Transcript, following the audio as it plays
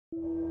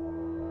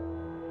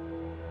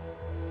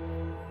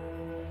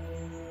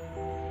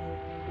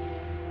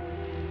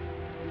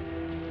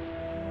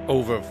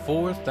Over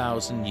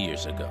 4,000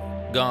 years ago,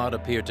 God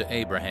appeared to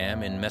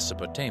Abraham in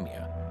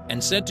Mesopotamia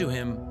and said to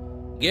him,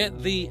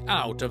 "Get thee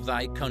out of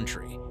thy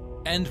country,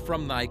 and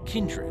from thy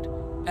kindred,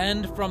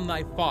 and from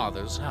thy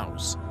father's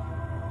house,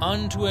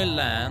 unto a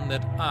land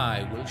that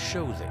I will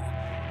show thee,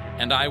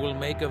 and I will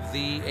make of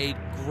thee a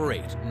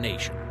great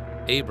nation."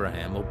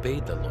 Abraham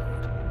obeyed the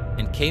Lord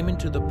and came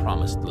into the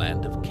promised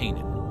land of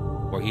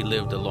Canaan, where he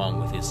lived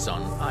along with his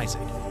son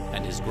Isaac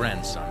and his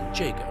grandson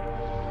Jacob,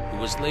 who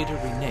was later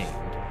renamed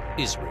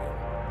Israel.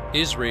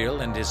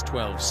 Israel and his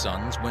 12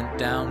 sons went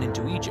down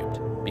into Egypt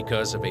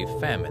because of a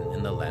famine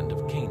in the land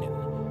of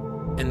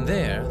Canaan. And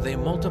there they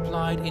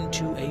multiplied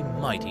into a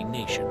mighty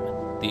nation.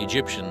 The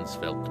Egyptians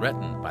felt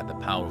threatened by the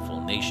powerful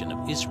nation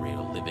of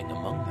Israel living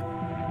among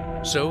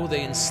them. So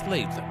they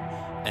enslaved them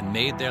and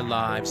made their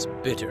lives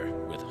bitter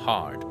with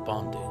hard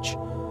bondage.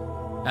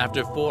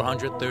 After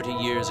 430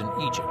 years in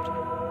Egypt,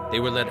 they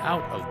were led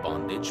out of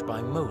bondage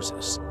by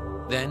Moses,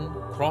 then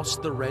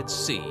crossed the Red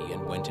Sea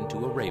and went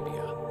into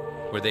Arabia,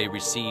 where they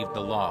received the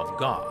law of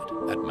God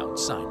at Mount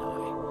Sinai.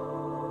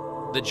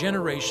 The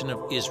generation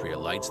of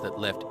Israelites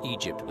that left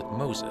Egypt with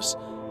Moses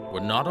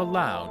were not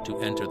allowed to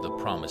enter the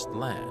promised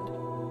land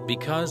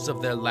because of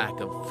their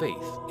lack of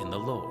faith in the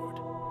Lord.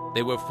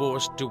 They were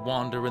forced to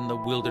wander in the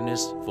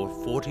wilderness for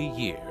 40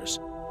 years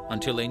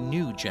until a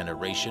new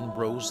generation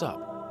rose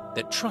up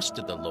that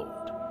trusted the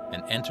Lord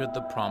and entered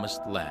the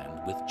promised land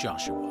with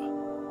Joshua.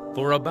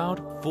 For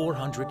about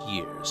 400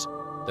 years,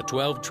 the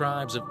 12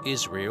 tribes of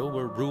Israel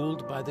were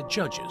ruled by the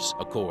judges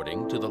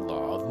according to the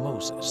law of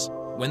Moses.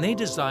 When they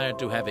desired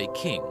to have a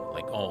king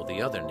like all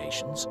the other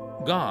nations,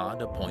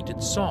 God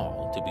appointed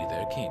Saul to be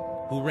their king,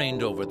 who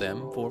reigned over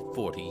them for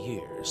 40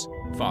 years,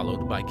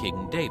 followed by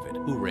King David,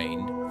 who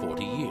reigned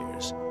 40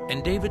 years,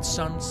 and David's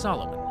son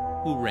Solomon,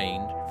 who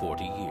reigned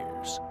 40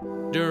 years.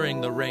 During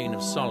the reign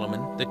of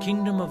Solomon, the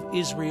kingdom of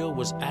Israel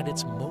was at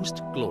its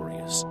most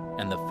glorious,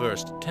 and the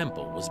first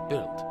temple was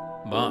built.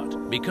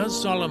 But because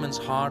Solomon's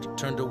heart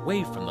turned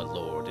away from the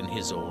Lord in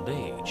his old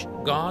age,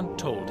 God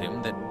told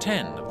him that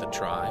 10 of the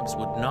tribes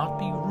would not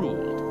be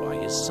ruled by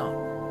his son.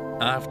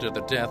 After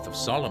the death of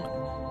Solomon,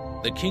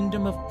 the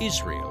kingdom of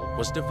Israel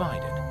was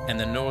divided, and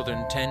the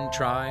northern 10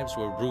 tribes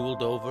were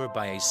ruled over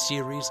by a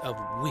series of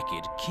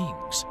wicked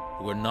kings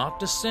who were not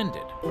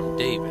descended from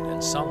David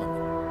and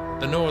Solomon.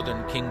 The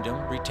northern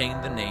kingdom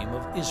retained the name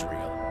of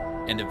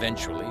Israel and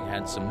eventually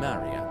had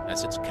Samaria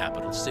as its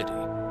capital city.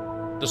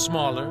 The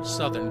smaller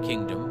southern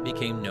kingdom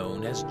became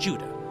known as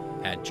Judah,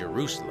 had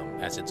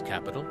Jerusalem as its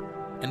capital,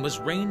 and was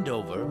reigned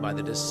over by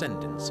the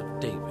descendants of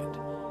David.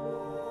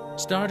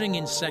 Starting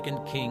in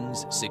 2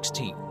 Kings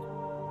 16,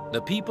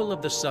 the people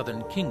of the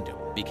southern kingdom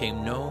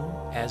became known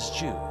as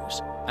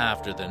Jews,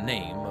 after the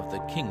name of the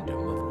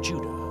kingdom of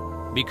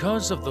Judah.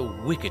 Because of the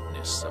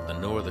wickedness of the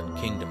northern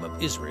kingdom of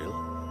Israel,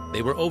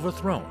 they were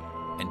overthrown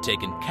and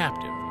taken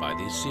captive by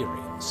the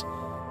Assyrians.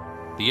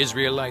 The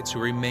Israelites who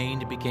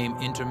remained became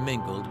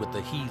intermingled with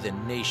the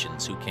heathen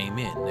nations who came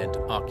in and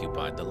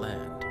occupied the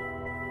land.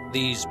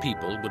 These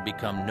people would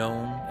become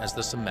known as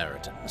the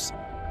Samaritans,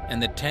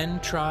 and the 10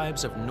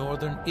 tribes of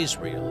northern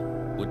Israel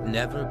would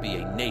never be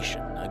a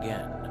nation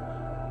again.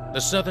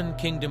 The southern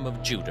kingdom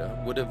of Judah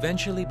would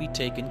eventually be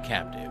taken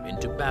captive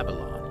into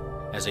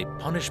Babylon as a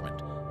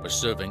punishment for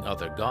serving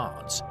other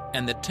gods,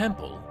 and the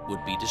temple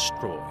would be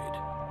destroyed.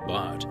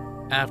 But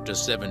after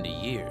 70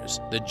 years,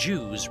 the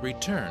Jews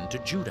returned to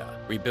Judah,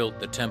 rebuilt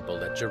the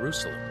temple at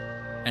Jerusalem,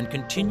 and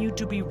continued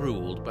to be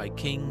ruled by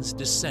kings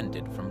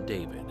descended from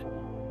David.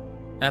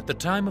 At the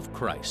time of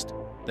Christ,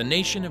 the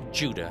nation of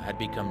Judah had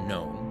become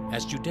known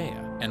as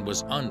Judea and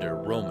was under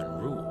Roman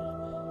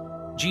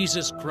rule.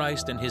 Jesus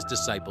Christ and his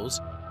disciples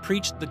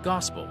preached the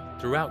gospel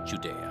throughout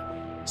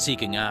Judea,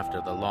 seeking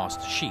after the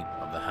lost sheep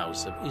of the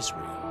house of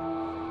Israel.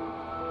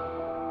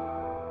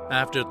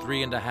 After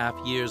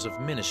 3.5 years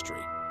of ministry,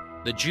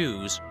 the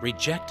Jews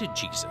rejected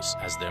Jesus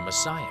as their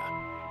Messiah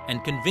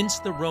and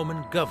convinced the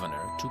Roman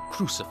governor to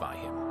crucify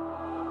him.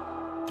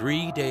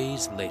 3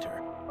 days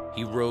later,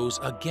 he rose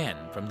again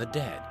from the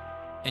dead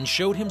and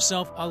showed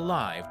himself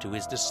alive to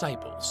his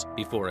disciples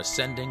before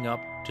ascending up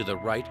to the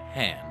right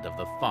hand of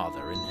the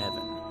Father in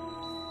heaven.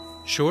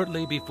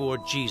 Shortly before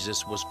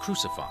Jesus was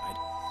crucified,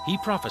 he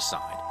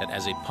prophesied that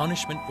as a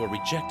punishment for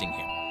rejecting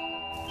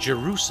him,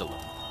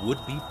 Jerusalem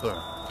would be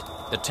burned,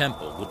 the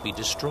temple would be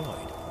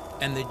destroyed,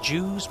 and the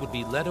Jews would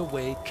be led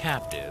away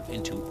captive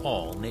into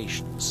all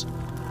nations.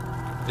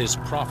 This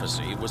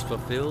prophecy was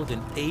fulfilled in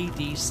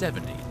AD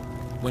 70,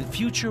 when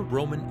future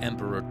Roman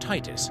Emperor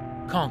Titus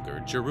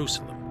conquered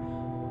Jerusalem.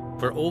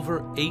 For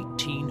over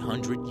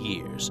 1,800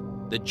 years,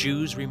 the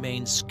Jews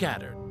remained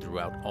scattered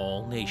throughout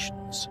all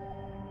nations.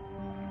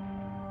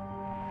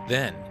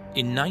 Then,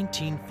 in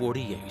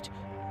 1948,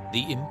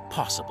 the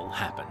impossible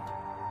happened.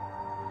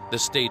 The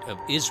state of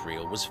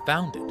Israel was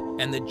founded,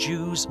 and the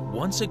Jews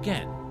once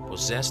again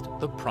possessed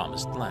the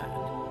promised land.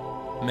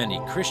 Many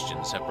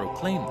Christians have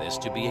proclaimed this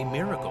to be a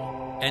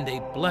miracle and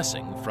a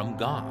blessing from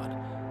God.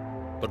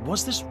 But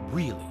was this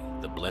really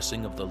the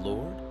blessing of the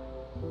Lord?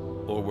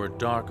 Or were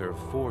darker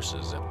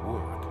forces at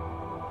work?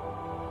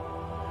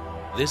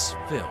 This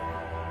film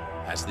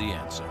has the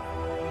answer.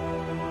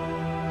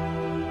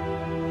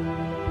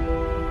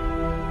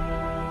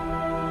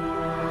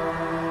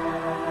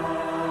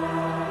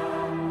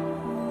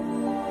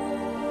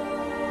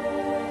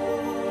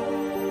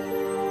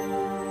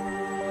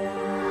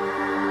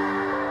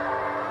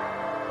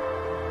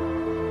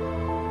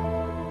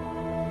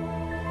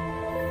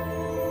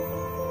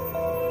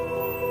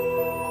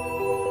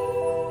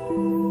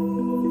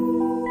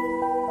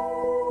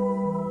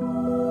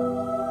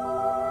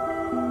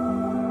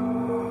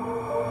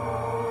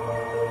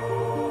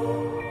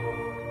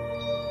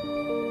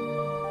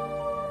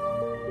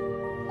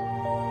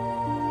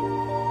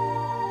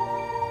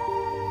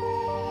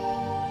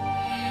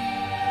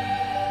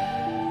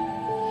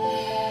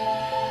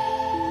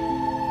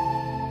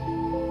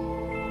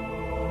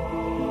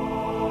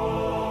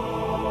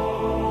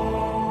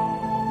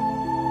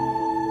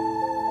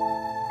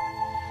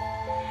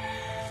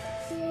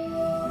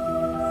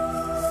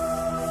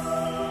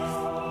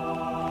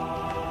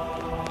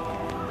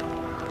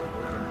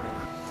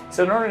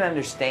 So in order to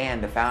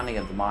understand the founding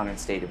of the modern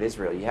state of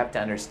Israel, you have to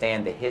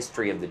understand the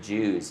history of the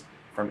Jews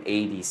from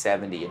AD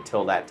 70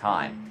 until that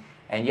time.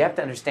 And you have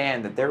to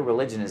understand that their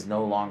religion is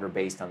no longer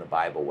based on the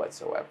Bible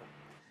whatsoever.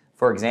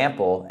 For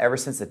example, ever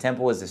since the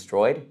temple was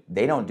destroyed,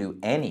 they don't do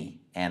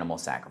any animal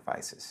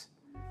sacrifices.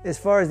 As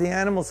far as the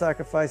animal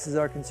sacrifices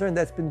are concerned,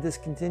 that's been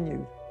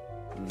discontinued.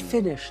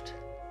 Finished.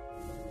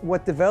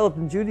 What developed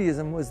in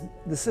Judaism was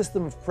the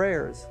system of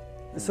prayers.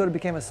 It sort of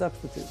became a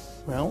substitute.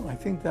 Well, I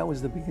think that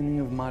was the beginning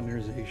of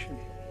modernization.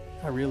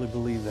 I really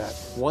believe that.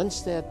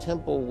 Once that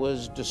temple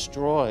was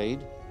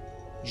destroyed,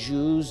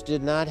 Jews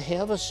did not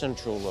have a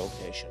central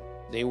location.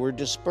 They were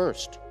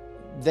dispersed.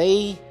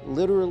 They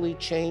literally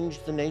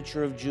changed the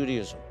nature of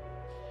Judaism.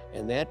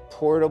 And that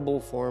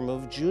portable form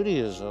of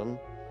Judaism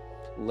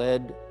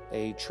led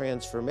a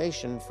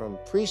transformation from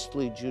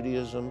priestly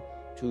Judaism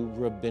to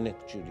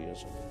rabbinic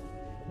Judaism.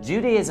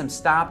 Judaism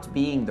stopped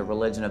being the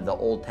religion of the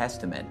Old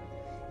Testament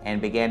and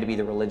began to be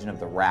the religion of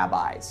the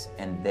rabbis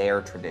and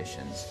their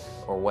traditions,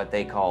 or what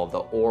they call the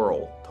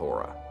oral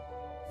Torah.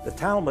 The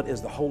Talmud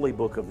is the holy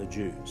book of the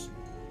Jews.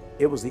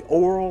 It was the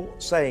oral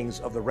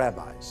sayings of the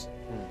rabbis.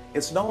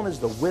 It's known as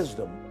the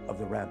wisdom of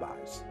the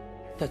rabbis.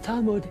 The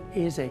Talmud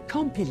is a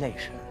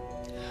compilation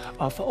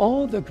of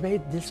all the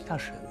great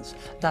discussions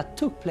that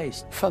took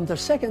place from the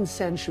 2nd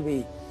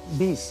century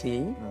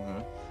BC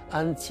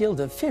until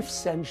the 5th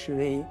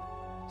century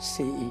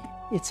CE.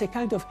 It's a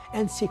kind of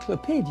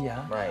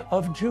encyclopedia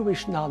of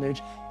Jewish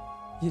knowledge.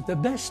 The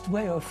best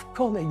way of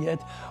calling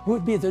it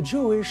would be the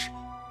Jewish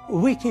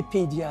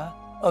Wikipedia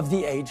of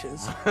the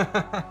ages.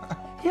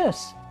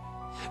 Yes,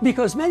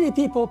 because many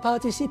people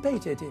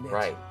participated in it.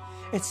 Right.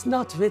 It's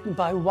not written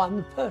by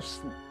one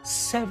person.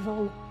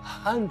 Several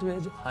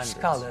hundreds.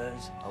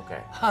 Scholars.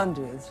 Okay.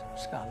 Hundreds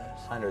scholars.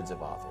 Hundreds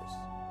of authors.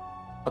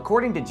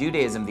 According to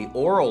Judaism, the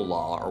oral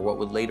law, or what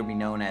would later be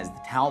known as the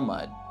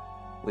Talmud,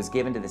 was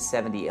given to the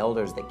 70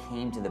 elders that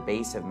came to the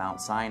base of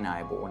Mount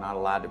Sinai but were not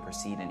allowed to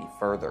proceed any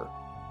further.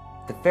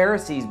 The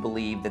Pharisees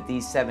believed that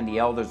these 70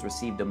 elders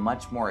received a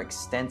much more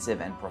extensive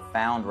and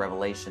profound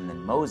revelation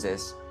than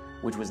Moses,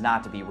 which was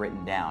not to be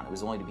written down. It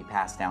was only to be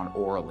passed down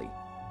orally.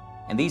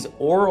 And these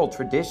oral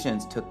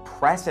traditions took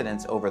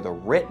precedence over the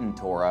written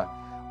Torah,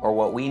 or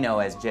what we know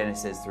as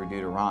Genesis through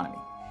Deuteronomy.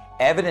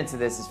 Evidence of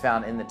this is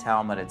found in the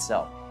Talmud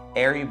itself.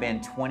 Erubin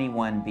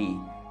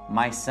 21b,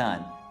 my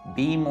son,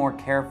 be more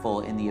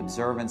careful in the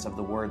observance of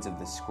the words of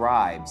the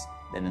scribes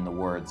than in the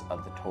words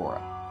of the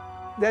Torah.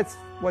 That's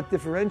what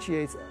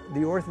differentiates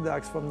the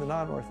Orthodox from the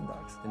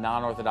non-Orthodox. The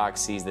non-Orthodox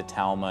sees the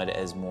Talmud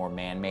as more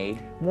man-made,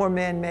 More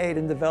man-made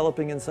and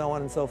developing and so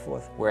on and so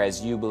forth.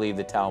 whereas you believe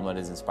the Talmud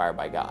is inspired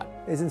by God.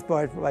 It's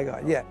inspired by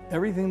God, yeah.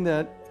 Everything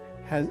that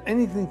has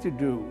anything to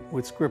do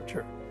with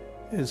Scripture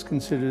is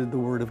considered the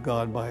Word of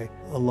God by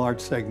a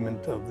large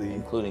segment of the...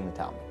 Including the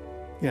Talmud.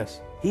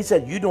 Yes. He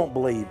said, you don't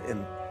believe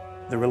in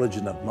the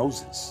religion of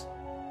Moses.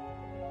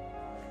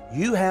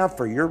 You have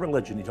for your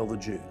religion, he told the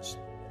Jews,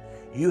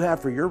 you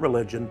have for your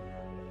religion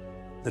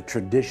the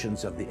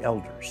traditions of the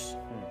elders.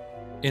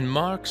 In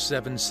Mark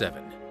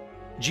 7:7,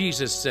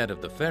 Jesus said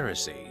of the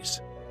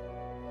Pharisees,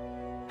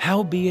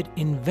 "Howbeit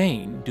in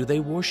vain do they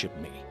worship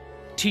me,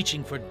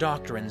 teaching for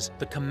doctrines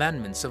the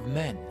commandments of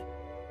men."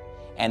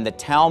 And the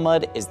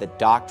Talmud is the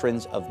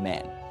doctrines of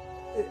men.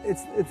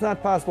 It's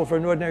not possible for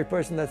an ordinary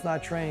person that's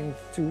not trained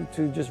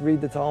to just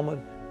read the Talmud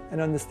and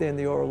understand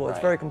the oral law. It's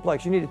very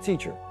complex. You need a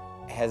teacher.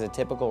 Has a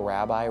typical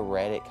rabbi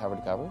read it cover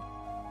to cover?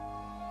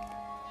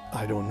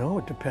 I don't know.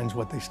 It depends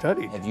what they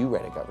studied. Have you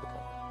read it cover to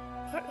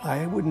cover?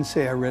 I wouldn't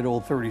say I read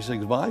all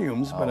 36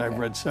 volumes, but I've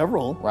read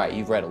several. Right,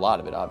 you've read a lot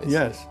of it, obviously.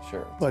 Yes.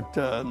 Sure. But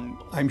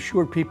I'm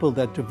sure people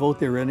that devote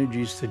their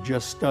energies to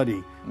just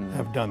study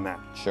have done that.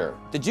 Sure.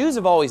 The Jews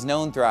have always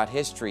known throughout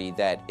history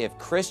that if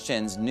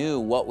Christians knew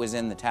what was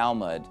in the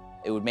Talmud,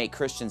 it would make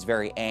Christians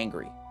very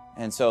angry.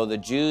 And so the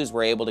Jews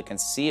were able to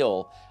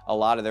conceal a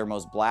lot of their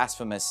most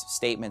blasphemous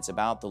statements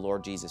about the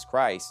Lord Jesus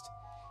Christ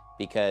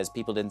because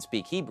people didn't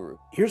speak Hebrew.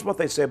 Here's what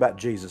they say about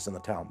Jesus in the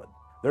Talmud.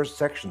 There's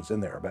sections in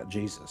there about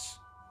Jesus.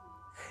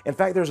 In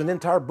fact, there's an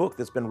entire book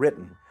that's been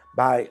written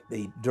by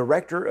the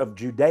director of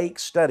Judaic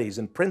Studies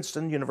in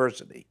Princeton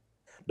University,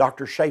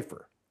 Dr.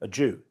 Schaeffer, a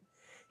Jew.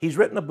 He's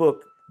written a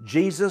book,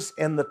 Jesus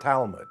in the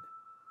Talmud.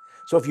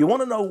 So if you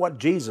want to know what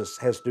Jesus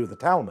has to do with the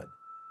Talmud,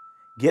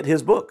 get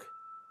his book,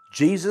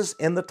 Jesus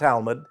in the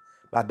Talmud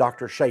by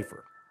Dr.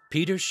 Schaeffer.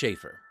 Peter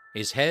Schaeffer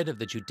is head of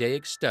the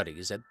Judaic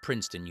Studies at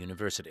Princeton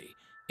University.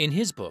 In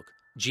his book,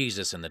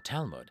 Jesus in the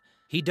Talmud,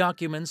 he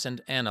documents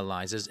and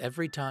analyzes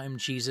every time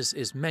Jesus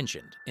is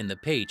mentioned in the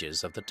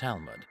pages of the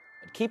Talmud.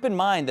 Keep in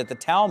mind that the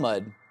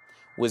Talmud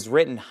was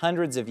written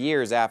hundreds of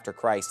years after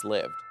Christ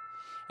lived.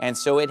 And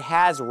so it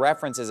has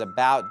references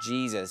about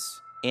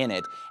Jesus in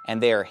it,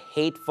 and they are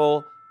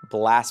hateful,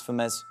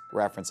 blasphemous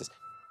references.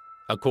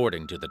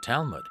 According to the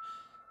Talmud,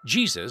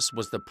 Jesus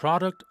was the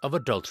product of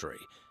adultery,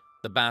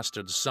 the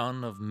bastard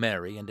son of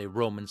Mary and a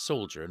Roman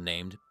soldier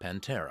named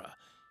Pantera.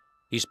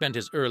 He spent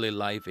his early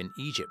life in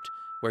Egypt,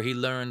 where he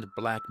learned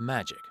black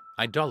magic,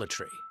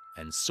 idolatry,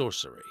 and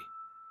sorcery.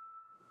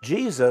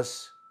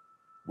 Jesus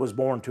was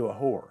born to a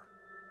whore.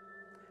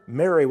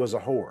 Mary was a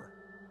whore.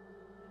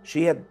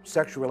 She had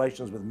sexual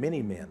relations with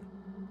many men.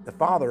 The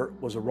father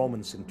was a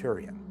Roman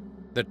centurion.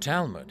 The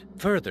Talmud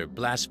further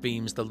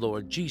blasphemes the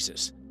Lord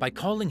Jesus by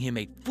calling him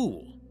a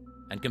fool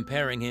and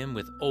comparing him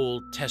with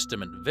Old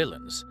Testament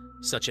villains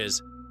such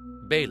as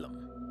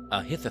Balaam,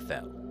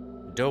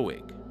 Ahithophel,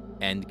 Doeg,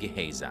 and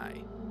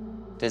Gehazi.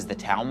 Does the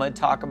Talmud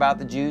talk about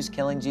the Jews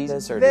killing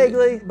Jesus? Or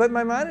vaguely, but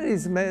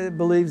Maimonides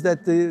believes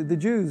that the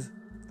Jews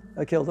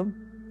killed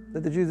him,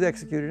 that the Jews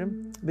executed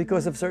him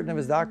because of certain of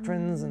his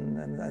doctrines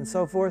and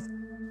so forth.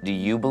 Do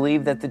you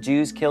believe that the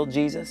Jews killed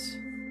Jesus?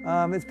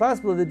 It's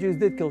possible the Jews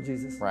did kill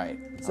Jesus. Right.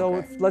 So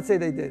okay. let's say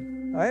they did.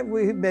 All right,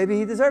 maybe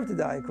he deserved to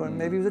die.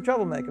 Maybe he was a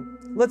troublemaker.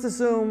 Let's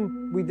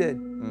assume we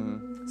did.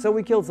 So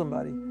we killed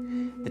somebody.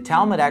 The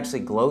Talmud actually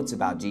gloats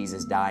about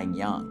Jesus dying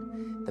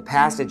young. The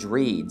passage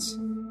reads,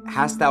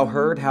 "Hast thou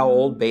heard how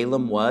old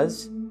Balaam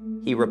was?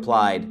 He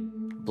replied,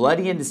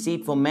 Bloody and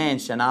deceitful men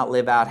shall not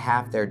live out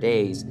half their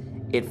days.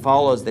 It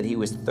follows that he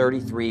was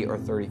 33 or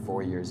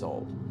 34 years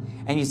old."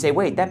 And you say,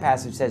 wait, that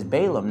passage says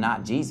Balaam,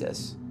 not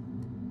Jesus.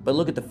 But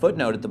look at the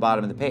footnote at the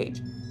bottom of the page.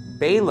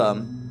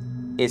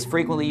 Balaam is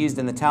frequently used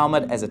in the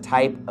Talmud as a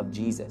type of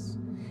Jesus.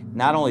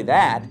 Not only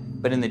that,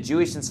 but in the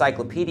Jewish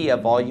Encyclopedia,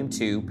 Volume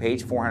 2,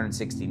 page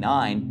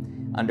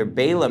 469, under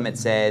Balaam it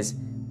says,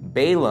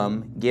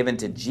 Balaam given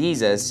to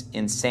Jesus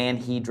in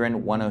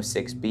Sanhedrin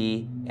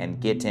 106b and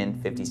Gittin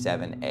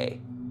 57a.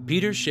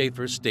 Peter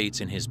Schaeffer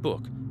states in his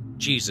book,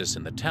 Jesus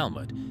in the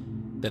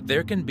Talmud, that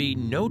there can be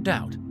no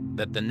doubt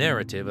that the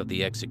narrative of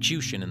the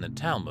execution in the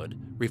Talmud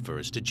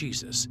refers to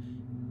Jesus.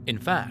 In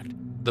fact,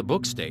 the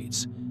book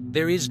states,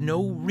 there is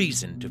no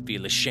reason to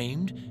feel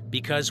ashamed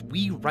because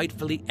we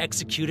rightfully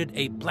executed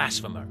a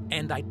blasphemer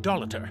and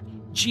idolater.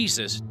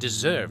 Jesus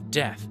deserved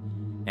death,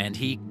 and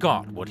he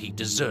got what he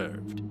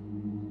deserved.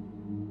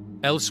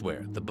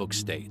 Elsewhere, the book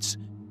states,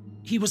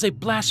 he was a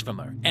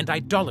blasphemer and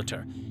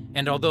idolater,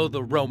 and although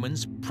the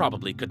Romans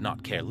probably could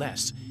not care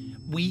less,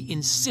 we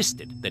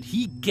insisted that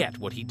he get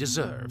what he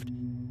deserved.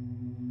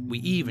 We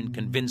even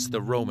convinced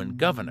the Roman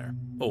governor,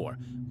 or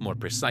more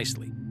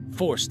precisely,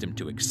 forced him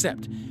to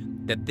accept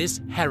that this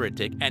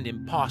heretic and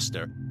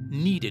impostor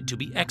needed to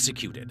be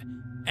executed,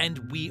 and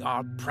we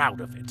are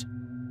proud of it.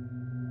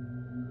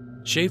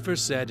 Schaeffer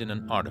said in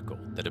an article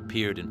that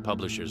appeared in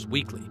Publishers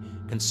Weekly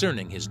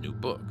concerning his new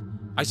book,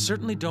 I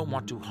certainly don't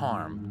want to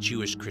harm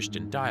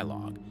Jewish-Christian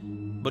dialogue,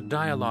 but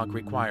dialogue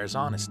requires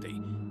honesty,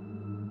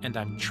 and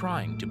I'm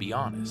trying to be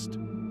honest.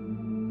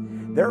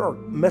 There are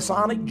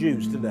Masonic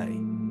Jews today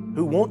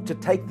who want to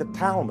take the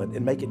Talmud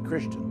and make it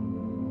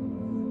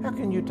Christian. How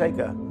can you take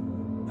a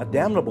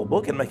damnable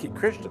book and make it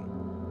Christian?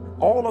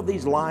 All of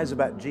these lies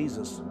about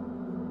Jesus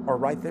are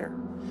right there.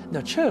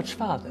 The church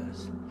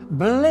fathers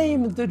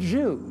blamed the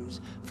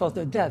Jews for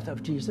the death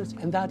of Jesus,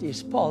 and that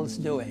is Paul's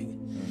doing.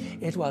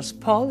 It was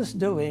Paul's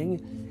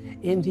doing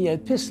in the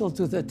epistle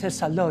to the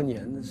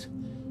Thessalonians,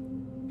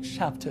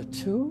 chapter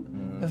 2,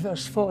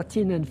 verse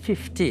 14 and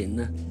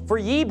 15. For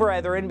ye,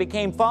 brethren,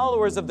 became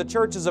followers of the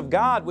churches of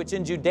God, which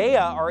in Judea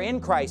are in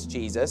Christ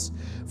Jesus.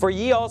 For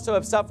ye also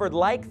have suffered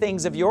like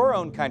things of your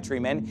own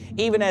countrymen,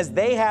 even as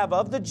they have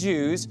of the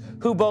Jews,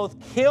 who both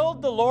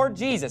killed the Lord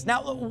Jesus.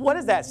 Now, what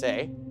does that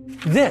say?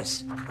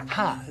 This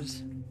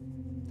has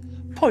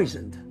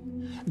poisoned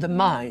the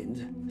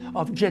mind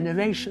of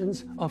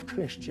generations of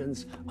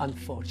Christians,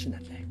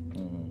 unfortunately.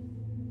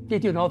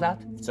 Did you know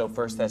that? So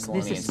 1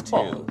 Thessalonians 2.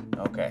 Paul.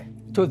 Okay.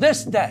 To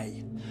this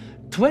day,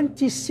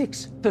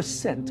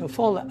 26% of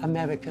all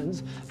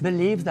Americans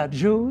believe that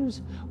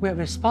Jews were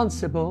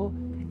responsible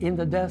in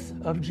the death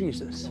of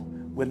Jesus.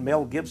 When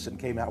Mel Gibson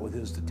came out with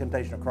his The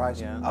Temptation of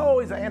Christ, oh,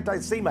 he's an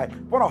anti-Semite.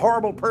 What a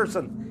horrible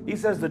person. He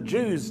says the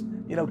Jews,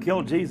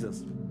 killed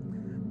Jesus.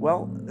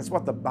 Well, that's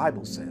what the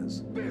Bible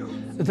says.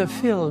 The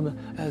film,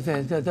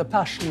 the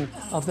Passion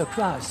of the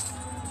Christ,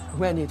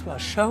 when it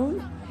was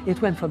shown,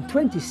 it went from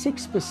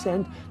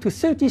 26% to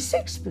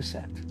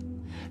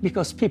 36%,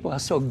 because people are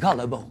so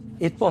gullible.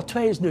 It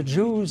portrays the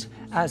Jews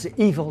as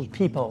evil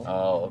people,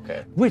 Oh,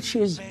 okay. which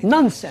is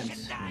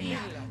nonsense.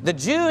 The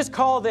Jews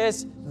call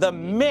this the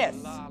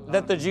myth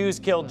that the Jews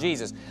killed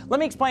Jesus. Let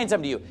me explain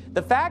something to you.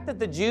 The fact that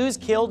the Jews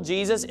killed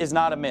Jesus is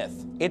not a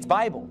myth. It's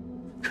Bible.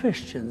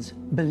 Christians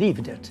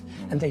believed it,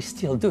 and they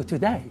still do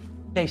today.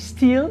 They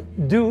still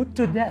do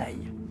today.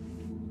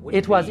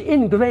 It was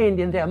ingrained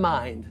in their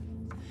mind.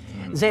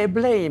 They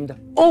blamed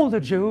all the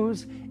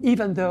Jews,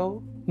 even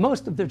though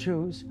most of the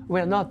Jews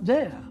were not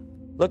there.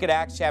 Look at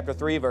Acts chapter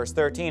 3, verse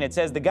 13. It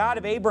says, "The God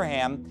of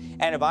Abraham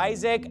and of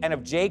Isaac and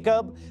of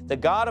Jacob, the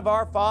God of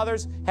our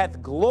fathers,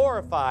 hath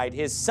glorified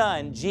his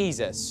Son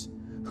Jesus,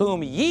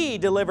 whom ye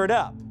delivered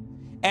up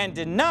and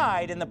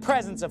denied in the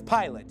presence of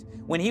Pilate,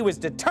 when he was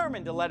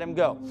determined to let him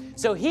go."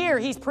 So here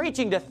he's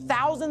preaching to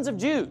thousands of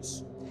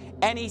Jews.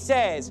 And he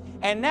says,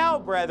 "And now,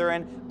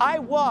 brethren, I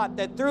wot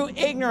that through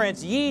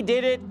ignorance ye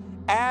did it,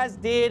 as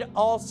did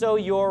also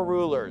your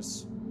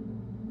rulers."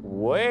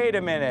 Wait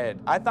a minute.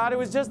 I thought it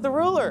was just the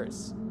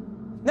rulers.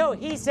 No,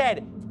 he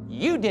said,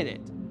 you did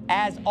it,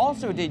 as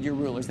also did your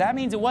rulers. That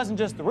means it wasn't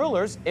just the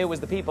rulers, it was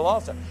the people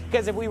also.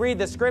 Because if we read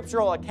the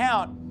scriptural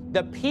account,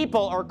 the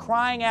people are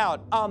crying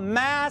out. A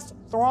mass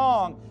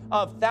throng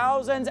of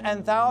thousands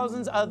and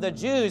thousands of the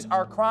Jews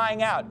are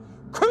crying out,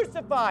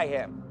 "Crucify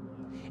him!"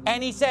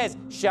 And he says,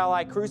 "Shall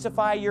I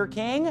crucify your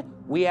king?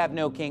 We have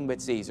no king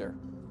but Caesar."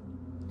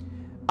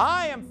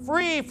 "I am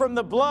free from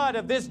the blood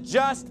of this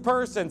just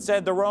person,"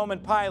 said the Roman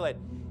Pilate.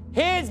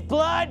 "His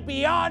blood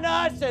be on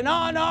us and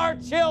on our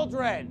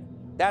children."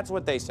 That's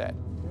what they said.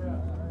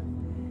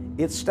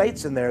 It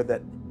states in there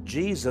that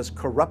Jesus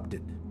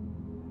corrupted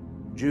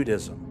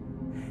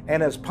Judaism.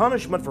 And as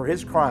punishment for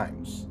his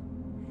crimes,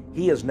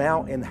 he is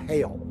now in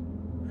hell,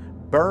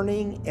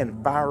 burning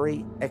in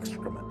fiery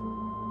excrement.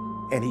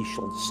 And he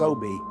shall so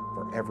be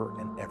forever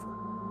and ever.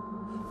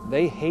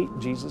 They hate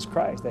Jesus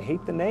Christ. They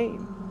hate the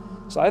name.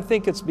 So I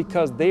think it's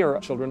because they are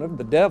children of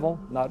the devil,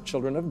 not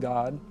children of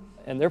God.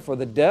 And therefore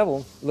the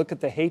devil, look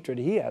at the hatred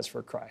he has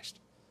for Christ.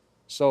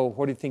 So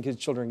what do you think his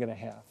children are going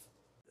to have?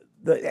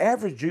 The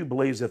average Jew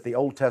believes that the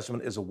Old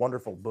Testament is a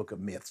wonderful book of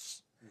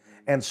myths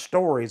and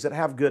stories that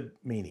have good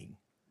meaning.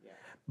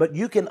 But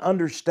you can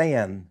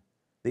understand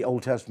the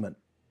Old Testament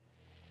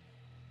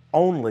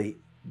only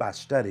by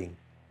studying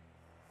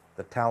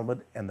the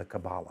Talmud and the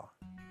Kabbalah.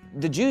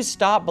 The Jews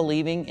stopped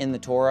believing in the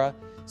Torah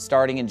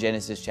starting in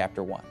Genesis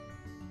chapter 1.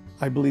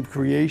 I believe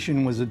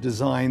creation was a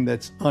design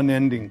that's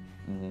unending.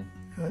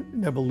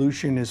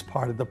 Evolution is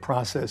part of the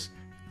process.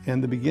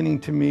 And the beginning,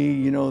 to me,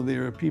 you know,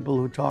 there are people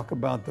who talk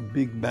about the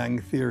Big Bang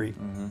Theory.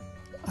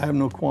 I have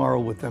no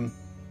quarrel with them.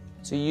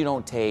 So you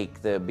don't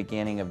take the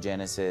beginning of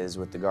Genesis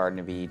with the Garden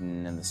of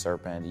Eden and the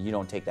serpent, you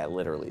don't take that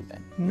literally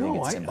then? You think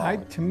No, it's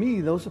symbolic? to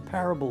me, those are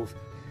parables.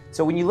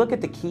 So when you look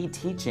at the key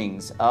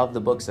teachings of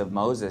the books of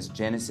Moses,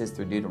 Genesis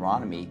through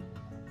Deuteronomy,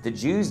 the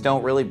Jews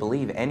don't really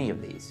believe any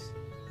of these.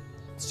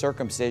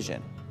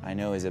 Circumcision, I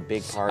know, is a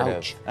big part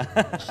Ouch.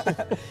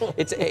 of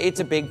it's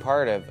a big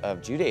part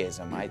of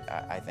Judaism,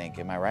 I think.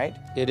 Am I right?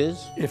 It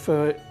is? If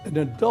an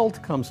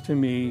adult comes to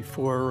me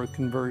for a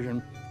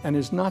conversion and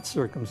is not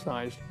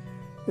circumcised,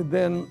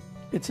 then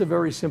it's a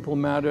very simple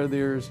matter.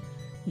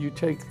 You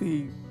take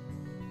the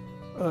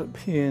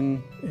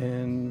pin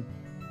and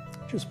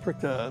just prick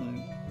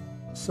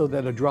so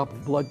that a drop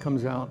of blood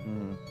comes out,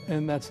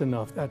 and that's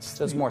enough.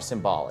 So it's more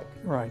symbolic.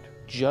 Right.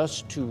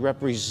 Just to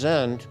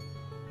represent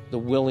the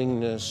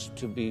willingness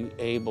to be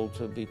able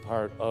to be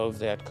part of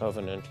that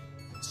covenant.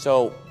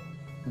 So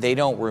they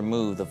don't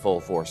remove the full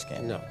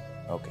foreskin? No.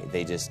 Okay,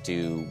 they just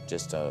do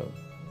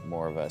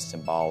more of a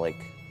symbolic.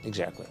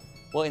 Exactly.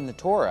 Well, in the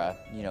Torah,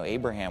 you know,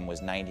 Abraham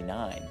was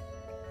 99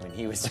 when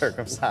he was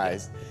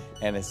circumcised,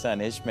 and his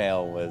son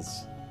Ishmael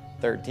was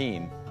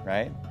 13,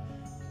 right?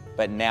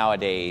 But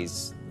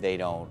nowadays, they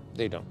don't.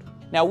 They don't.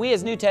 Now, we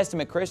as New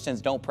Testament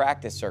Christians don't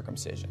practice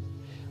circumcision.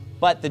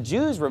 But the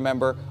Jews,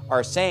 remember,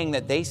 are saying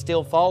that they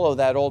still follow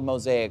that old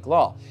Mosaic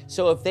law.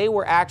 So if they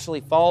were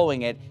actually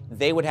following it,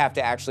 they would have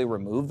to actually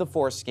remove the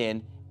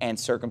foreskin and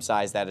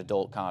circumcise that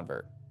adult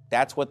convert.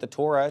 That's what the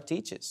Torah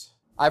teaches.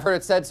 I've heard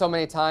it said so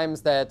many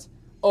times that,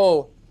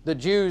 oh, the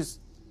Jews,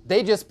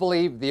 they just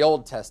believe the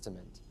Old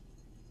Testament.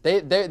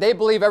 They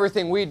believe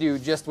everything we do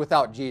just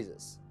without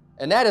Jesus.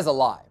 And that is a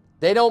lie.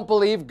 They don't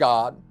believe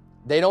God.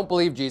 They don't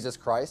believe Jesus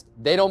Christ.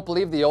 They don't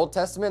believe the Old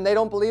Testament. They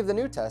don't believe the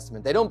New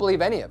Testament. They don't believe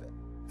any of it.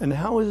 And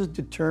how is it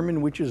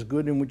determined which is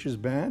good and which is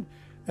bad?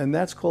 And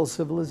that's called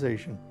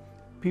civilization.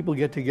 People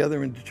get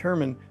together and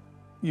determine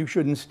you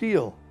shouldn't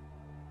steal.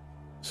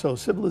 So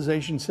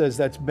civilization says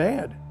that's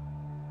bad.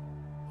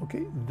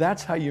 Okay,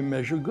 that's how you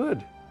measure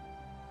good.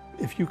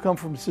 If you come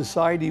from a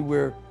society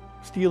where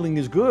stealing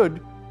is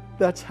good,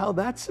 that's how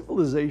that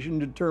civilization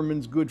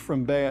determines good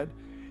from bad.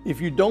 If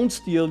you don't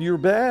steal, you're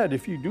bad.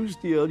 If you do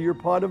steal, you're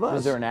part of us.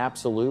 Is there an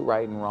absolute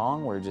right and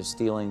wrong where just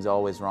stealing's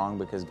always wrong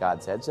because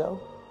God said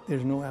so?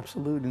 There's no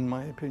absolute, in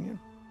my opinion.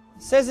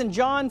 It says in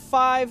John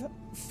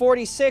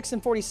 5:46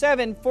 and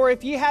 47, "For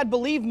if ye had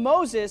believed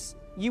Moses,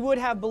 ye would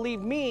have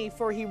believed me,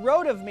 for he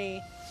wrote of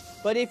me.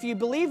 But if you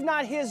believe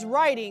not his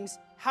writings,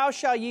 how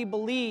shall ye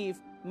believe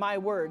my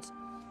words?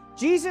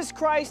 Jesus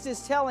Christ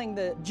is telling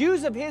the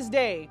Jews of his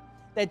day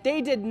that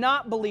they did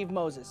not believe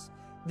Moses.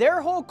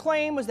 Their whole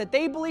claim was that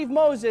they believe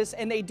Moses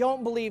and they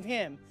don't believe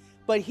him.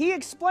 But he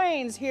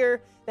explains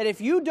here that if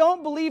you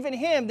don't believe in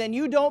him, then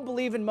you don't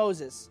believe in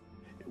Moses.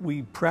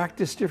 We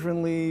practice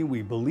differently,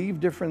 we believe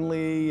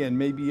differently, and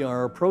maybe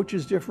our approach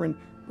is different,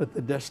 but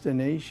the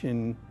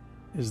destination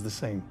is the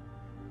same.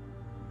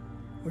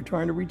 We're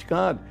trying to reach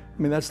God.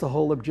 I mean, that's the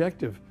whole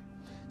objective.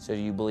 So do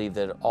you believe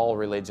that all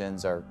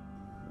religions are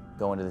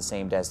going to the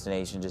same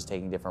destination, just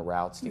taking different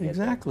routes to get there?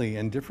 Exactly,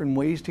 and different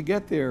ways to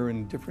get there,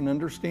 and different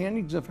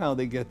understandings of how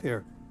they get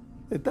there.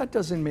 That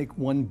doesn't make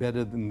one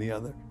better than the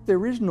other.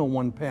 There is no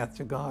one path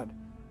to God.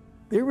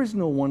 There is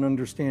no one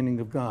understanding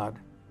of God.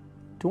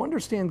 To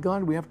understand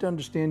God, we have to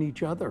understand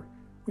each other.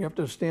 We have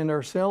to understand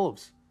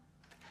ourselves.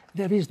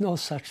 There is no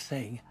such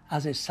thing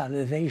as a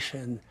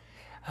salvation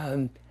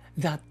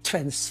that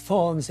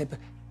transforms it.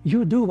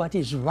 You do what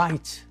is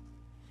right,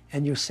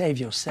 and you save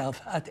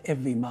yourself at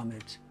every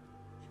moment.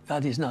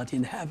 God is not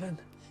in heaven.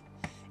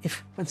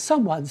 When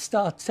someone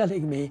starts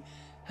telling me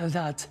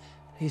that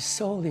his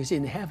soul is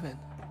in heaven,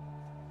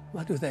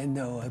 what do they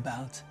know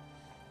about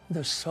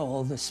the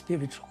soul, the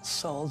spiritual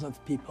souls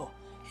of people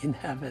in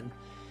heaven?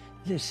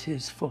 This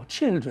is for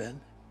children.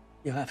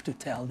 You have to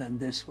tell them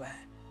this way.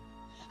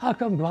 How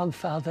come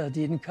grandfather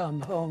didn't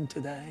come home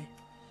today?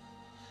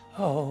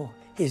 Oh,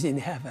 he's in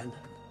heaven.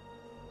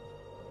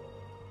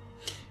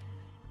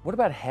 What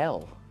about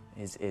hell?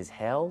 Is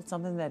hell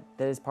something that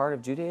is part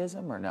of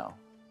Judaism or no?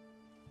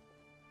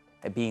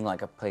 It being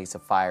like a place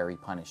of fiery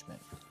punishment,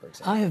 for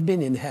example. I have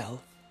been in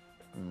hell.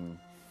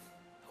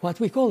 What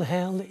we call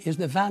hell is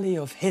the valley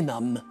of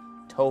Hinnom.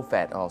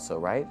 Tophet also,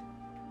 right?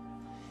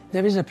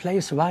 There is a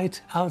place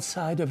right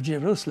outside of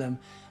Jerusalem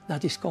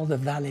that is called the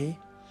Valley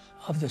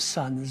of the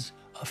Sons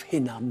of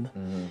Hinnom.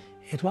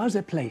 It was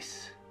a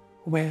place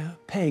where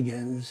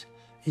pagans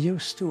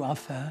used to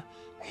offer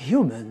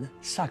human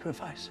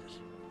sacrifices.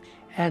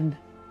 And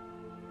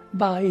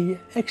by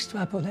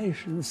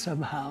extrapolation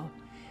somehow,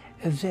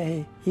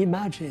 they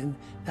imagined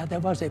that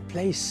there was a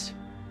place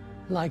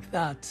like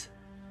that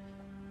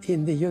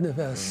in the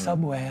universe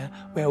somewhere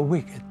where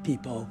wicked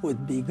people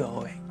would be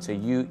going. So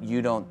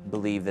you don't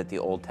believe that the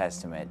Old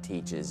Testament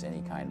teaches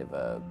any kind of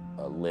a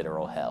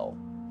literal hell?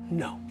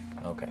 No.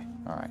 Okay,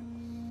 all right.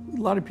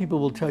 A lot of people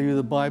will tell you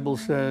the Bible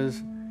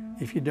says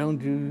if you don't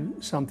do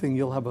something,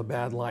 you'll have a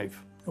bad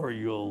life, or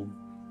you'll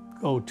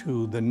go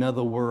to the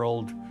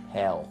netherworld.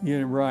 Hell.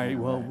 Yeah, right.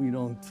 Well, we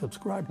don't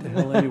subscribe to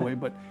hell anyway,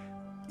 but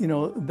you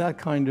know, that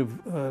kind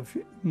of,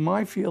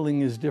 my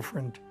feeling is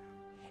different.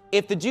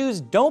 If the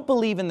Jews don't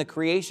believe in the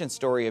creation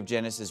story of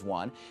Genesis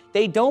 1,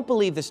 they don't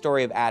believe the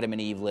story of Adam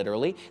and Eve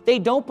literally, they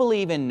don't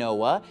believe in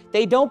Noah,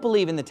 they don't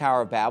believe in the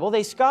Tower of Babel,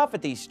 they scoff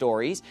at these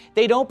stories,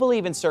 they don't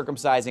believe in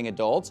circumcising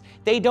adults,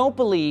 they don't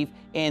believe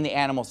in the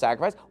animal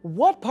sacrifice,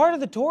 what part of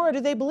the Torah do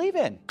they believe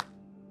in?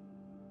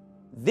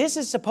 This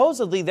is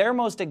supposedly their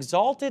most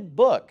exalted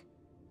book.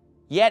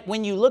 Yet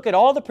when you look at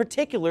all the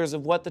particulars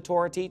of what the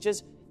Torah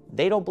teaches,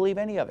 they don't believe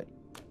any of it.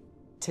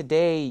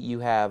 Today you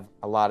have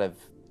a lot of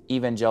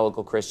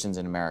evangelical Christians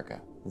in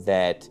America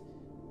that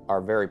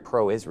are very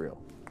pro-Israel.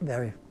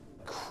 Very.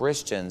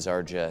 Christians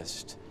are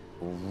just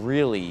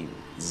really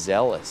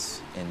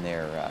zealous in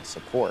their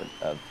support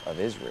of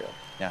Israel.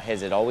 Now,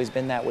 has it always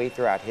been that way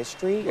throughout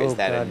history, or is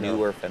that a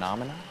newer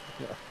phenomenon?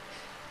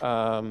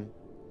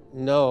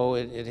 No,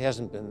 it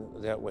hasn't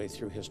been that way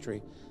through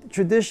history.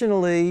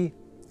 Traditionally,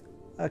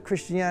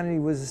 Christianity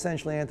was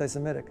essentially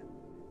anti-Semitic.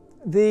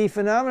 The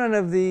phenomenon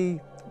of the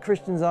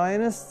Christian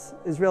Zionists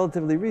is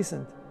relatively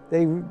recent.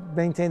 They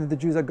maintain that the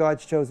Jews are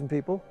God's chosen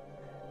people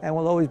and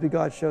will always be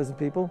God's chosen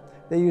people.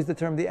 They use the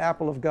term the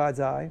apple of God's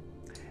eye.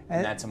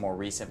 And that's a more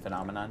recent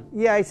phenomenon?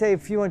 Yeah, I'd say a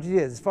few hundred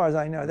years, as far as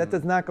I know. That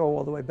does not go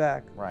all the way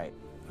back. Right.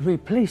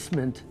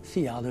 Replacement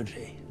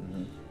theology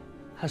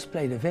has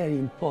played a very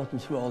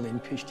important role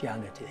in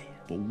Christianity.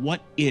 But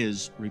what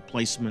is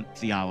replacement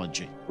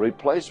theology?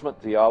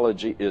 Replacement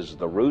theology is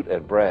the root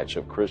and branch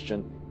of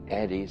Christian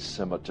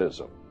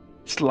anti-Semitism.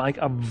 It's like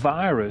a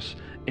virus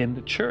in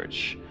the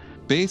church.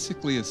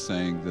 Basically is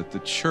saying that the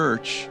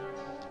church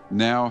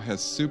now has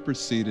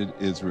superseded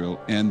Israel,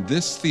 and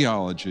this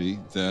theology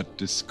that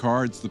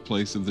discards the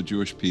place of the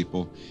Jewish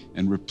people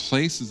and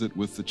replaces it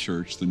with the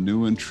church, the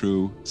new and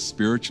true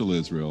spiritual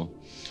Israel,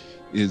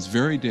 is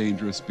very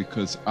dangerous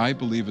because I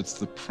believe it's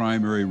the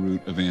primary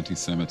root of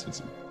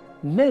anti-Semitism.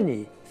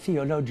 Many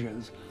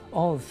theologians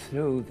all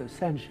through the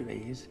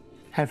centuries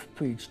have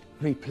preached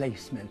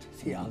replacement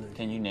theology.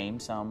 Can you name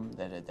some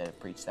that have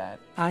preached that?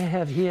 I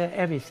have here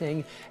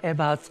everything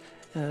about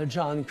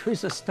John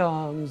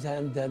Chrysostom,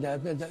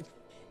 and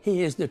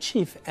he is the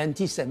chief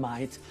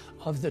anti-Semite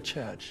of the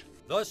church.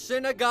 The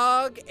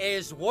synagogue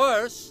is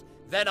worse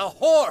than a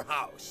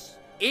whorehouse.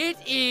 It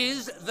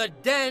is the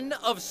den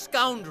of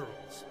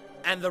scoundrels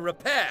and the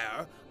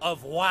repair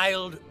of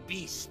wild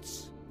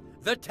beasts.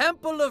 The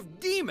temple of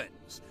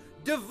demons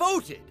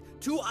devoted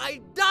to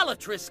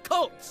idolatrous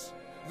cults.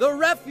 The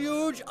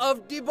refuge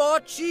of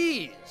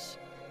debauchees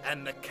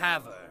and the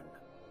cavern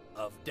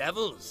of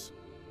devils.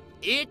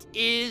 It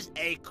is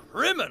a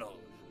criminal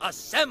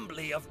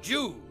assembly of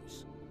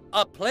Jews,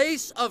 a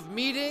place of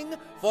meeting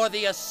for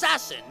the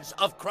assassins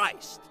of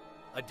Christ,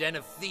 a den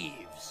of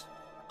thieves,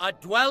 a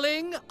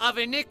dwelling of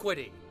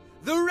iniquity,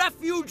 the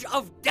refuge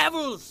of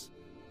devils,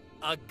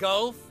 a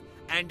gulf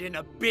and an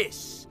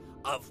abyss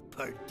of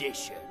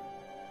perdition.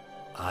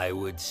 I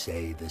would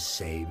say the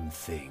same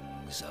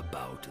things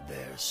about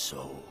their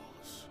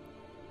souls.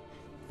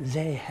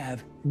 They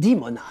have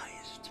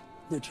demonized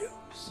the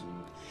Jews.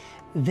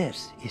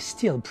 This is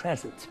still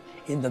present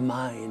in the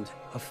mind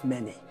of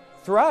many.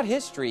 Throughout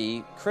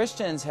history,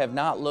 Christians have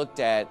not looked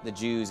at the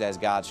Jews as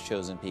God's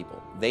chosen people.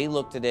 They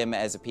looked at them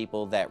as a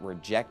people that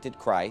rejected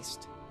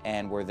Christ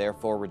and were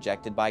therefore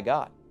rejected by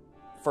God.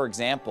 For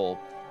example,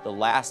 the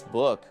last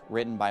book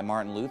written by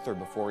Martin Luther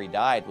before he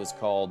died was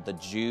called The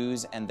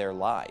Jews and Their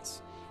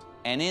Lies.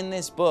 And in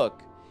this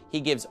book,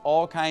 he gives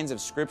all kinds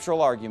of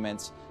scriptural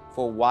arguments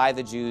for why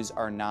the Jews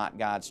are not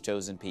God's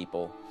chosen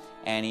people.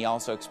 And he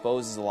also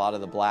exposes a lot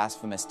of the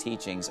blasphemous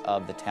teachings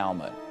of the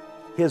Talmud.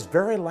 His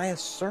very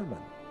last sermon,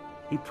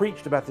 he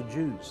preached about the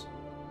Jews.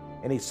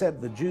 And he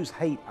said the Jews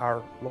hate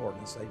our Lord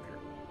and Savior,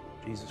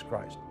 Jesus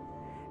Christ.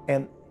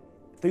 And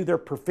through their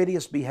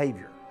perfidious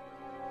behavior,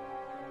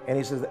 and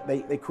he says that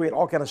they create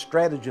all kinds of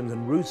stratagems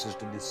and ruses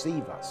to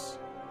deceive us.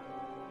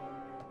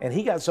 And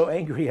he got so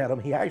angry at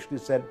them, he actually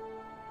said,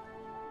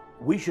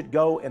 we should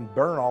go and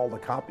burn all the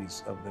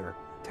copies of their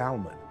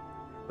Talmud.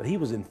 But he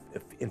was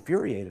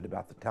infuriated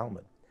about the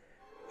Talmud.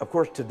 Of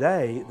course,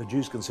 today, the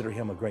Jews consider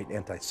him a great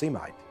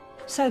anti-Semite.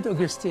 St.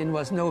 Augustine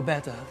was no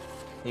better.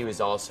 He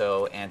was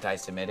also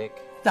anti-Semitic?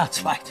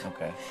 That's right.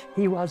 Okay.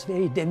 He was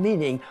very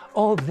demeaning.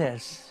 All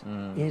this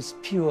is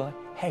pure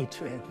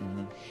hatred.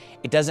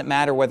 It doesn't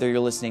matter whether you're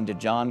listening to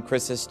John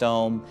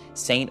Chrysostom,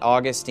 St.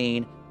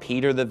 Augustine,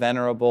 Peter the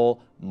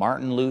Venerable,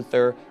 Martin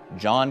Luther,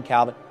 John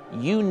Calvin.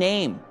 You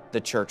name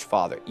the church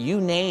father.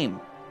 You name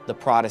the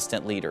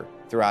Protestant leader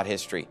throughout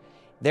history.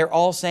 They're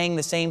all saying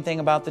the same thing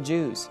about the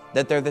Jews,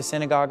 that they're the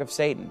synagogue of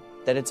Satan,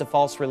 that it's a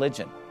false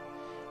religion.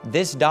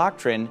 This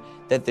doctrine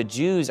that the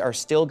Jews are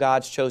still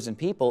God's chosen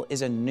people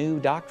is a new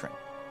doctrine.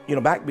 You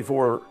know, back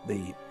before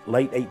the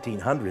late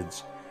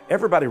 1800s,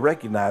 everybody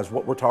recognized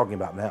what we're talking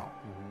about now.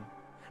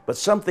 But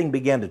something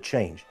began to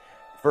change.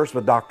 First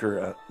with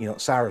Dr.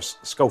 Cyrus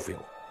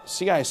Scofield.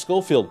 C.I.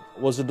 Scofield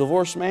was a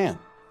divorced man.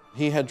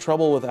 He had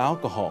trouble with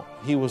alcohol.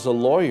 He was a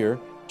lawyer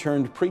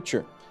turned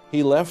preacher.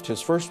 He left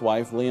his first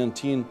wife,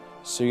 Leontine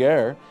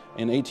Serre,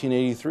 in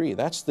 1883.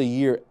 That's the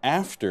year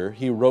after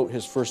he wrote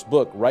his first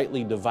book,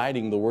 Rightly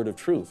Dividing the Word of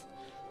Truth.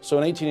 So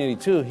in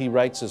 1882, he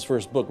writes his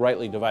first book,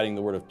 Rightly Dividing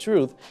the Word of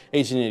Truth.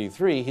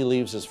 1883, he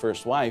leaves his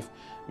first wife,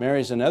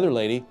 marries another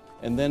lady,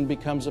 and then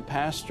becomes a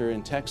pastor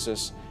in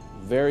Texas.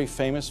 Very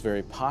famous,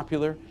 very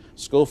popular.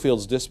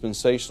 Scofield's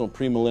dispensational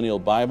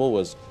premillennial Bible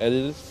was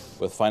edited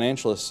with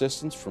financial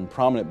assistance from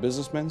prominent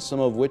businessmen, some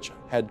of which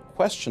had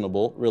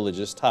questionable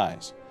religious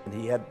ties. And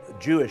he had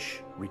Jewish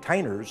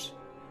retainers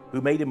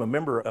who made him a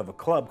member of a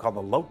club called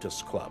the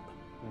Lotus Club,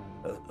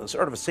 a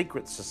sort of a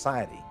secret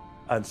society.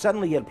 And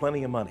suddenly he had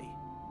plenty of money.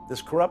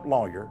 This corrupt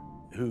lawyer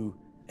who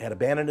had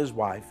abandoned his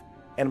wife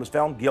and was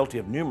found guilty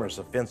of numerous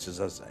offenses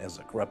as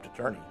a corrupt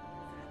attorney.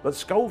 But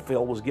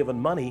Scofield was given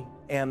money,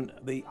 and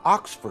the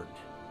Oxford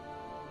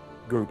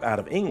group out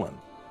of England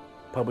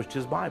published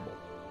his Bible.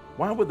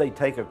 Why would they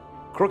take a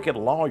crooked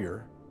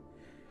lawyer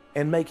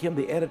and make him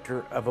the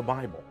editor of a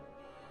Bible?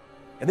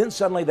 And then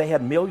suddenly they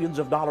had millions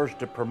of dollars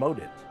to promote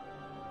it.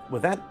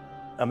 With that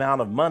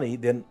amount of money,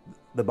 then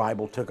the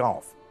Bible took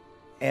off.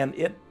 And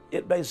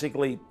it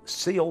basically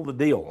sealed the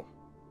deal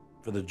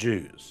for the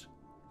Jews.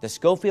 The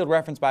Scofield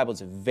Reference Bible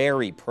is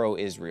very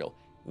pro-Israel,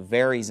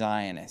 very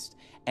Zionist.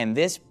 And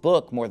this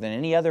book, more than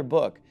any other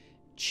book,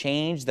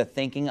 changed the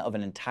thinking of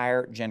an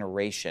entire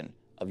generation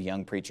of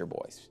young preacher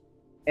boys.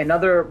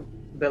 Another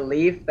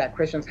belief that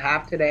Christians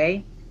have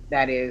today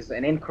that is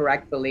an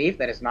incorrect belief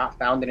that is not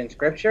founded in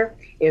Scripture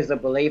is the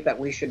belief that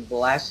we should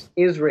bless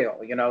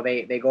Israel. You know,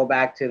 they go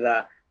back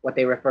to what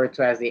they refer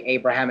to as the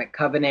Abrahamic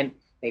covenant.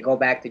 They go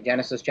back to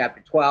Genesis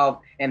chapter 12,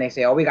 and they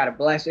say, oh, we got to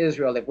bless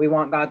Israel. If we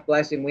want God's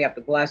blessing, we have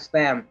to bless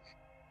them.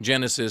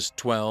 Genesis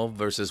 12,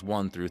 verses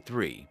 1 through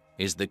 3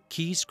 is the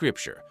key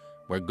scripture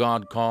where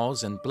God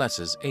calls and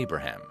blesses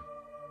Abraham.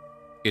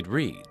 It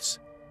reads,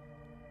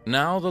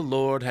 Now the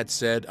Lord had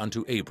said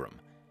unto Abram,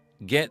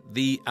 Get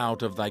thee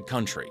out of thy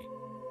country,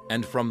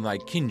 and from thy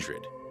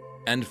kindred,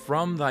 and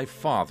from thy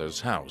father's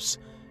house,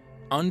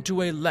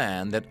 unto a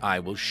land that I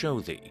will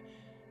show thee.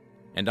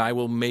 And I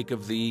will make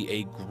of thee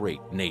a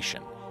great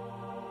nation.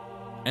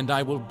 And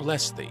I will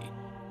bless thee,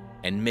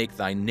 and make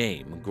thy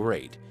name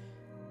great,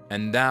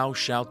 and thou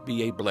shalt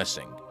be a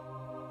blessing.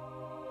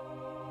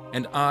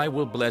 And I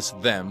will bless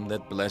them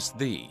that bless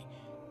thee,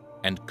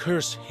 and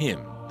curse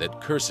him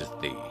that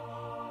curseth thee.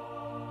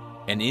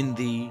 And in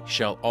thee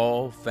shall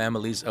all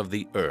families of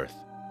the earth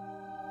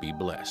be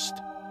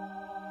blessed.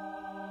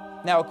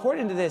 Now,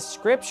 according to this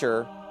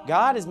scripture,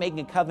 God is making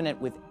a covenant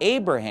with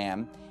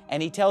Abraham,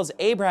 and he tells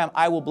Abraham,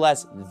 I will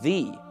bless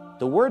thee.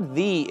 The word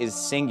 "thee" is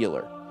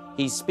singular.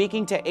 He's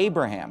speaking to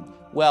Abraham.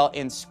 Well,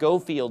 in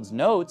Schofield's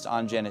notes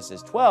on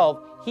Genesis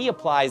 12, he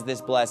applies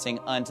this blessing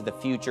unto the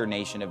future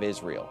nation of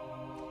Israel.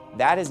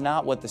 That is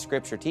not what the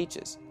Scripture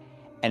teaches.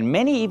 And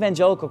many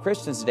evangelical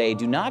Christians today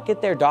do not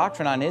get their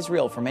doctrine on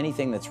Israel from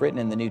anything that's written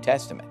in the New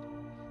Testament.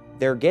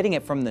 They're getting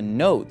it from the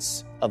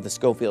notes of the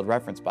Scofield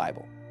Reference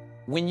Bible.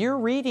 When you're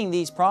reading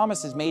these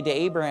promises made to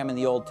Abraham in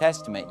the Old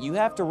Testament, you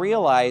have to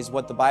realize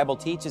what the Bible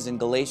teaches in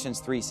Galatians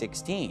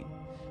 3:16,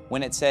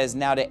 when it says,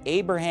 "Now to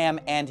Abraham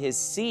and his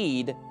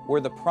seed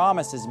were the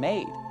promises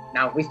made."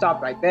 Now, if we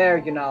stop right there,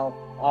 you know,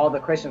 all the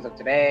Christians of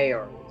today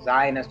or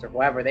Zionists or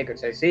whoever, they could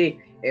say, see,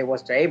 it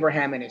was to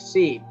Abraham and his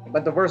seed.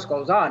 But the verse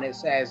goes on, it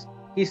says,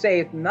 "He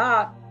saith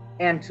not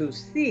and to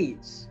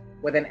seeds,"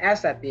 with an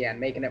S at the end,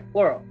 making it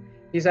plural.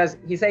 He says,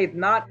 "He saith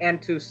not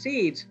and to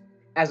seeds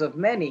as of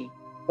many,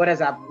 but as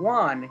of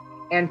one,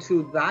 and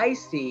to thy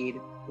seed,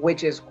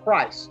 which is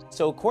Christ."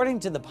 So according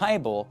to the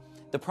Bible,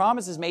 the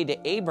promises made to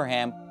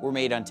Abraham were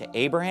made unto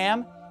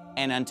Abraham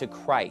and unto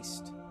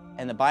Christ.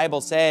 And the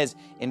Bible says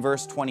in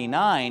verse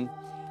 29,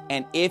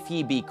 "And if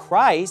ye be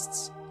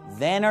Christ's,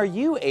 then are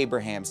you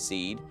Abraham's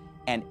seed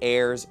and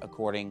heirs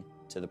according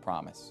to the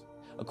promise."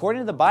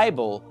 According to the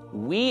Bible,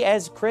 we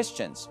as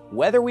Christians,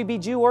 whether we be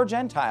Jew or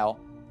Gentile,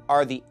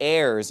 are the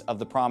heirs of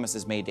the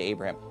promises made to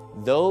Abraham.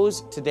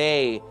 Those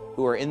today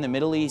who are in the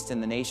Middle East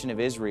and the nation of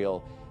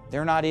Israel,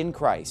 they're not in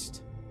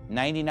Christ.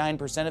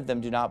 99% of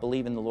them do not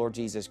believe in the Lord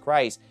Jesus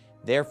Christ.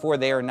 Therefore,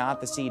 they are not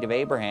the seed of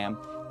Abraham.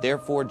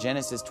 Therefore,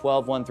 Genesis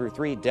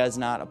 12:1-3 does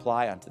not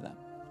apply unto them.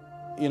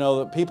 You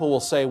know, people will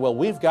say, well,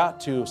 we've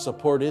got to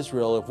support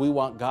Israel if we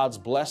want God's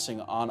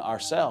blessing on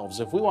ourselves.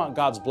 If we want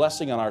God's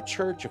blessing on our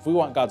church, if we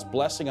want God's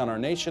blessing on our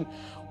nation,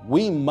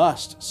 we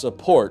must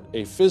support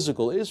a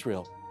physical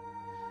Israel.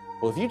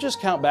 Well, if you just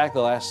count back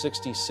the last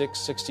 66,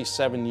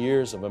 67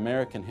 years of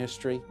American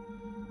history,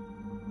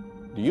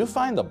 do you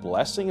find the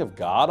blessing of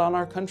God on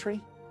our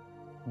country?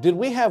 Did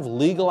we have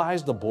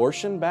legalized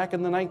abortion back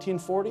in the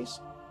 1940s?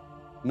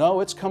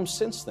 No, it's come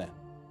since then.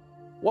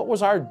 What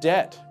was our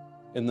debt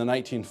in the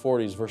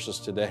 1940s versus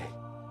today?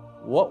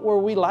 What were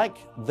we like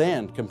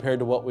then compared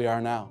to what we are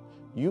now?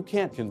 You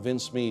can't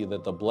convince me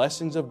that the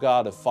blessings of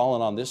God have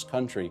fallen on this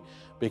country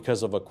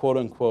because of a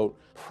quote-unquote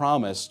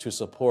promise to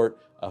support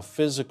a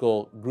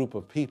physical group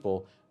of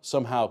people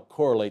somehow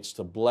correlates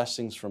to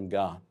blessings from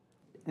God.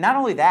 Not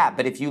only that,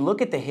 but if you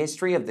look at the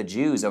history of the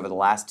Jews over the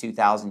last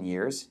 2,000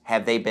 years,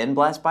 have they been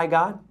blessed by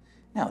God?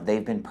 No,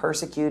 they've been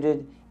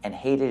persecuted and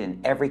hated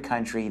in every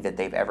country that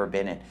they've ever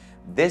been in.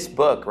 This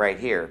book right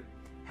here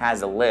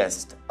has a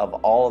list of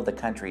all of the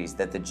countries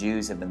that the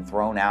Jews have been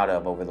thrown out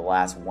of over the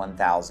last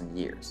 1,000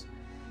 years.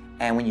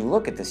 And when you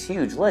look at this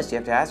huge list, you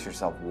have to ask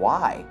yourself,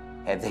 why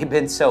have they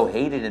been so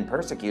hated and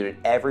persecuted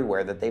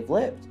everywhere that they've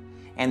lived?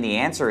 And the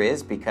answer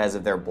is because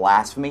of their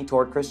blasphemy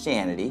toward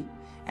Christianity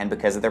and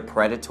because of their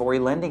predatory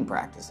lending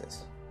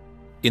practices.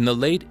 In the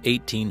late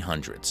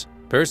 1800s,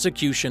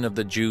 persecution of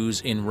the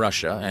Jews in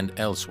Russia and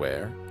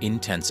elsewhere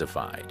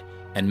intensified,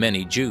 and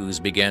many Jews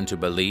began to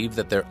believe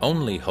that their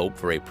only hope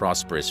for a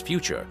prosperous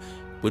future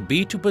would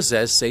be to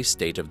possess a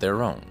state of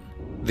their own.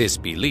 This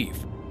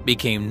belief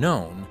became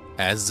known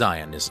as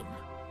Zionism.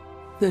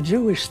 The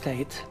Jewish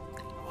state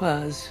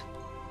was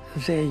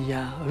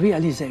the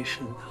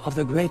realization of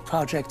the great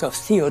project of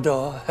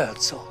Theodor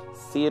Herzl.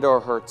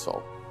 Theodor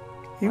Herzl.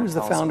 He was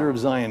the founder of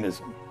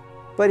Zionism.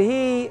 But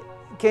he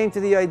came to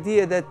the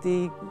idea that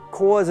the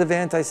cause of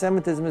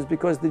anti-Semitism is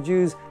because the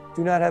Jews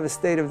do not have a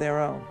state of their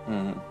own.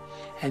 Mm-hmm.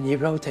 And he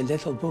wrote a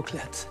little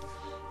booklet,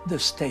 The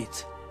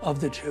State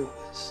of the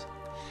Jews.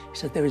 He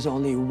said there is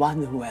only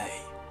one way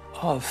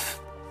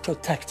of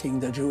protecting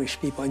the Jewish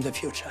people in the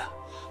future,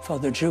 for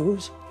the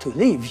Jews to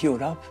leave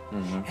Europe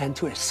and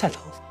to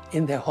settle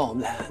in their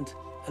homeland,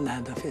 the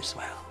land of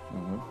Israel.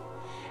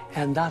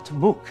 And that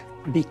book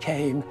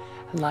became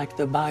like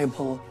the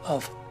Bible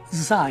of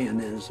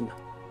Zionism.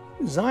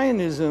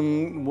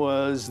 Zionism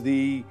was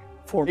the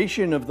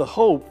formation of the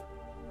hope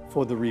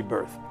for the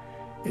rebirth.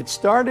 It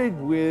started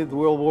with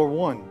World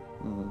War I,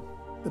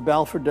 the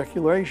Balfour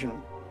Declaration.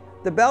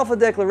 The Balfour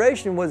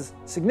Declaration was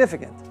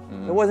significant.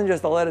 It wasn't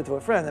just a letter to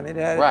a friend. I mean,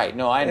 it had, right,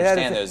 no, I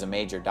understand that was a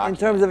major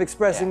document. In terms of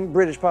expressing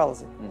British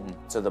policy.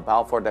 So the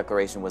Balfour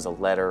Declaration was a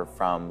letter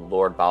from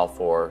Lord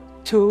Balfour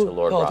to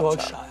Lord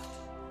Rothschild.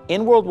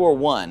 In World War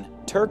I,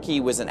 Turkey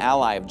was an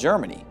ally of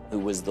Germany, who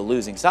was the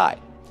losing side.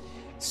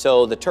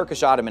 So the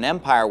Turkish Ottoman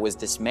Empire was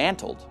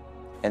dismantled.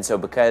 And so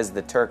because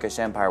the Turkish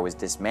Empire was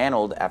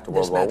dismantled after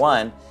World War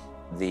I,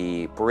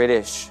 the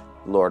British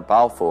Lord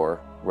Balfour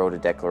wrote a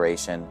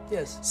declaration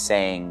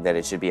saying that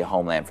it should be a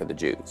homeland for the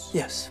Jews.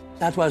 Yes,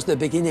 that was the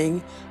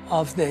beginning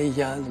of the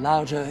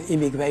larger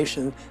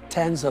immigration.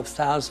 Tens of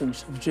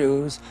thousands of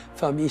Jews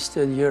from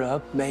Eastern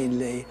Europe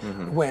mainly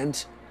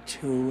went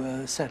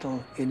to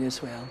settle in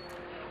Israel.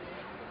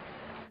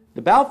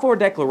 The Balfour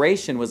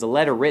Declaration was a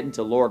letter written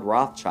to Lord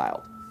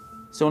Rothschild.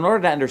 So in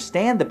order to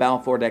understand the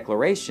Balfour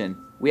Declaration,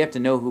 we have to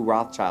know who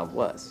Rothschild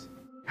was.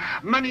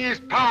 Money is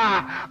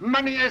power.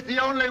 Money is the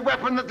only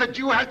weapon that the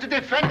Jew has to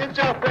defend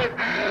himself with.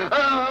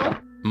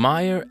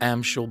 Meyer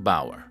Amschel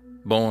Bauer,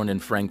 born in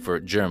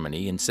Frankfurt,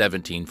 Germany in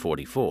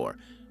 1744,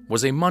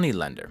 was a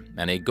moneylender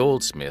and a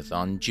goldsmith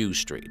on Jew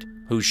Street,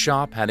 whose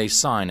shop had a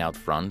sign out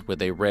front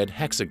with a red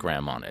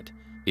hexagram on it.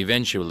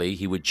 Eventually,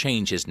 he would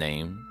change his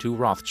name to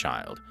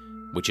Rothschild,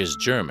 which is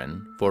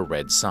German for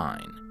red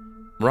sign.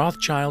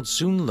 Rothschild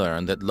soon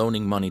learned that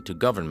loaning money to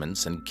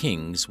governments and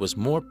kings was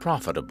more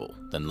profitable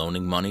than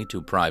loaning money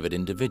to private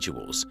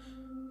individuals.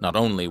 Not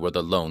only were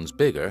the loans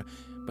bigger,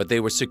 but they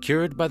were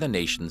secured by the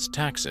nation's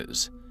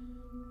taxes.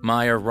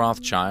 Meyer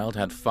Rothschild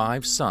had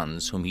 5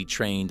 sons whom he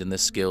trained in the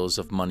skills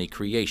of money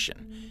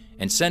creation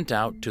and sent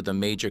out to the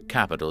major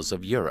capitals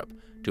of Europe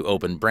to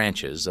open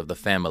branches of the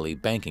family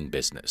banking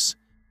business.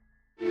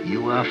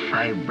 You are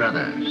 5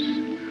 brothers.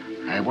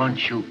 I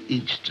want you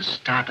each to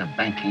start a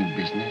banking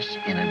business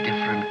in a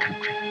different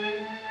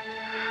country.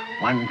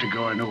 One to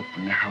go and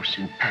open a house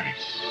in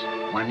Paris,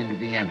 one in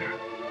Vienna,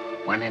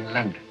 one in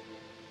London.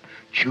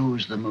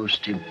 Choose the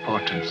most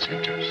important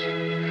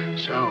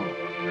centers, so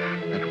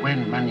that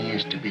when money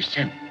is to be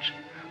sent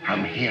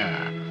from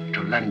here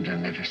to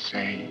London, let us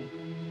say,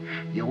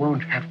 you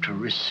won't have to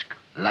risk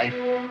life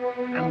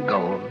and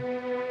gold.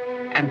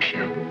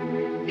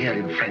 Amschel, here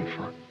in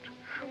Frankfurt,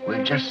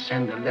 will just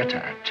send a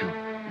letter to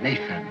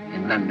Nathan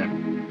in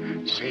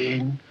London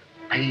saying,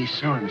 pay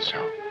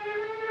so-and-so,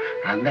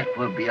 and that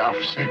will be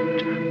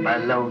offset by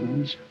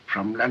loans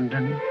from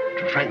London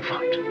to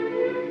Frankfurt.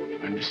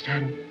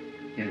 Understand?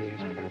 Yes.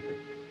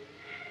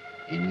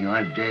 In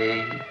your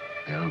day,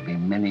 there will be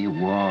many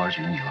wars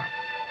in Europe.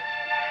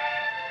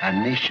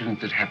 And nations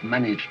that have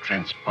money to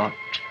transport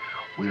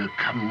will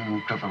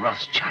come to the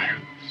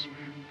Rothschilds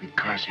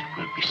because it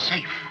will be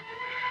safe.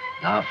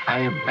 Your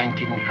 5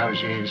 banking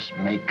houses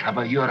may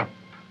cover Europe,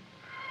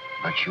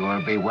 but you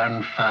will be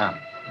one firm,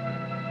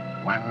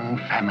 one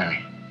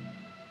family,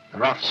 the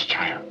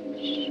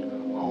Rothschilds,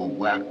 who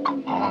work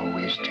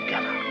always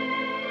together.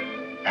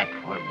 That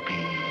will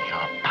be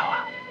your power.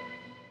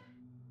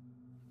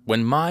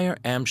 When Meyer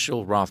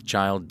Amschel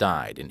Rothschild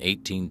died in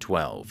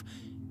 1812,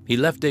 he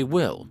left a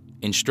will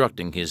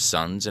instructing his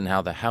sons in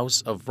how the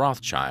House of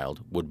Rothschild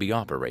would be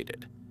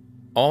operated.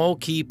 All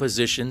key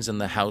positions in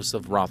the House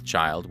of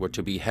Rothschild were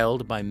to be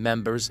held by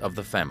members of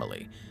the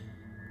family.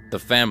 The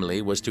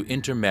family was to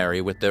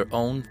intermarry with their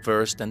own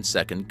first and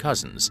second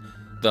cousins,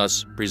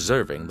 thus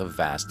preserving the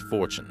vast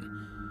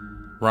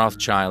fortune.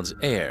 Rothschild's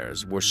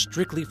heirs were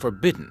strictly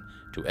forbidden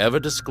to ever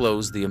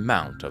disclose the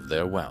amount of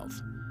their wealth.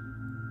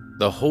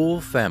 The whole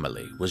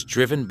family was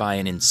driven by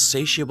an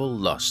insatiable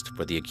lust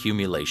for the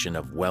accumulation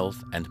of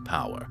wealth and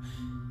power.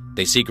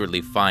 They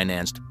secretly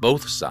financed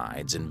both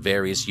sides in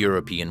various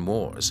European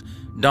wars,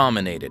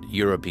 dominated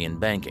European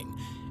banking,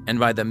 and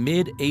by the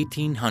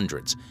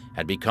mid-1800s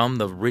had become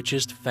the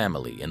richest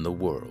family in the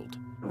world.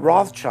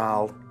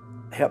 Rothschild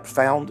helped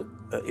found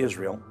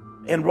Israel,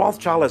 and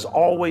Rothschild has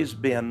always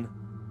been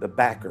the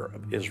backer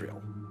of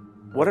Israel.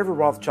 Whatever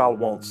Rothschild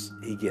wants,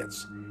 he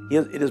gets.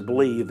 It is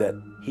believed that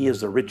he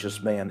is the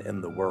richest man in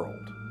the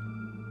world,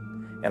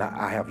 and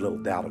I have little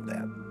doubt of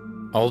that.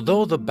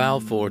 Although the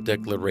Balfour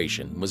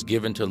Declaration was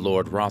given to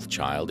Lord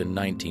Rothschild in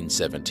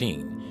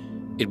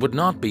 1917, it would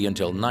not be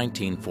until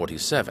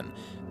 1947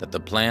 that the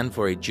plan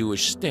for a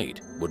Jewish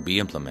state would be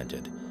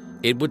implemented.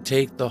 It would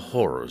take the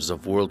horrors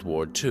of World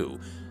War II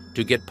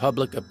to get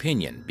public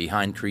opinion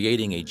behind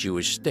creating a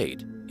Jewish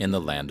state in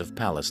the land of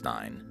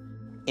Palestine.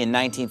 In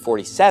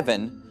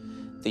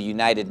 1947, the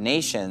United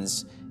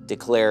Nations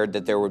declared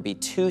that there would be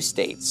 2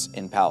 states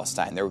in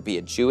Palestine. There would be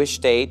a Jewish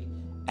state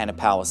and a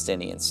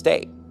Palestinian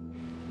state.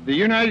 The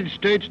United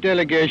States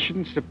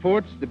delegation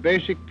supports the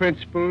basic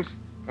principles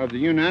of the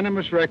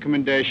unanimous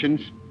recommendations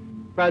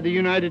by the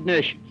United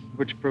Nations,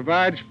 which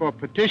provides for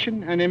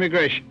partition and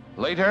immigration.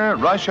 Later,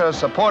 Russia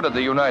supported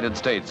the United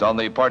States on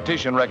the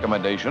partition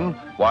recommendation,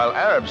 while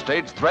Arab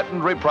states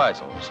threatened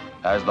reprisals,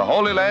 as the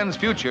Holy Land's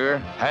future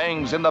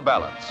hangs in the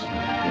balance.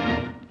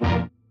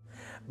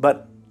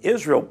 But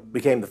Israel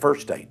became the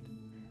first state,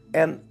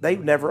 and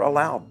they've never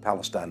allowed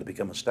Palestine to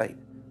become a state.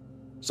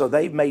 So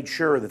they've made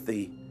sure that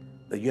the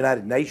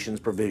United Nations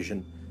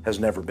provision has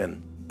never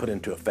been put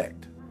into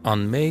effect.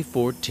 On May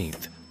 14,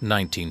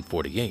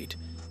 1948,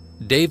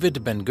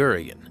 David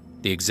Ben-Gurion,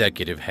 the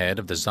executive head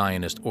of the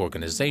Zionist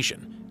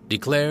organization,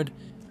 declared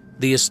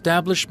the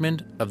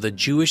establishment of the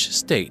Jewish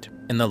state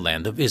in the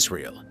land of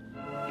Israel.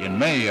 In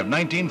May of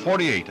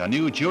 1948, a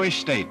new Jewish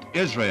state,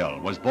 Israel,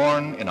 was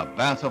born in a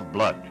bath of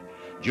blood.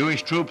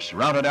 Jewish troops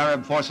routed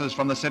Arab forces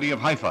from the city of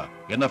Haifa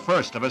in the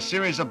first of a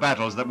series of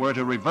battles that were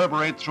to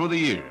reverberate through the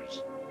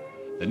years.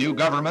 The new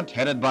government,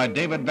 headed by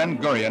David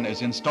Ben-Gurion,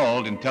 is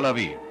installed in Tel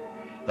Aviv.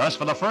 Thus,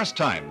 for the first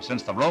time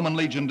since the Roman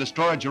legion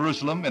destroyed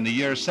Jerusalem in the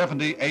year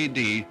 70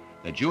 AD,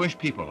 the Jewish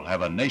people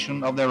have a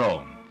nation of their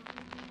own.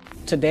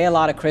 Today, a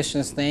lot of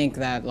Christians think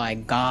that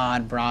like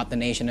God brought the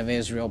nation of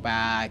Israel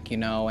back,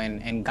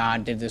 and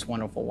God did this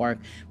wonderful work.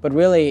 But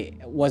really,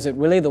 was it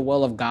really the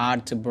will of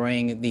God to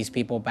bring these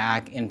people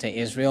back into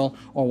Israel,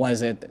 or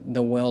was it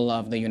the will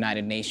of the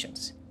United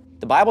Nations?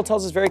 The Bible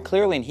tells us very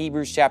clearly in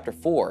Hebrews chapter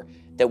 4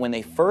 that when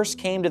they first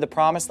came to the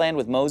Promised Land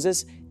with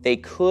Moses, they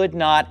could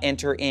not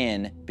enter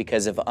in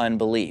because of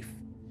unbelief.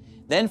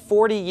 Then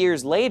 40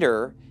 years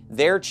later,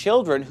 their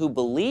children who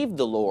believed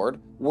the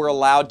Lord were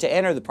allowed to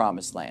enter the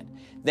Promised Land.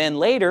 Then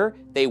later,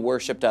 they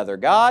worshiped other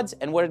gods,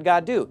 and what did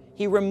God do?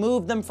 He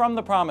removed them from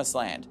the Promised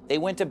Land. They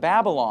went to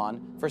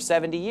Babylon for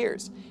 70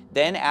 years.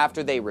 Then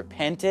after they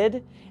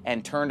repented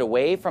and turned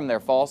away from their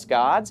false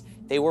gods,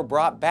 they were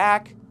brought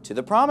back to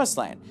the Promised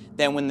Land.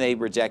 Then when they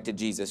rejected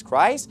Jesus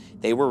Christ,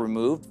 they were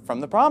removed from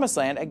the Promised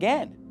Land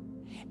again.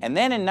 And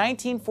then in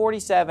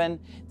 1947,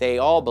 they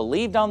all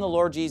believed on the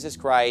Lord Jesus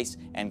Christ,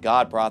 and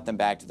God brought them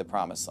back to the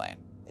Promised Land.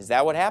 Is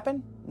that what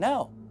happened?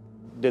 No.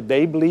 Did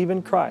they believe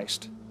in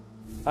Christ?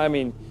 I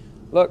mean,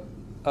 look,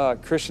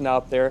 Christian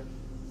out there,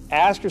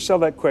 ask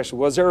yourself that question.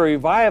 Was there a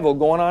revival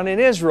going on in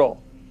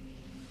Israel?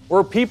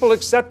 Were people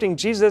accepting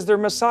Jesus as their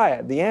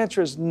Messiah? The answer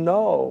is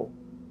no.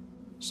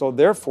 So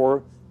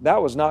therefore,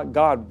 that was not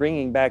God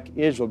bringing back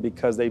Israel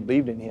because they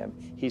believed in Him.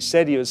 He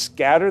said He would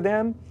scatter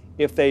them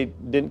if they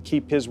didn't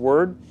keep His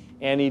word,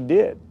 and He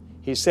did.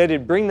 He said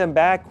He'd bring them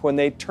back when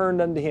they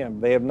turned unto Him.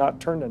 They have not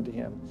turned unto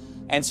Him.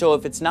 And so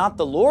if it's not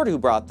the Lord who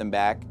brought them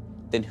back,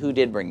 then who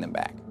did bring them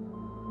back?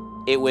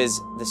 It was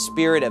the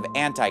spirit of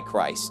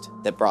Antichrist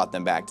that brought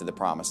them back to the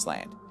Promised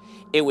Land.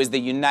 It was the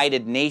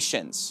United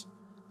Nations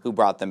who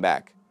brought them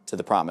back to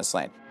the Promised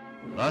Land.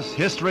 Thus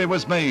history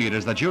was made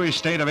as the Jewish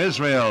state of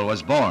Israel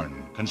was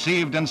born.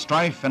 Conceived in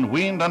strife and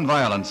weaned on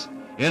violence,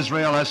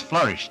 Israel has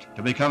flourished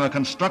to become a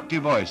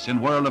constructive voice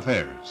in world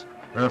affairs.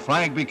 Her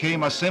flag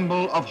became a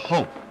symbol of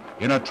hope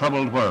in a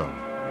troubled world.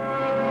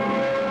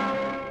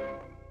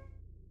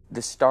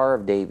 The Star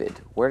of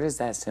David, where does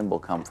that symbol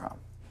come from?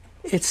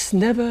 It's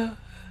never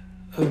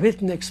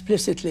written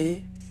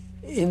explicitly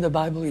in the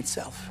Bible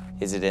itself.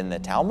 Is it in the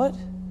Talmud,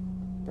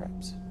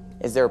 perhaps?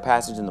 Is there a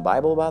passage in the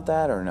Bible about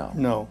that, or no?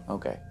 No.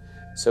 Okay.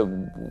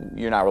 So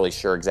you're not really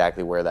sure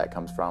exactly where that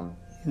comes from?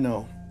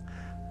 No.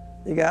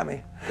 You got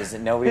me. Because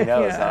nobody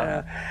knows,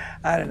 huh?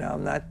 I don't know.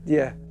 I'm not,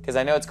 yeah. Because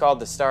I know it's called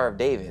the Star of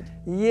David.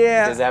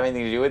 Yeah. Does it have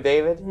anything to do with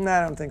David? No,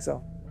 I don't think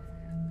so.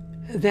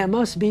 There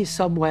must be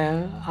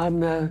somewhere.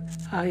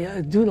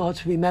 I do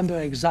not remember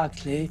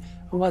exactly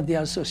what the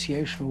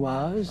association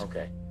was.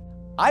 Okay.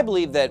 I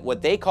believe that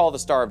what they call the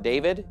Star of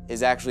David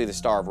is actually the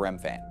Star of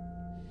Remphan.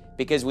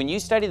 Because when you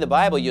study the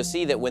Bible, you'll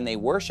see that when they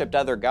worshiped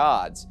other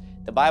gods,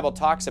 the Bible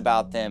talks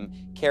about them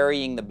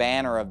carrying the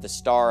banner of the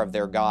star of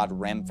their god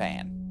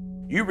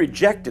Remphan. You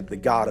rejected the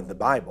God of the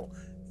Bible.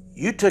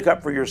 You took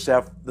up for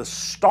yourself the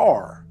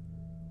star,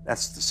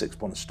 that's the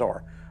six-pointed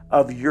star,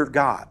 of your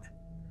God,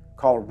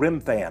 called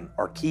Remphan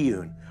or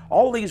Kiyun.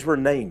 All these were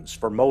names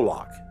for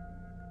Moloch,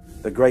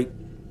 the great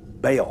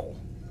Baal,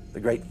 the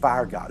great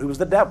fire god, who was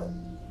the devil.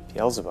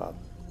 Beelzebub.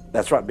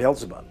 That's right,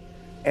 Beelzebub.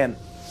 And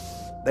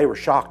they were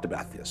shocked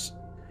about this.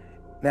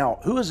 Now,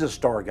 who is this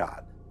star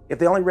god? If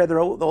they only read the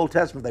Old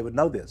Testament, they would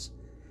know this.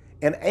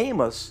 In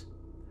Amos,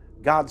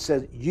 God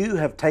said, you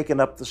have taken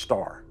up the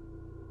star,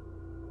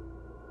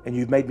 and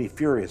you've made me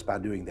furious by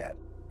doing that.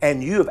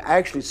 And you have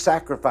actually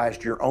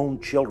sacrificed your own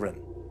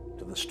children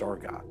to the star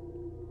god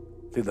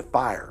through the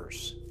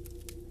fires.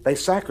 They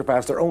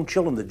sacrificed their own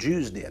children, the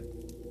Jews did,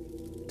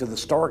 to the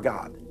star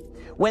god.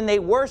 When they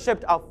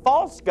worshiped a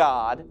false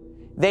god,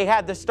 they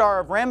had the Star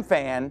of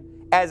Remphan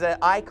as an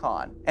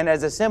icon and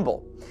as a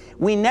symbol.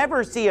 We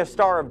never see a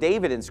Star of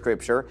David in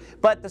Scripture,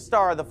 but the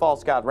star of the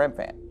false god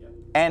Remphan.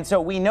 And so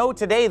we know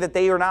today that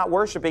they are not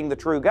worshiping the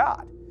true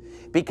God,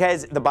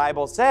 because the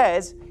Bible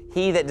says,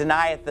 he that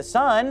denieth the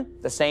Son,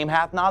 the same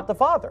hath not the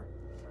Father.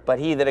 But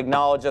he that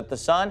acknowledgeth the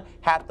Son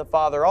hath the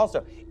Father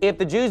also. If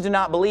the Jews do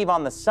not believe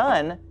on the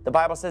Son, the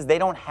Bible says they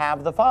don't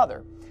have the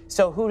Father.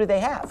 So who do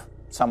they have?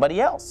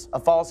 Somebody else, a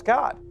false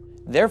god.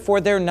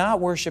 Therefore, they're not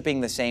worshiping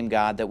the same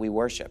God that we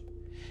worship.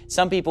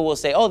 Some people will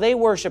say, oh, they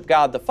worship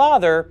God the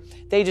Father,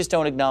 they just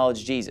don't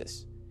acknowledge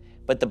Jesus.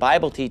 But the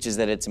Bible teaches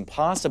that it's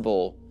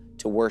impossible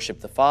to worship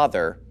the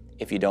Father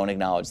if you don't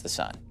acknowledge the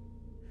Son.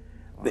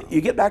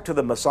 You get back to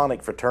the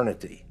Masonic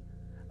fraternity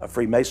of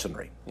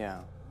Freemasonry.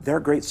 Yeah. Their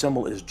great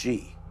symbol is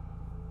G.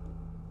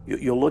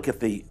 You'll look at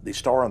the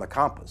star on the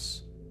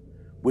compass,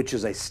 which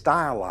is a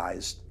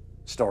stylized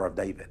Star of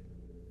David.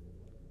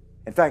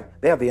 In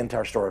fact, they have the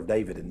entire Star of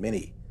David in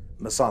many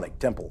Masonic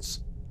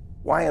temples.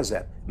 Why is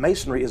that?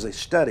 Masonry is a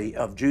study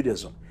of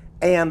Judaism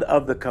and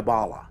of the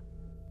Kabbalah.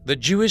 The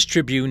Jewish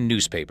Tribune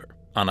newspaper,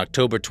 on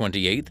October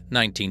 28,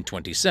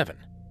 1927,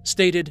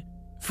 stated,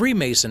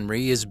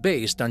 Freemasonry is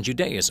based on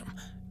Judaism.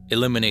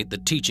 Eliminate the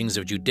teachings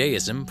of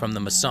Judaism from the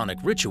Masonic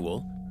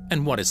ritual,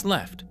 and what is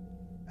left?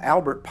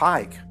 Albert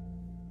Pike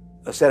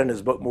said in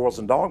his book, Morals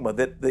and Dogma,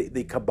 that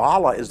the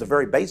Kabbalah is the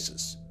very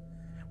basis.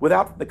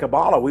 Without the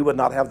Kabbalah, we would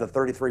not have the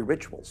 33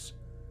 rituals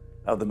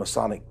of the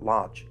Masonic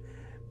Lodge.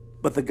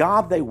 But the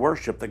God they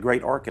worship, the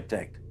great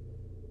architect,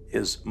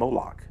 is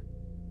Moloch,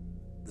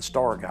 the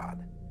star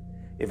god.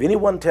 If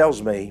anyone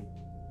tells me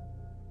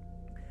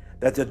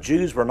that the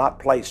Jews were not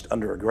placed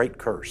under a great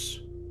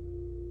curse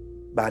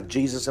by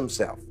Jesus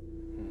himself,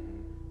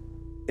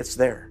 it's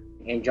there.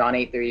 In John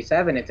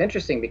 8:37, it's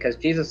interesting because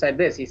Jesus said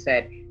this. He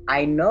said,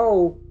 I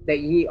know that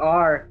ye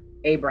are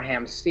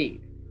Abraham's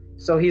seed.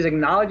 So he's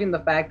acknowledging the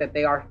fact that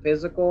they are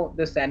physical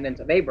descendants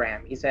of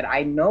Abraham. He said,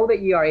 I know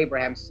that ye are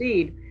Abraham's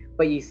seed,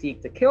 but ye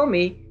seek to kill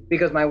me,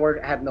 because my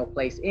word hath no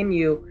place in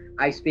you.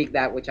 I speak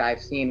that which I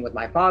have seen with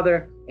my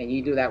father, and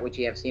ye do that which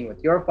ye have seen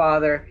with your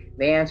father.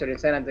 They answered and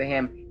said unto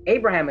him,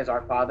 Abraham is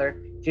our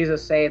father.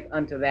 Jesus saith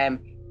unto them,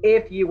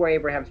 if ye were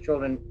Abraham's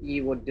children,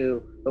 ye would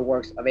do the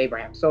works of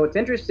Abraham. So it's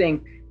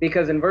interesting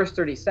because in verse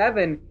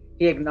 37,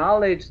 he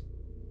acknowledged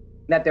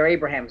that they're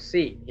Abraham's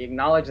seed. He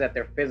acknowledged that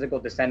they're physical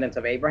descendants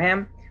of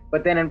Abraham.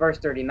 But then in verse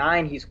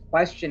 39, he's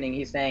questioning,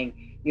 he's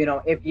saying, you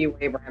know, if you were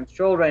Abraham's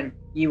children,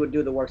 you would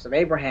do the works of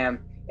Abraham.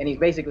 And he's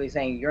basically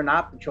saying, you're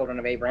not the children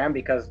of Abraham,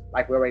 because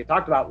like we already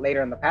talked about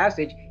later in the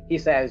passage, he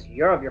says,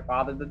 you're of your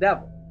father, the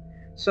devil.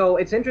 So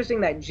it's interesting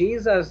that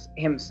Jesus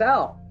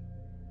himself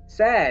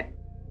said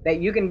that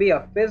you can be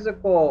a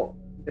physical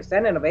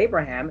descendant of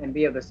Abraham and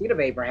be of the seed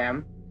of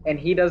Abraham, and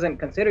he doesn't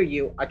consider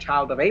you a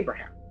child of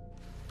Abraham.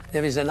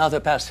 There is another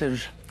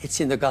passage, it's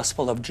in the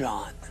Gospel of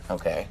John.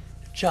 Okay.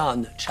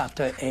 John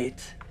chapter 8,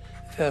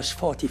 verse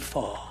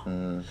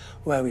 44,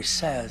 where he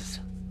says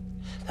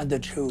that the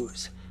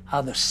Jews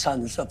are the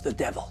sons of the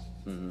devil.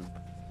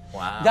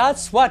 Wow.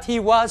 That's what he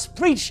was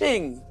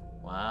preaching.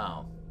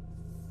 Wow.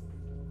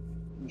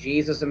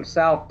 Jesus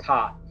himself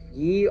taught,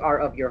 ye are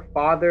of your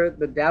father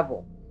the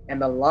devil,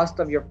 and the lust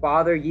of your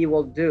father ye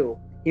will do.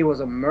 He was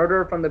a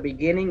murderer from the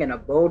beginning, and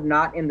abode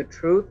not in the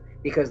truth,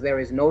 because there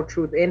is no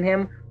truth in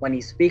him. When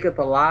he speaketh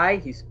a lie,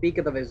 he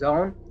speaketh of his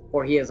own,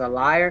 for he is a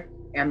liar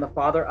and the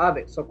father of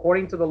it. So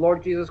according to the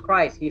Lord Jesus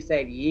Christ, he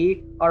said,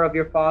 ye are of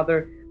your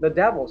father the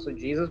devil. So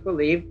Jesus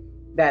believed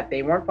that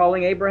they weren't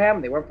following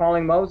Abraham, they weren't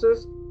following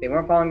Moses, they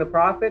weren't following the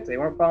prophets, they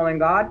weren't following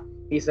God.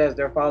 He says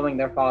they're following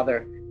their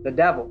father, the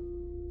devil.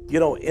 You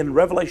know, in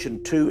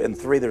Revelation 2 and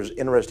 3, there's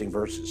interesting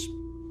verses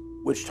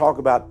which talk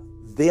about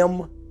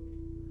them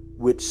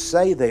which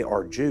say they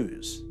are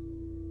Jews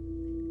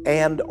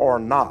and are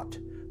not,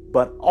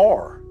 but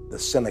are the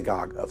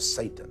synagogue of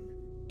Satan.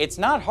 It's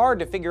not hard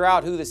to figure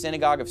out who the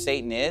synagogue of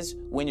Satan is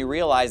when you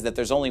realize that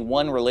there's only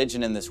one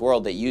religion in this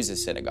world that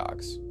uses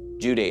synagogues,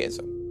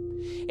 Judaism.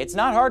 It's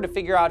not hard to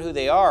figure out who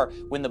they are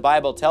when the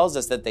Bible tells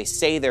us that they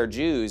say they're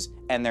Jews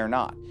and they're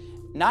not.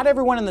 Not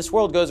everyone in this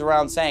world goes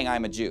around saying,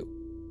 I'm a Jew.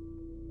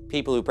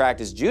 People who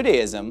practice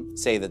Judaism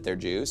say that they're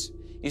Jews.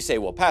 You say,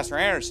 well, Pastor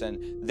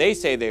Anderson, they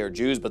say they are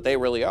Jews, but they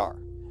really are.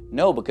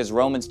 No, because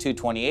Romans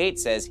 2:28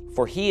 says,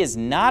 for he is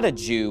not a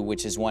Jew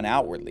which is one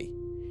outwardly.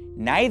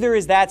 Neither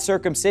is that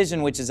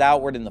circumcision which is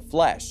outward in the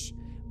flesh,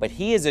 but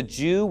he is a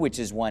Jew which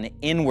is one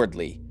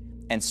inwardly.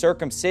 And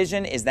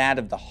circumcision is that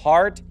of the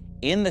heart,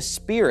 in the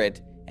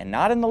spirit, and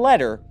not in the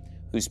letter,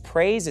 whose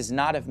praise is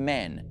not of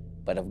men,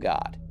 but of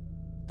God.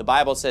 The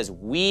Bible says,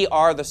 we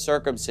are the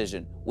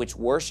circumcision, which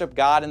worship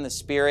God in the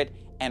spirit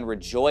and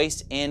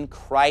rejoice in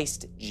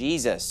Christ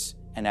Jesus,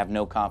 and have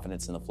no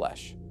confidence in the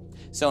flesh.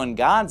 So in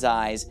God's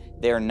eyes,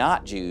 they're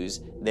not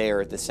Jews,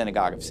 they're the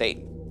synagogue of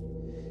Satan.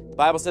 The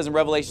Bible says in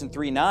Revelation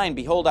 3:9,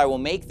 behold, I will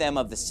make them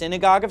of the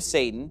synagogue of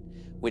Satan,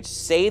 which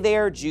say they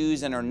are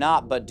Jews and are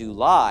not, but do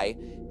lie.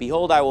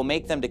 Behold, I will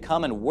make them to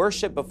come and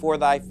worship before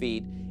thy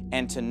feet,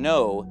 and to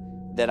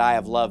know that I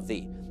have loved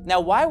thee. Now,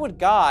 why would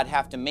God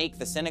have to make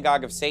the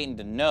synagogue of Satan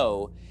to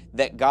know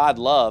that God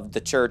loved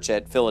the church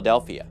at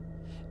Philadelphia?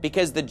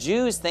 Because the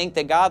Jews think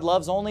that God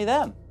loves only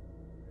them.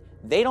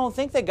 They don't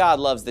think that God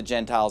loves the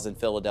Gentiles in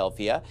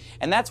Philadelphia,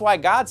 and that's why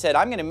God said,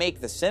 I'm going to make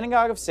the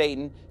synagogue of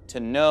Satan to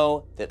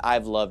know that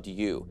I've loved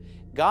you.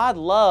 God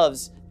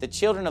loves the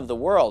children of the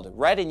world,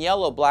 red and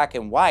yellow, black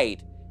and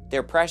white.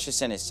 They're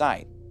precious in His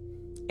sight.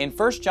 In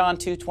 1 John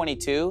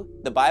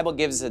 2:22, the Bible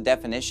gives us a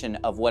definition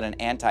of what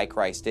an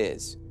antichrist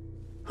is.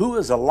 Who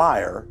is a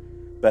liar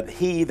but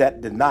he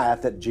that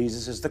denieth that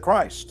Jesus is the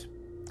Christ?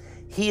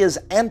 He is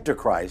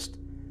Antichrist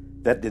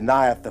that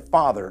denieth the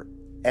Father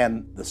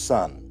and the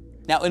Son.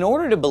 Now, in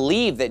order to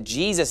believe that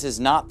Jesus is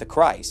not the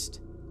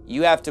Christ,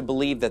 you have to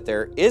believe that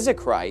there is a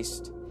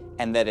Christ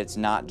and that it's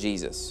not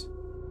Jesus.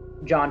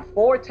 John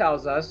 4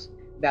 tells us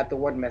that the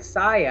word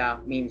Messiah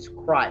means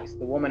Christ.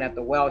 The woman at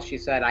the well, she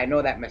said, I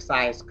know that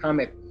Messiah is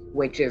coming,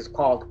 which is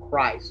called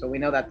Christ. So we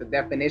know that the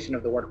definition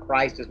of the word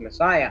Christ is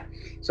Messiah.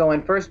 So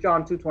in 1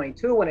 John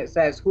 2:22, when it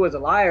says, who is a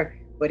liar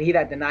but he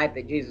that denied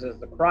that Jesus is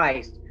the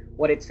Christ,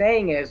 what it's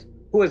saying is,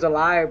 who is a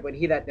liar but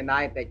he that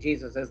denied that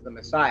Jesus is the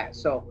Messiah?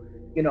 So,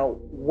 you know,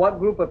 what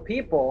group of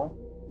people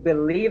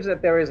believes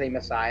that there is a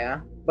Messiah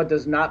but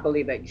does not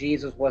believe that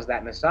Jesus was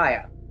that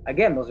Messiah?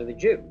 Again, those are the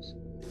Jews.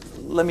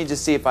 Let me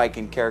just see if I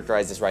can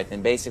characterize this right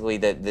then. Basically,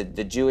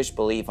 the Jewish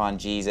belief on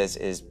Jesus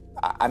is,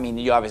 I mean,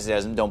 you obviously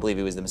don't believe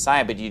he was the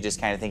Messiah, but you just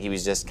kind of think he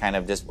was just kind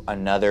of just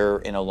another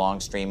in a long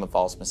stream of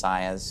false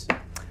messiahs?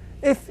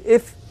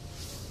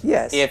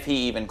 Yes. If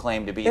he even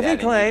claimed to be if that. If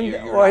he claimed,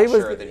 you're or not he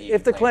was, sure that he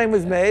if the claim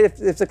was made,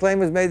 if the claim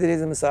was made that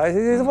he's a Messiah,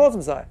 he's a false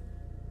Messiah.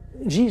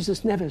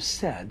 Jesus never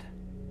said,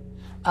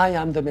 I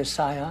am the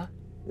Messiah,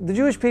 The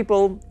Jewish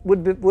people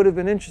would have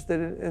been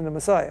interested in the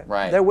Messiah.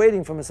 Right. They're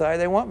waiting for Messiah.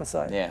 They want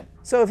Messiah. Yeah.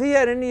 So if he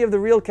had any of the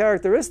real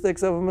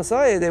characteristics of a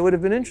Messiah, they would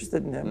have been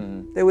interested in him.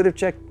 Mm-hmm. They would have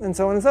checked, and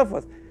so on and so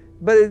forth.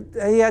 But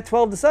he had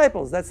 12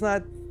 disciples. That's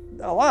not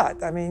a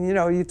lot. I mean, you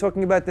know, you're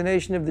talking about the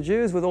nation of the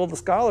Jews with all the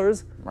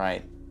scholars.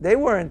 Right. They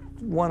weren't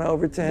won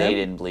over to him. They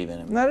didn't believe in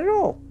him. Not at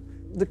all.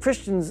 The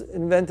Christians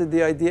invented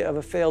the idea of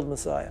a failed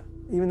Messiah.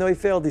 Even though he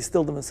failed, he's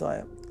still the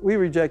Messiah. We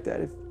reject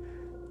that.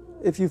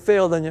 If you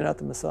fail, then you're not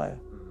the Messiah.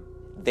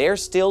 They're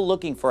still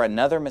looking for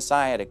another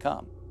Messiah to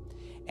come.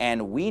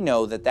 And we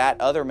know that that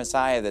other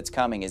Messiah that's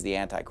coming is the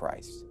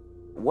Antichrist.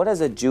 What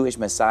does a Jewish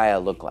Messiah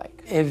look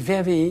like? A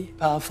very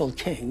powerful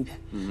king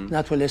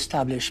that will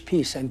establish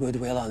peace and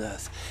goodwill on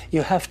earth.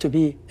 You have to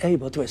be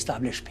able to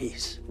establish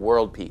peace.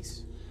 World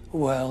peace.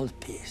 World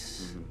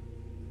peace.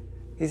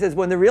 He says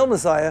when the real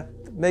Messiah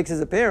makes his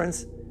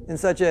appearance in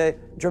such a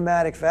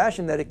dramatic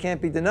fashion that it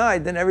can't be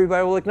denied, then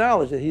everybody will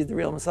acknowledge that he's the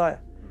real Messiah.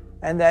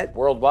 And that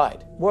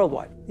worldwide,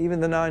 even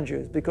the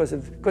non-Jews, because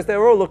they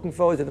were all looking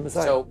forward to the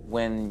Messiah. So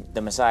when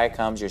the Messiah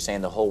comes, you're saying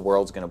the whole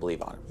world's going to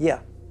believe on him. Yeah,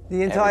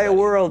 the entire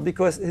world,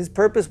 because his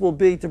purpose will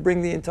be to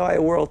bring the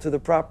entire world to the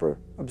proper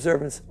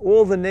observance.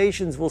 All the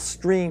nations will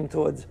stream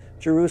towards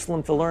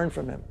Jerusalem to learn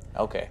from him.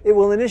 Okay. It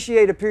will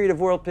initiate a period of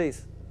world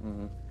peace.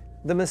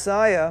 The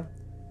Messiah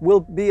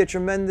will be a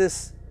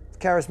tremendous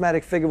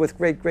charismatic figure with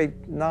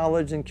great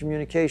knowledge and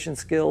communication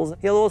skills.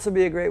 He'll also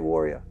be a great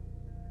warrior.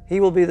 He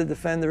will be the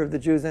defender of the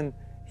Jews, and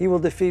he will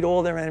defeat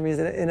all their enemies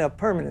in a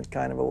permanent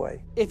kind of a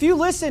way. If you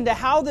listen to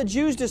how the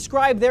Jews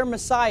describe their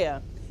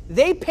Messiah,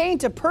 they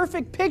paint a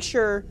perfect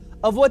picture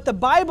of what the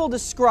Bible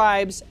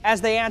describes as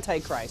the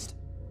Antichrist.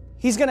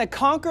 He's going to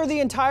conquer the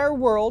entire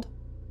world.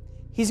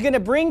 He's going to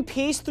bring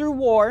peace through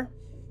war.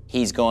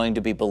 He's going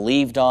to be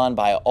believed on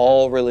by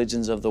all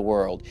religions of the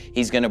world.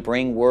 He's going to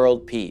bring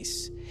world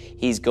peace.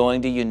 He's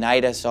going to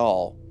unite us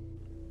all.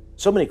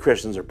 So many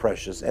Christians are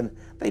precious, and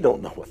they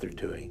don't know what they're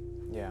doing.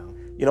 Yeah.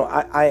 You know,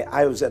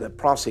 I was at a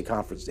prophecy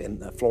conference in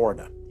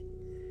Florida,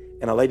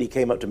 and a lady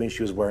came up to me.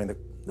 She was wearing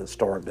the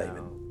Star of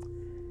David.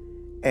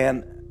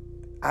 And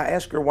I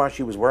asked her why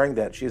she was wearing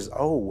that. She says,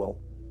 oh, well,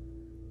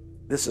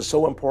 this is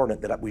so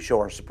important that we show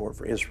our support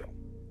for Israel.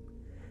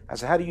 I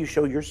said, how do you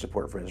show your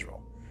support for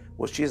Israel?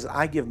 Well, she says,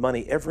 I give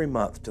money every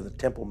month to the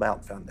Temple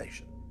Mount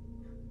Foundation.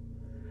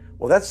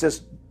 Well, that's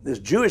this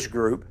Jewish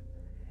group.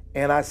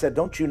 And I said,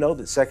 don't you know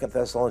that 2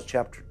 Thessalonians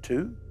chapter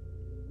 2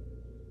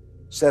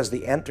 says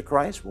the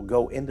Antichrist will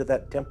go into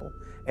that temple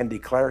and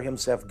declare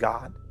himself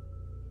God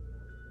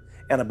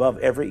and above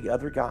every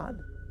other God?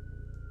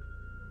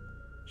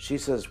 She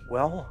says,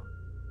 well,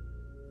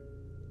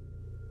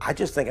 I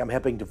just think I'm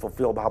helping to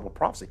fulfill Bible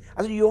prophecy.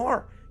 I said, you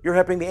are. You're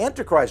helping the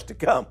Antichrist to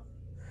come.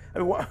 I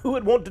mean, who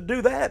would want to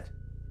do that?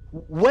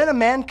 When a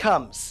man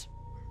comes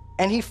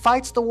and he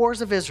fights the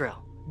wars of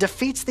Israel,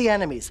 defeats the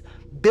enemies,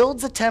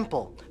 builds a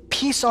temple,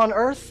 peace on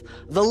earth,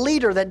 the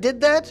leader that did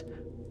that,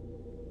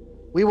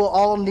 we will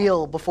all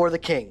kneel before the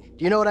king.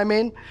 Do you know what I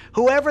mean?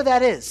 Whoever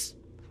that is.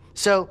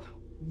 So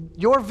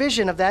your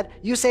vision of that,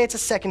 you say it's a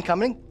second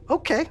coming.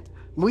 Okay.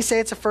 We say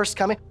it's a first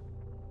coming.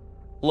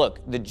 Look,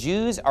 the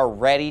Jews are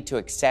ready to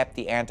accept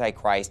the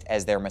Antichrist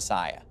as their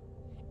Messiah.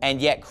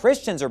 And yet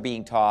Christians are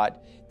being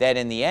taught that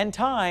in the end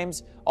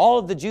times, all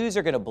of the Jews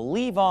are going to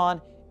believe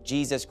on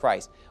Jesus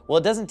Christ. Well,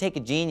 it doesn't take a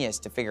genius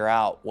to figure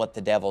out what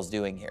the devil's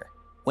doing here.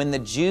 When the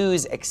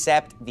Jews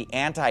accept the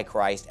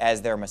Antichrist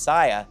as their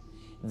Messiah,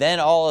 then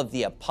all of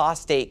the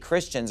apostate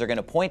Christians are going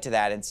to point to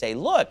that and say,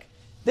 look,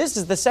 this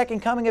is the second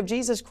coming of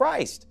Jesus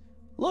Christ.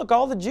 Look,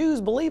 all the Jews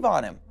believe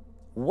on him.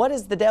 What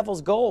is the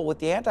devil's goal with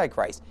the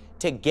Antichrist?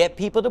 To get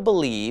people to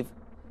believe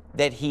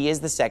that he is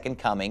the second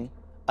coming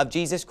of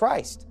Jesus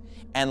Christ.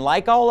 And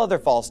like all other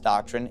false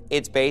doctrine,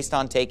 it's based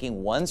on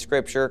taking one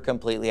scripture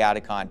completely out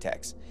of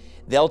context.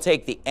 They'll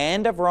take the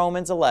end of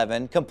Romans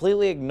 11,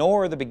 completely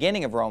ignore the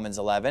beginning of Romans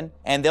 11,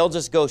 and they'll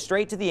just go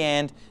straight to the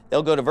end.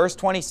 They'll go to verse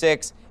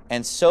 26,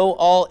 and so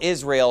all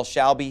Israel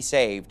shall be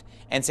saved,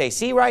 and say,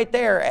 see right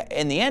there,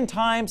 in the end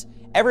times,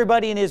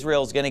 everybody in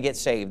Israel is going to get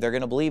saved. They're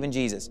going to believe in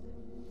Jesus.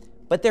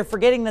 But they're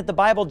forgetting that the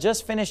Bible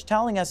just finished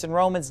telling us in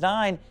Romans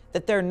 9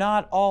 that they're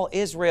not all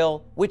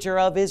Israel which are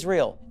of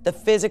Israel. The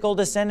physical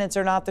descendants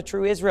are not the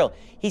true Israel.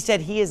 He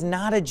said he is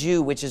not a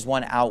Jew which is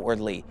one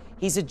outwardly.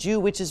 He's a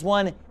Jew which is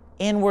one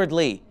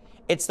inwardly.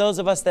 It's those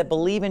of us that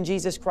believe in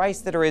Jesus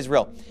Christ that are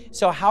Israel.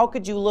 So how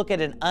could you look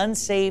at an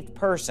unsaved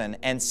person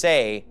and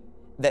say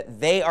that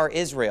they are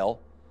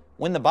Israel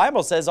when the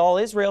Bible says all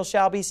Israel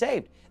shall be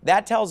saved?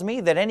 That tells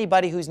me that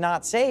anybody who's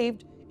not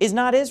saved is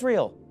not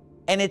Israel.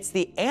 And it's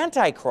the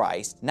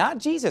Antichrist, not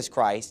Jesus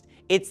Christ,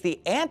 it's the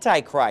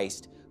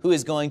Antichrist who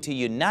is going to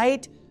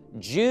unite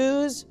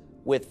Jews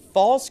with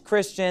false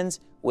Christians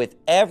with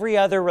every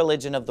other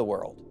religion of the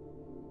world.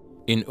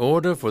 In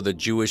order for the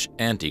Jewish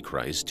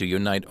Antichrist to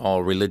unite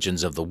all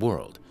religions of the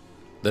world,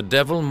 the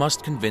devil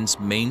must convince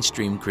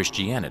mainstream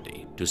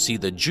Christianity to see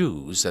the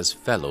Jews as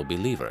fellow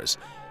believers,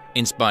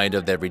 in spite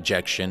of their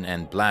rejection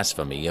and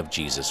blasphemy of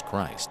Jesus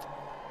Christ.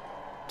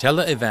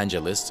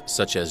 Televangelists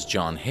such as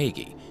John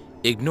Hagee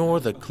ignore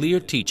the clear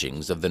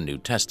teachings of the New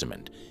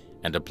Testament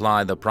and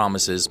apply the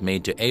promises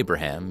made to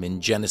Abraham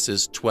in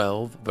Genesis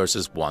 12,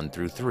 verses 1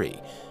 through 3,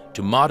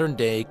 to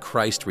modern-day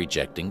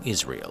Christ-rejecting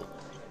Israel.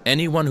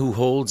 Anyone who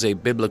holds a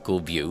biblical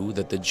view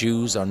that the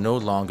Jews are no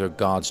longer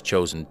God's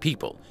chosen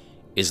people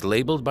is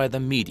labeled by the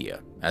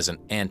media as an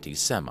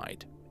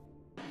anti-Semite.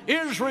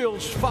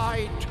 Israel's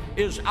fight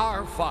is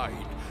our fight.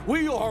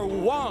 We are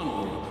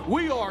one.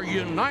 We are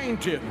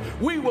united.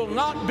 We will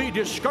not be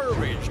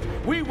discouraged.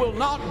 We will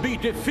not be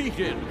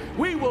defeated.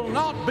 We will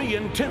not be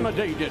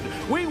intimidated.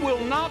 We will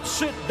not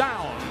sit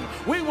down.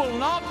 We will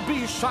not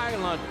be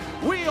silent.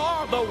 We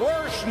are the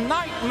worst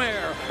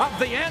nightmare of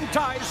the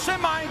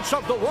anti-Semites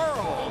of the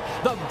world.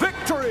 The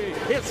victory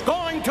is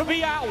going to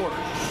be ours.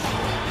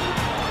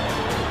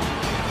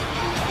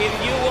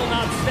 If you will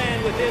not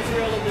stand with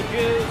Israel and the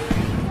Jews,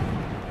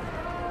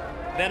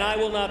 then I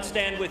will not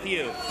stand with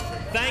you.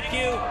 Thank you,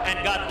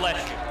 and God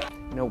bless you.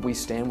 No, we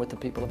stand with the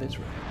people of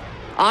Israel.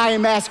 I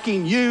am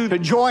asking you to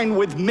join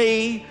with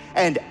me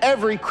and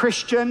every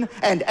Christian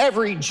and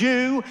every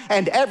Jew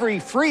and every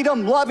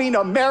freedom-loving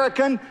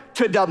American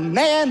to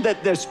demand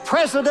that this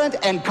president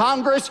and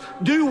Congress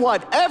do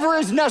whatever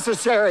is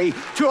necessary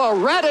to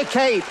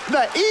eradicate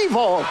the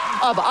evil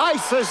of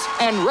ISIS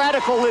and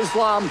radical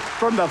Islam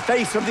from the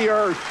face of the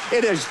earth.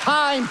 It is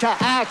time to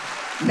act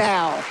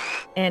now.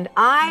 And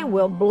I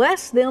will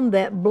bless them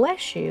that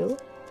bless you,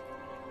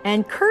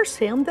 and curse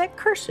him that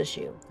curses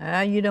you.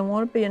 You don't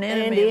want to be an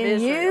enemy and of in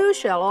Israel. you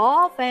shall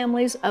all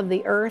families of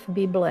the earth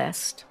be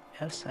blessed.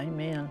 Yes,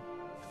 amen.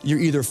 You're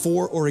either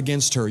for or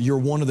against her. You're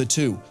one of the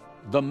two.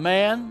 The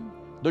man,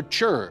 the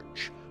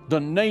church, the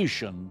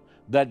nation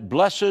that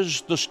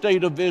blesses the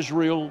state of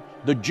Israel,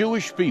 the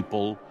Jewish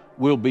people,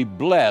 will be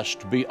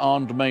blessed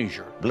beyond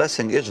measure.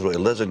 Blessing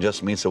Israel doesn't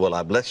just mean, well,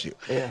 I bless you.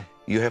 Yeah.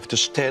 You have to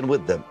stand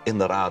with them in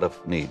their hour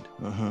of need.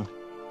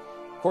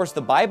 Of course,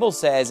 the Bible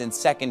says in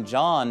 2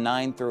 John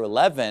 9 through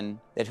 11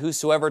 that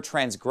whosoever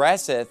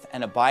transgresseth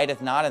and abideth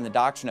not in the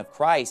doctrine of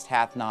Christ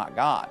hath not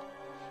God.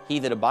 He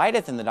that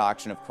abideth in the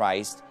doctrine of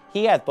Christ,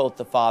 he hath both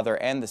the Father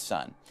and the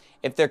Son.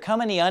 If there come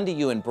any unto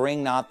you and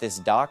bring not this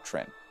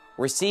doctrine,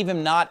 receive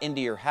him not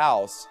into your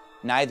house,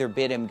 neither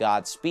bid him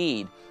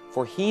Godspeed.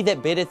 For he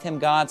that biddeth him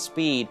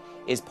Godspeed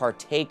is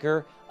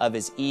partaker of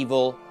his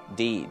evil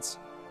deeds.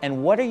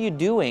 And what are you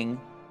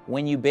doing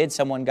when you bid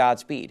someone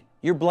Godspeed?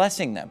 You're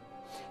blessing them.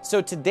 So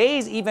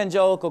today's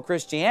evangelical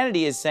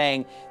Christianity is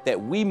saying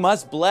that we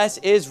must bless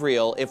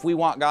Israel if we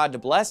want God to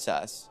bless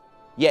us.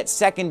 Yet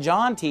 2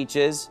 John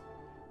teaches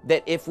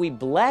that if we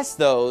bless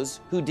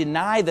those who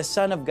deny the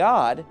Son of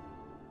God,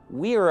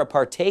 we are a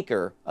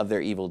partaker of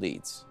their evil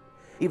deeds.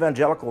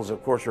 Evangelicals,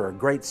 of course, are a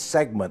great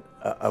segment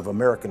of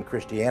American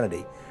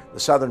Christianity. The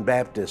Southern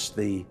Baptists,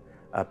 the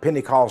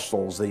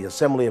Pentecostals, the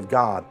Assembly of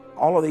God,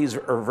 all of these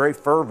are very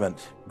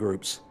fervent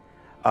groups.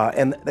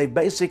 And they've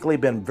basically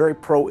been very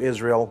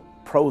pro-Israel,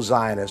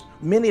 pro-Zionist.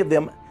 Many of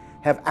them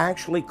have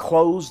actually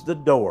closed the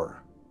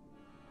door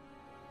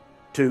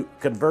to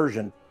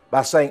conversion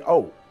by saying,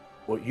 oh,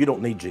 well, you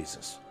don't need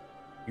Jesus.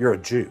 You're a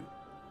Jew.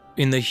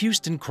 In the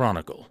Houston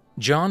Chronicle,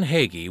 John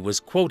Hagee was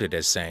quoted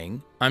as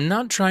saying, "I'm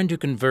not trying to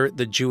convert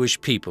the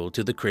Jewish people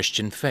to the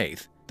Christian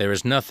faith. There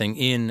is nothing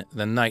in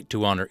The Night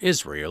to Honor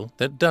Israel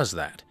that does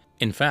that.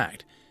 In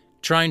fact,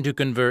 trying to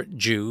convert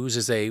Jews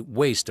is a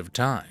waste of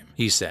time,"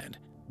 he said.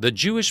 "The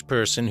Jewish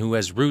person who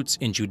has roots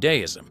in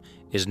Judaism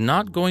is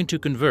not going to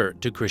convert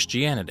to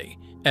Christianity.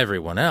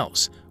 Everyone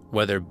else,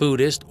 whether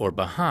Buddhist or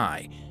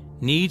Baha'i,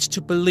 needs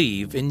to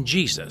believe in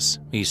Jesus,"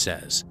 he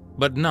says,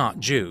 "but not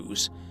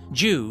Jews.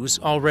 Jews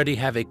already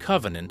have a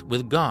covenant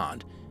with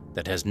God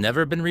that has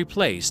never been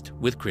replaced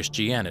with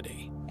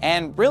Christianity."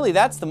 And really,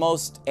 that's the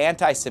most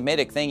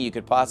anti-Semitic thing you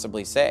could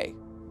possibly say.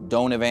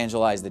 Don't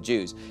evangelize the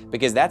Jews,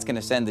 because that's going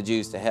to send the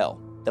Jews to hell.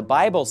 The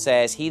Bible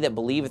says, "He that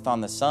believeth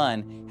on the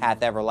Son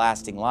hath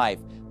everlasting life,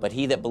 but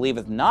he that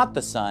believeth not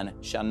the Son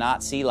shall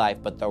not see life,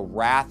 but the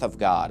wrath of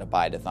God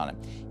abideth on him."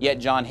 Yet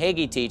John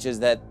Hagee teaches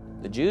that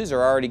the Jews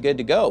are already good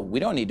to go. We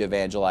don't need to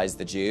evangelize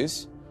the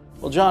Jews.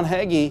 Well, John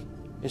Hagee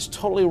is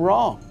totally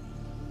wrong.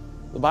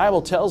 The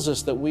Bible tells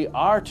us that we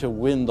are to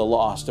win the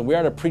lost, and we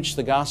are to preach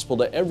the gospel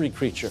to every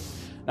creature.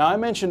 Now, I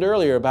mentioned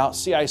earlier about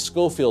C.I.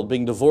 Scofield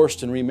being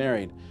divorced and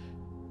remarried.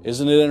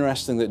 Isn't it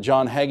interesting that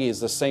John Hagee is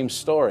the same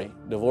story?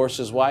 Divorced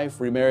his wife,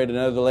 remarried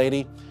another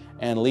lady,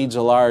 and leads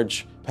a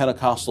large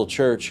Pentecostal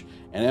church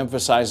and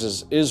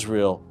emphasizes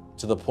Israel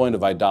to the point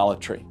of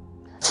idolatry.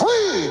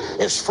 Free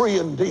is free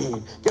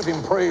indeed. Give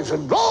him praise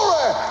and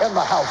glory in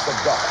the house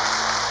of God.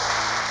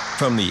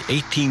 From the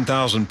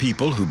 18,000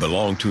 people who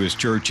belong to his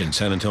church in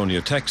San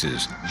Antonio,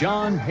 Texas,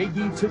 John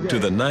Hagee today, to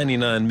the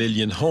 99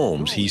 million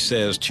homes he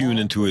says tune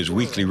into his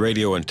weekly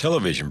radio and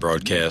television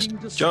broadcast,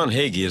 John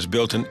Hagee has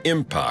built an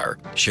empire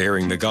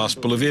sharing the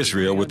gospel of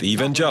Israel with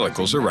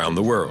evangelicals around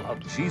the world. of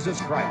Jesus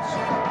Christ.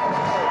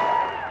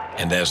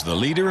 And as the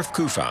leader of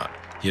CUFA,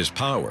 his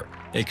power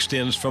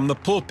extends from the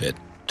pulpit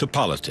to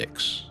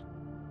politics.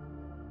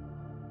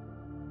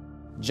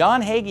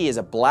 John Hagee is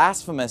a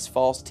blasphemous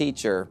false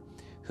teacher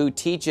who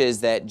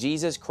teaches that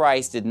Jesus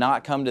Christ did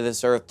not come to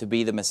this earth to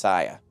be the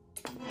Messiah.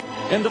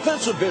 In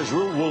Defense of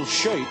Israel will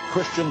shape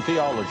Christian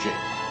theology.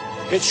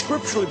 It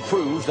scripturally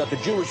proves that the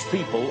Jewish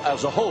people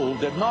as a whole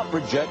did not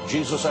reject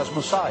Jesus as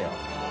Messiah.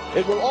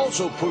 It will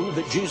also prove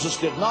that Jesus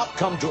did not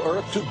come to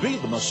earth to be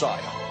the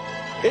Messiah.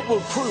 It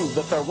will prove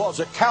that there was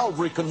a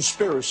Calvary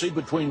conspiracy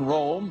between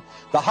Rome,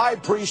 the high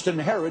priest,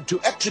 and Herod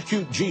to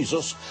execute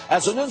Jesus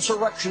as an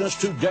insurrectionist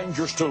too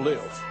dangerous to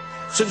live.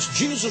 Since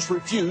Jesus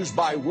refused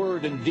by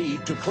word and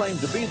deed to claim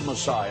to be the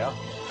Messiah,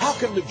 how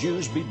can the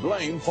Jews be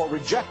blamed for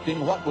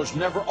rejecting what was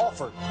never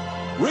offered?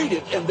 Read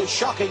it in this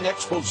shocking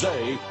expose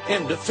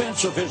in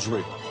Defense of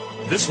Israel.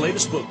 This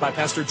latest book by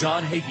Pastor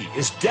John Hagee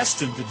is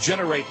destined to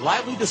generate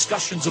lively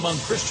discussions among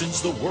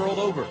Christians the world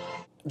over.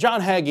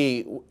 John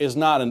Hagee is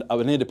not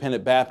an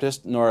independent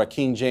Baptist nor a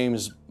King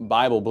James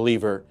Bible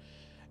believer.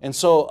 And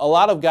so a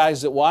lot of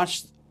guys that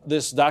watch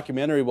this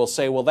documentary will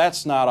say, well,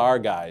 that's not our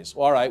guys.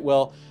 All right,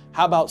 well,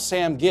 how about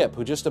Sam Gipp,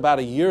 who just about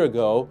a year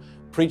ago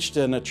preached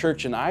in a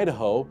church in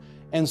Idaho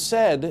and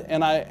said,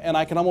 and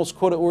I can almost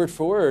quote it word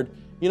for word,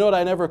 you know what,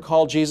 I never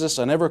call Jesus,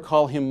 I never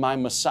call him my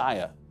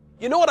Messiah.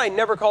 You know what I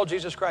never call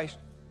Jesus Christ?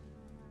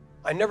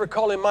 I never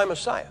call him my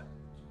Messiah.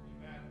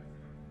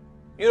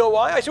 You know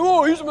why? I say,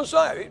 oh, he's a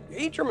Messiah.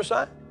 He ain't your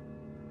Messiah.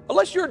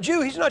 Unless you're a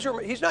Jew, he's not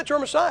your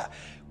Messiah.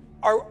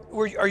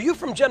 Are you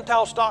from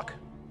Gentile stock?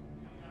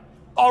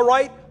 All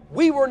right,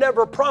 we were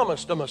never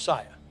promised a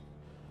Messiah.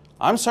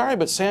 I'm sorry,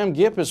 but Sam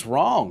Gipp is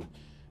wrong.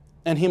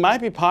 And he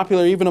might be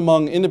popular even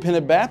among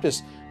independent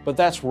Baptists, but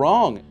that's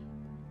wrong.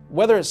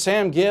 Whether it's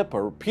Sam Gipp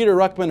or Peter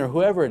Ruckman or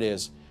whoever it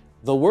is,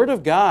 the Word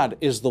of God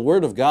is the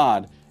Word of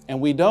God, and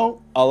we don't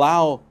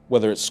allow,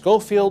 whether it's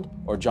Schofield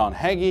or John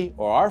Hagee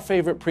or our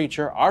favorite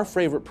preacher, our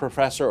favorite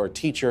professor or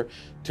teacher,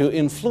 to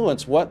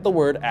influence what the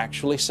Word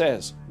actually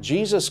says.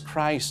 Jesus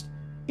Christ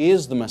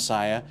is the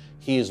Messiah.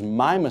 He is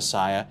my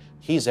Messiah.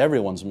 He's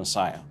everyone's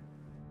Messiah.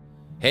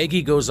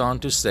 Hagee goes on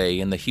to say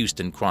in the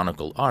Houston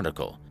Chronicle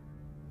article,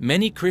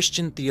 many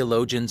Christian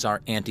theologians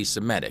are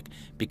anti-Semitic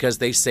because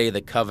they say the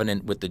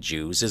covenant with the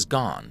Jews is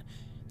gone,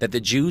 that the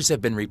Jews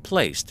have been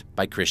replaced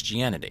by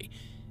Christianity,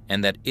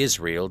 and that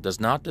Israel does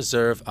not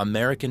deserve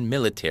American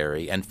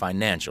military and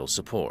financial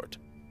support.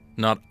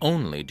 Not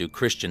only do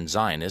Christian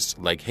Zionists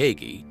like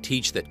Hagee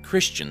teach that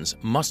Christians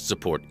must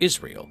support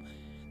Israel,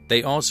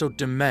 they also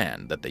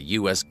demand that the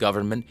U.S.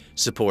 government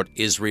support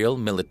Israel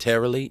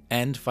militarily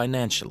and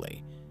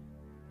financially.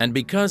 And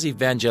because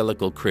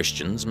evangelical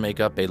Christians make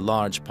up a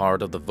large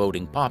part of the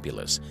voting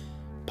populace,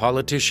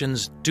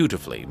 politicians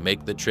dutifully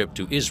make the trip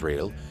to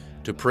Israel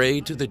to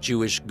pray to the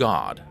Jewish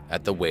God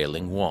at the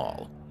Wailing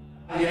Wall.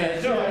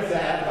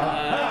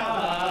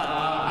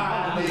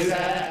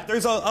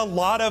 There's a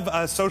lot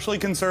of socially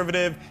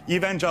conservative,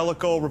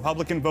 evangelical,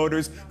 Republican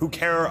voters who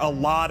care a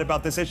lot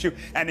about this issue.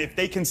 And if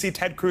they can see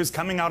Ted Cruz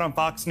coming out on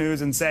Fox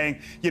News and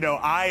saying, you know,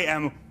 I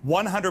am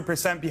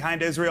 100%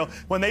 behind Israel,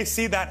 when they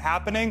see that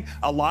happening,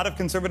 a lot of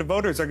conservative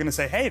voters are going to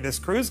say, hey, this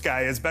Cruz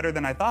guy is better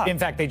than I thought. In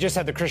fact, they just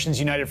had the Christians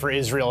United for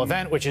Israel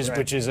event, which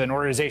is an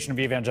organization of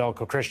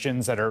evangelical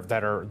Christians that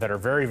are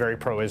very, very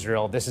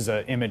pro-Israel. This is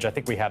an image, I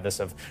think we have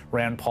this, of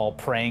Rand Paul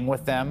praying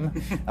with them.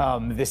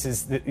 This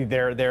is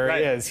there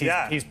right. It is.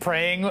 He's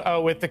praying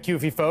with the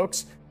CUFI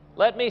folks.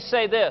 Let me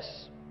say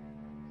this.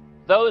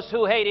 Those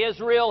who hate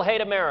Israel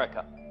hate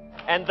America.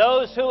 And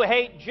those who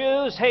hate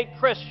Jews hate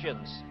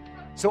Christians.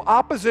 So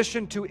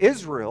opposition to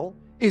Israel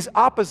is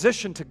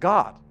opposition to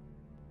God.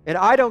 And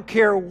I don't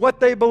care what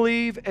they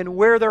believe and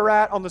where they're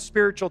at on the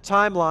spiritual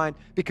timeline,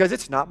 because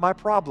it's not my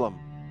problem.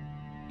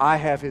 I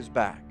have his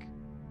back.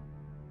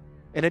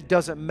 And it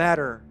doesn't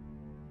matter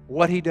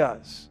what he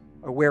does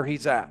or where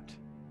he's at.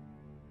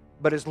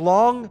 But as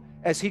long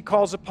as he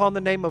calls upon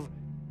the name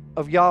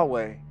of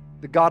Yahweh,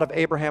 the God of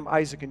Abraham,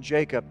 Isaac, and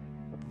Jacob,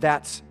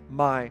 that's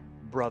my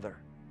brother.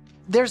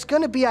 There's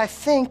going to be, I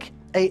think,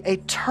 a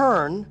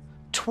turn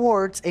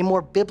towards a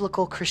more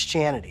biblical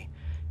Christianity,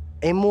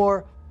 a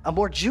more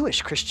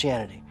Jewish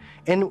Christianity.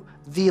 And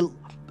the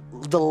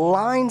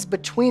lines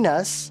between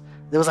us,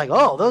 that was like,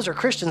 oh, those are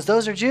Christians,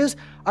 those are Jews,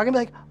 are going to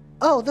be like,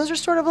 oh, those are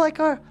sort of like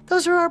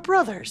those are our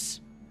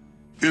brothers.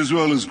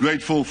 Israel is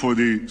grateful for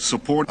the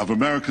support of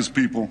America's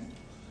people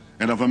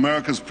and of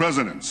America's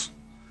presidents,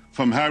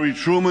 from Harry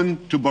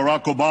Truman to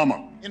Barack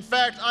Obama. In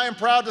fact, I am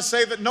proud to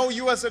say that no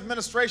U.S.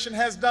 administration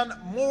has done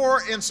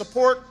more in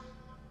support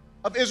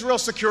of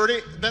Israel's security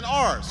than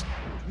ours.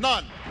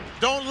 None.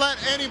 Don't let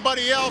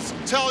anybody else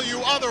tell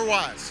you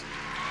otherwise.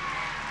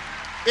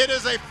 It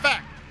is a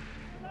fact.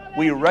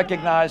 We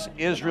recognize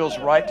Israel's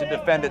right to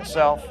defend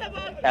itself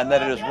and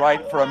that it is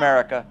right for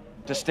America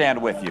to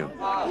stand with you.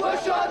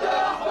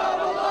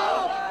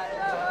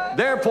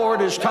 Therefore,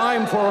 it is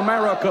time for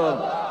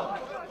America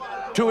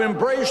to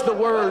embrace the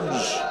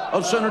words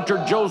of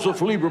Senator Joseph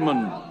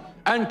Lieberman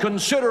and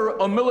consider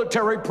a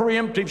military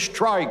preemptive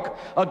strike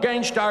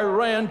against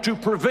Iran to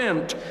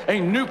prevent a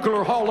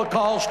nuclear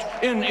holocaust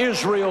in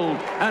Israel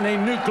and a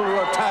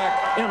nuclear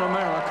attack in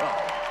America.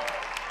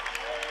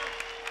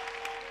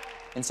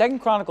 In 2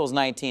 Chronicles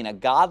 19, a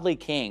godly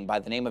king by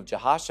the name of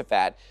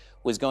Jehoshaphat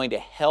was going to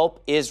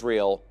help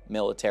Israel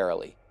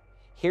militarily.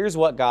 Here's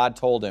what God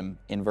told him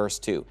in verse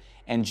 2.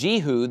 And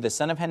Jehu, the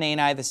son of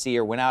Hanani the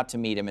seer, went out to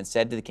meet him and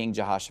said to the king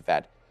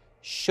Jehoshaphat,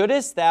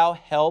 shouldest thou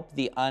help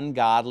the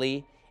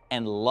ungodly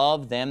and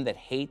love them that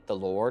hate the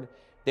Lord?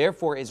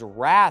 Therefore is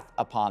wrath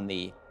upon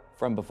thee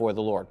from before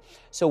the Lord.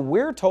 So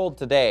we're told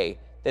today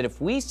that if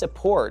we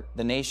support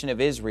the nation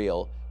of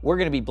Israel, we're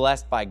going to be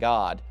blessed by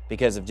God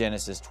because of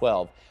Genesis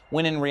 12.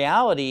 When in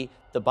reality,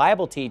 the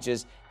Bible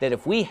teaches that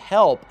if we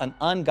help an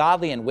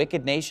ungodly and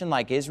wicked nation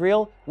like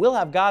Israel, we'll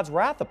have God's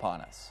wrath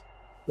upon us.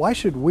 Why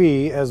should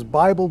we, as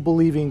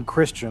Bible-believing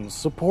Christians,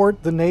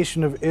 support the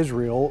nation of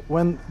Israel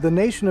when the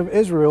nation of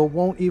Israel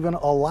won't even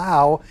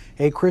allow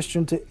a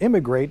Christian to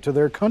immigrate to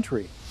their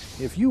country?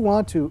 If you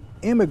want to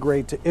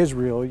immigrate to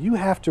Israel, you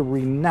have to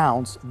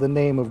renounce the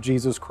name of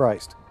Jesus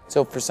Christ.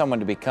 So for someone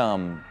to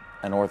become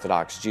an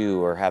Orthodox Jew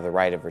or have the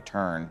right of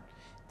return,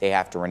 they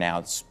have to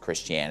renounce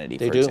Christianity,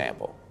 for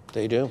example.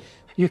 They do.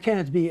 You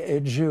cannot be a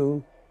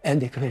Jew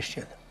and a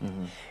Christian.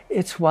 Mm-hmm.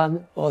 It's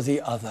one or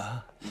the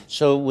other.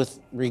 So with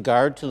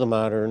regard to the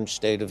modern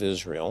state of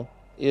Israel,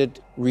 it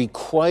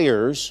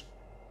requires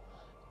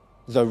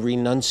the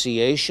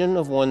renunciation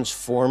of one's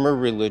former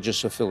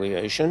religious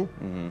affiliation.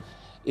 Mm-hmm.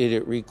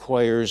 It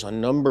requires a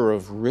number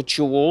of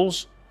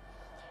rituals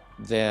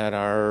that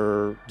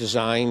are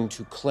designed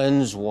to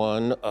cleanse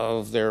one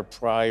of their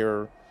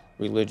prior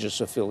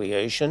religious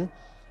affiliation.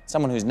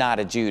 Someone who's not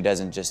a Jew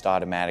doesn't just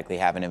automatically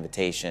have an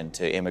invitation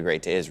to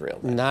immigrate to Israel.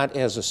 Then. Not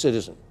as a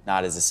citizen.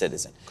 Not as a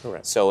citizen.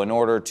 Correct. So in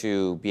order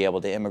to be able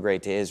to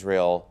immigrate to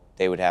Israel,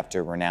 they would have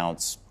to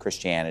renounce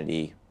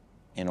Christianity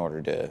in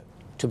order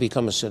to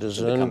become a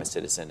citizen. To become a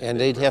citizen. And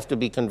they'd have to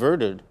be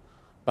converted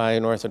by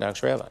an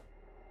Orthodox rabbi.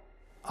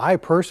 I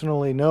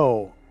personally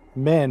know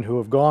men who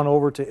have gone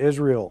over to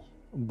Israel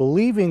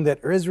believing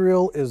that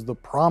Israel is the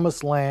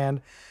promised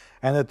land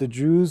and that the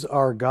Jews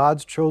are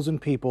God's chosen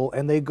people,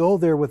 and they go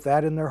there with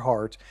that in their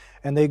heart,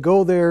 and they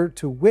go there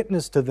to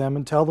witness to them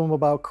and tell them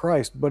about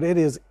Christ. But it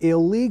is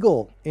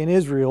illegal in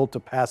Israel to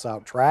pass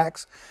out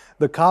tracts.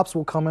 The cops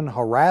will come and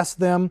harass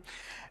them,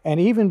 and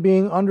even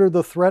being under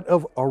the threat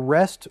of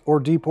arrest or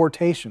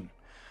deportation.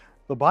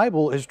 The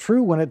Bible is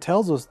true when it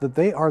tells us that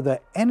they are the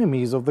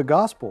enemies of the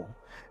gospel.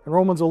 In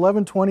Romans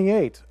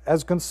 11:28,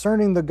 as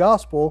concerning the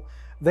gospel,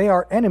 they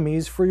are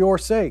enemies for your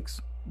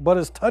sakes. But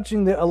as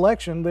touching the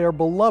election, they are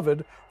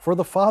beloved for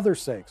the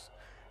Father's sakes.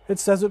 It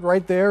says it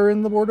right there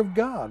in the Word of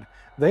God.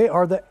 They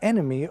are the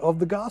enemy of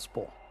the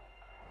gospel.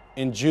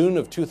 In June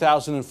of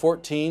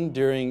 2014,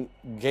 during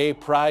Gay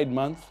Pride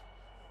Month,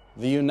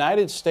 the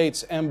United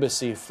States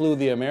Embassy flew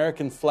the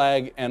American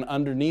flag, and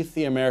underneath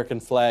the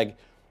American flag,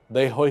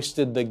 they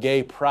hoisted the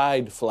Gay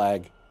Pride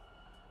flag.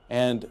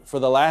 And for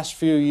the last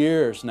few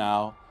years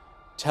now,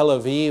 Tel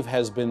Aviv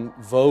has been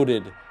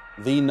voted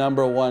the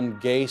 #1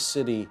 gay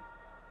city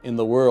in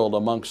the world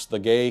amongst the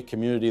gay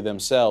community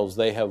themselves.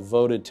 They have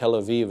voted Tel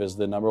Aviv as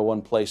the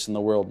 #1 place in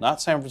the world.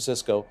 Not San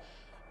Francisco,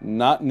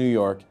 not New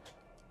York,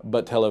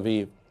 but Tel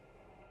Aviv.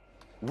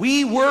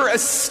 We were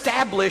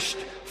established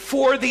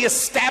for the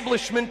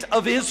establishment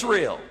of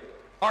Israel.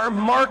 Our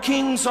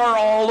markings are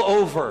all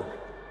over.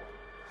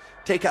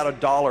 Take out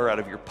 $1 out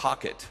of your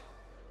pocket.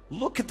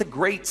 Look at the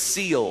Great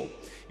Seal.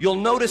 You'll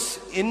notice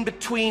in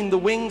between the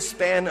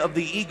wingspan of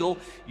the eagle,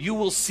 you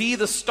will see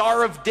the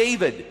Star of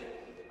David,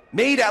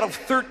 made out of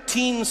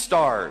 13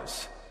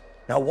 stars.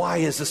 Now, why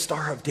is the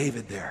Star of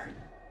David there?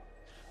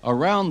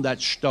 Around that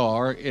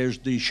star is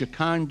the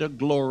Shekinah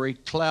glory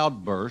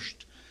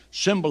cloudburst,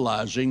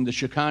 symbolizing the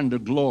Shekinah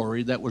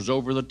glory that was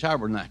over the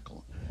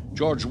tabernacle.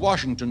 George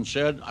Washington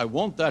said, I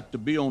want that to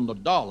be on the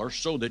dollar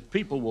so that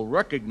people will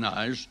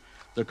recognize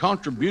the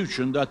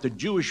contribution that the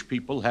Jewish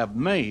people have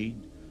made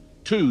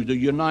to the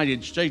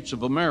United States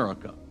of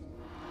America.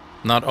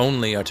 Not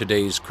only are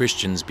today's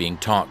Christians being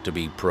taught to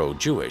be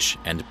pro-Jewish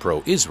and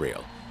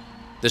pro-Israel,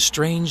 the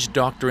strange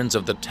doctrines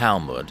of the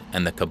Talmud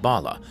and the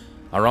Kabbalah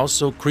are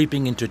also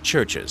creeping into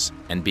churches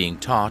and being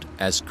taught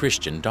as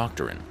Christian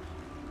doctrine.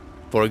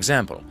 For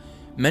example,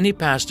 many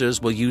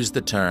pastors will use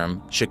the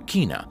term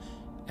Shekinah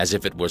as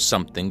if it were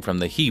something from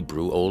the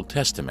Hebrew Old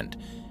Testament,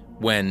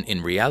 when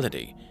in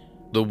reality,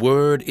 the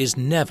word is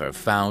never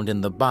found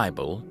in the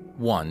Bible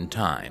one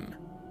time.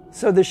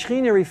 So the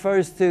Shekhinah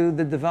refers to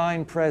the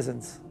divine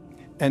presence.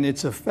 And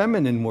it's a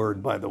feminine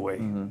word, by the way.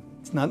 Mm-hmm.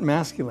 It's not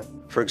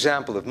masculine. For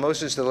example, if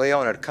Moses de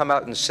Leon had come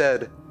out and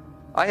said,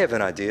 I have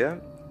an idea,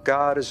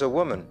 God is a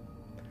woman,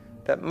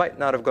 that might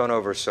not have gone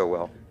over so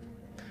well.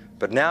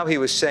 But now he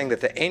was saying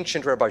that the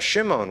ancient Rabbi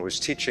Shimon was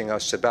teaching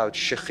us about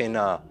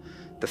Shekhinah,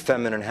 the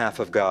feminine half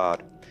of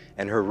God,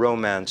 and her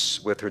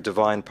romance with her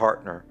divine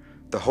partner,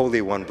 the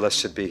Holy One,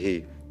 blessed be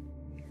He.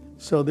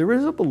 So there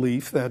is a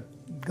belief that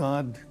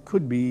God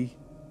could be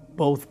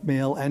both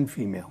male and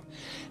female.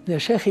 The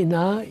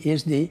Shekhinah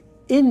is the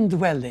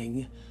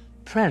indwelling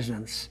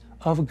presence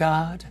of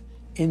God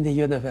in the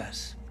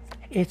universe.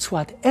 It's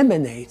what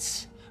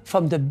emanates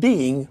from the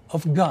being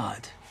of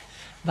God.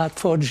 But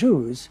for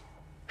Jews,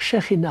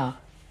 Shekhinah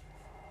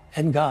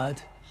and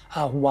God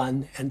are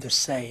one and the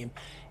same,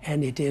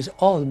 and it is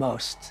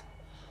almost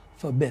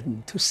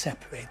forbidden to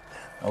separate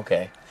them.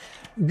 Okay.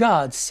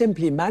 God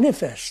simply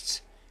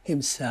manifests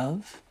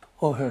himself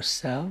or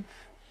herself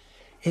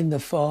in the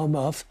form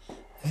of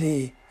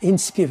the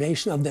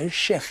inspiration of the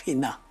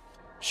Shekhinah.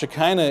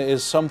 Shekinah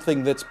is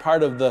something that's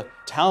part of the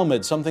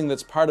Talmud, something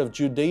that's part of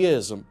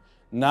Judaism,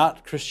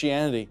 not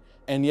Christianity.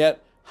 And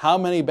yet, how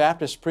many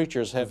Baptist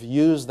preachers have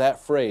used that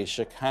phrase,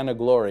 Shekinah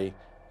glory,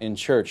 in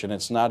church, and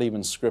it's not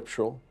even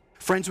scriptural?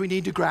 Friends, we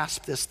need to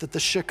grasp this, that the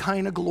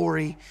Shekinah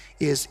glory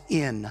is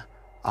in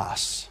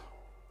us.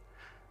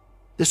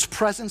 This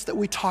presence that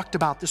we talked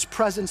about, this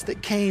presence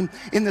that came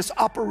in this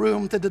upper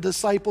room to the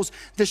disciples,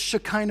 this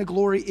Shekinah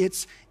glory,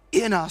 it's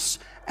in us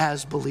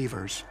as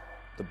believers.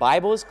 The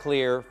Bible is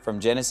clear from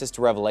Genesis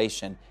to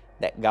Revelation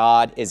that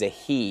God is a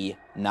he,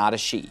 not a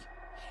she.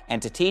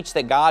 And to teach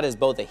that God is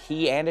both a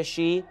he and a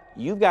she,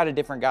 you've got a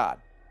different God.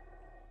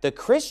 The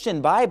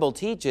Christian Bible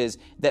teaches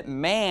that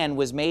man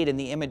was made in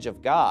the image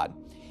of God.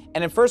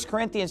 And in 1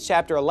 Corinthians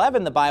chapter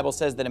 11, the Bible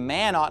says that a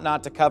man ought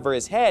not to cover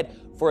his head,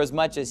 for as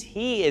much as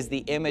he is the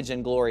image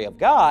and glory of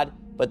God,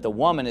 but the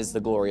woman is the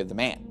glory of the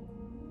man.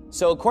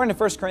 So according to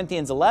 1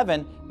 Corinthians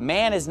 11,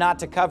 man is not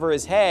to cover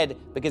his head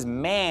because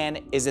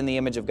man is in the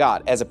image of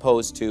God, as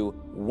opposed to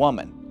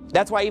woman.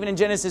 That's why even in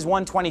Genesis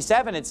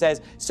 1:27 it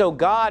says, so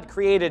God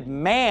created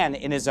man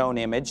in his own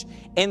image.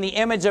 In the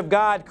image of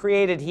God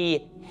created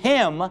he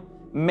him,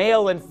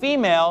 male and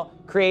female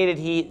created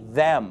he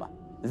them.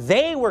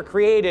 They were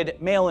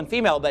created male and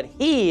female, but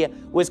he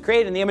was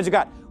created in the image of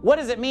God. What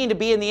does it mean to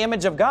be in the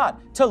image of God?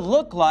 To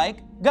look like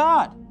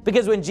God.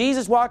 Because when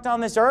Jesus walked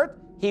on this earth,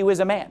 he was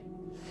a man.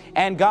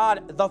 And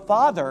God the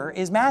Father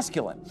is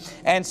masculine.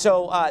 And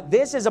so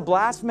this is a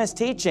blasphemous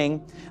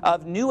teaching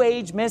of New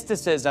Age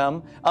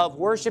mysticism, of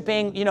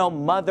worshiping,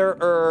 Mother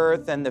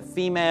Earth and the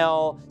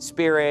female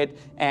spirit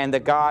and the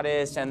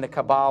goddess and the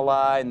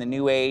Kabbalah and the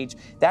New Age.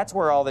 That's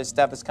where all this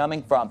stuff is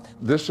coming from.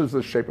 This is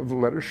the shape of the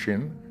letter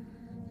Shin,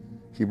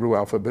 Hebrew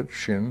alphabet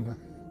Shin.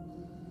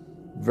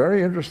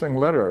 Very interesting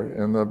letter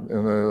in the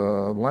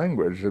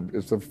language.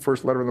 It's the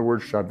first letter in the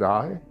word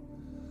Shaddai,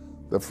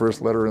 the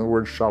first letter in the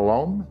word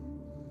Shalom,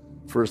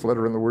 first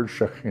letter in the word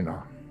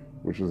Shekhinah,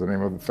 which is the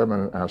name of the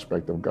feminine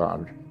aspect of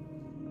God.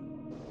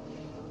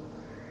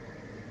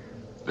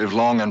 Live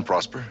long and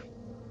prosper,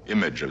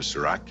 image of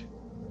Sirach,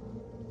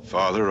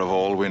 father of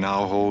all we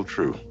now hold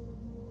true.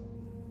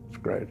 It's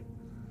great.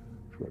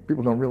 It's great.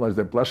 People don't realize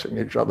they're blessing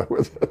each other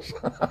with this.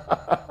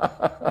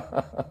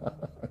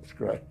 It's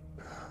great.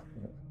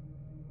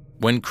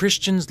 When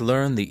Christians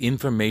learn the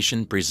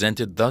information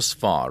presented thus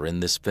far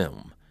in this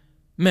film,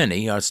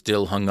 many are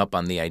still hung up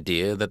on the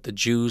idea that the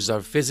Jews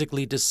are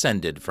physically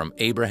descended from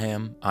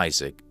Abraham,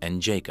 Isaac,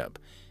 and Jacob,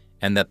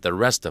 and that the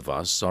rest of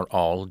us are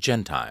all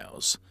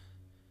Gentiles.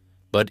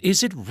 But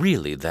is it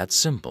really that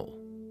simple?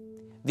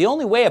 The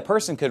only way a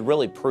person could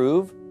really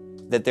prove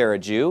that they're a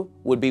Jew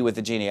would be with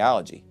the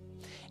genealogy.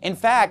 In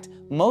fact,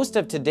 most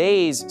of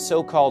today's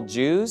so-called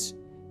Jews,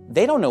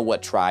 they don't know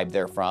what tribe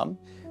they're from.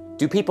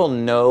 Do people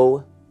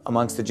know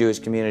amongst the Jewish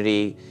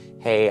community,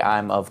 hey,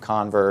 I'm of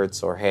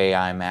converts, or hey,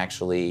 I'm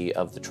actually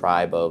of the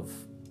tribe of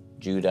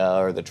Judah,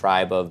 or the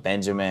tribe of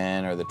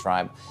Benjamin, or the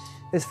tribe?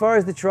 As far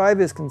as the tribe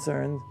is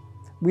concerned,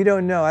 we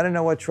don't know. I don't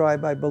know what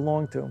tribe I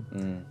belong to.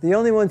 The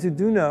only ones who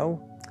do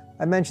know,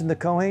 I mentioned the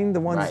Kohen,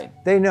 the ones,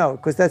 they know,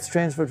 because that's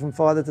transferred from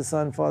father to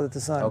son, father to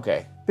son.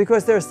 Okay.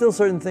 Because there are still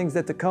certain things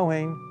that the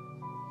Kohen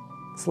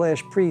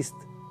 / priest,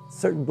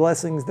 certain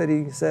blessings that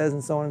he says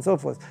and so on and so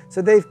forth.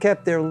 So they've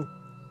kept their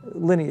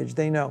lineage,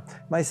 they know.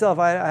 Myself,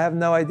 I have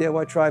no idea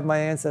what tribe my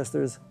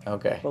ancestors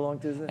belong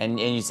to. And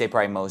you say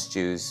probably most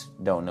Jews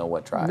don't know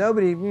what tribe?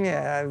 Nobody,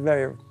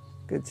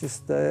 it's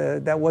just,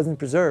 that wasn't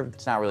preserved.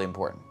 It's not really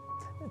important.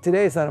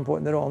 Today it's not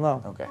important at all,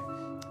 no. Okay.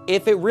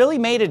 If it really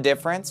made a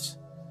difference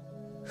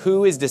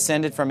who is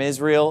descended from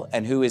Israel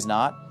and who is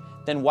not,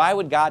 then why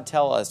would God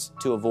tell us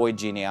to avoid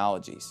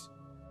genealogies?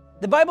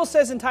 The Bible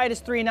says in Titus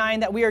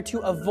 3:9 that we are to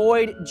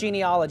avoid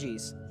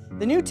genealogies.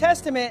 The New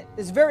Testament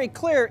is very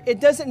clear.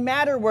 It doesn't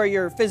matter where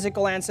your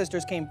physical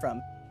ancestors came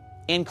from.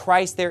 In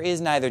Christ, there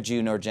is neither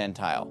Jew nor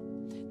Gentile.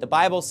 The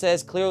Bible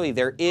says clearly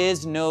there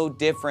is no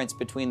difference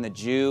between the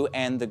Jew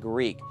and the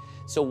Greek.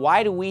 So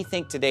why do we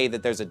think today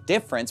that there's a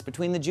difference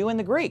between the Jew and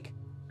the Greek?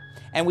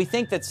 And we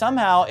think that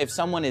somehow if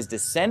someone is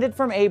descended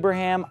from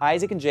Abraham,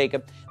 Isaac, and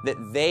Jacob, that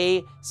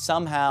they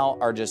somehow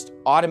are just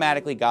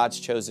automatically God's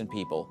chosen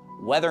people,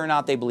 whether or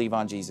not they believe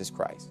on Jesus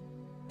Christ.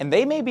 And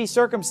they may be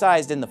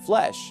circumcised in the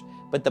flesh,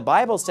 but the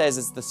Bible says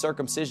it's the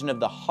circumcision of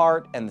the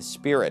heart and the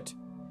spirit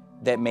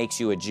that makes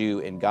you a Jew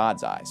in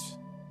God's eyes.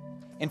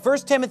 In 1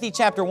 Timothy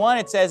chapter 1,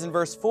 it says in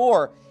verse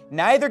 4,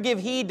 neither give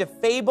heed to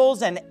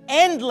fables and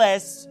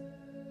endless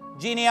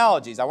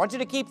genealogies. I want you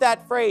to keep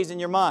that phrase in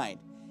your mind.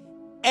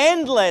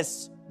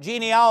 Endless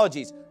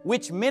genealogies,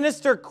 which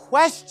minister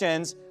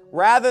questions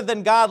rather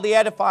than godly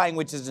edifying,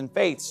 which is in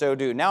faith, so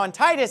do. Now in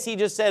Titus, he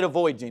just said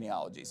avoid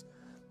genealogies.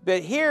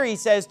 But here he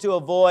says to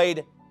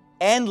avoid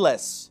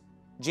endless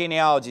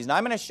genealogies. Now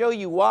I'm going to show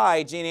you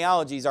why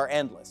genealogies are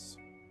endless.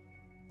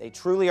 They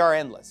truly are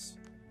endless.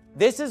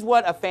 This is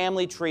what a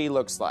family tree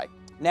looks like.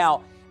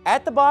 Now,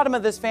 At the bottom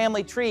of this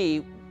family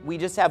tree, we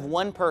just have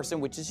one person,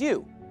 which is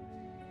you.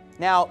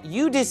 Now,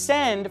 you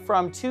descend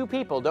from two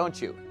people,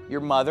 don't you? Your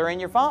mother and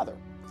your father.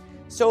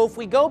 So if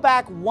we go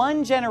back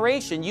one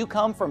generation, you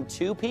come from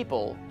two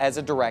people as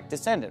a direct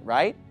descendant,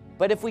 right?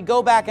 But if we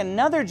go back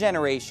another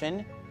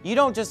generation, you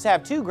don't just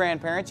have two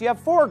grandparents, you have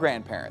four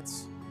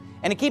grandparents.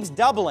 And it keeps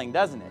doubling,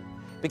 doesn't it?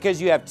 Because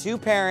you have two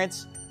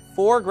parents,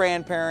 four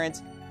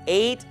grandparents,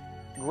 8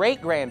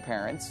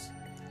 great-grandparents,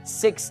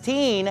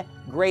 16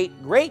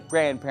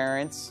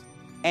 great-great-grandparents,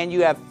 and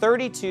you have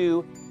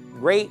 32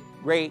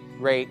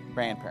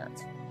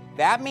 great-great-great-grandparents.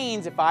 That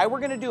means if I were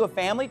going to do a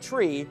family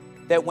tree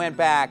that went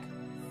back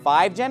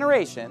 5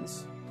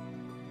 generations,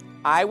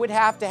 I would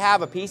have to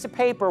have a piece of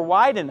paper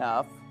wide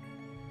enough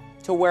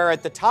to where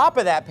at the top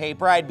of that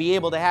paper I'd be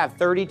able to have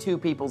 32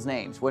 people's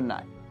names, wouldn't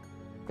I?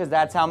 Because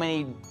that's how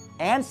many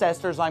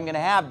ancestors I'm going to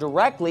have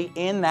directly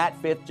in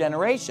that 5th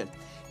generation.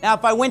 Now,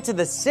 if I went to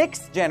the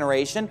 6th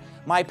generation,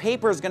 my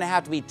paper is going to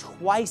have to be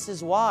twice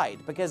as wide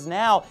because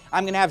now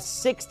I'm going to have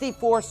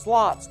 64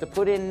 slots to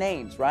put in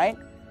names, right?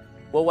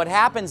 Well, what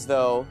happens,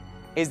 though,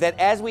 is that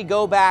as we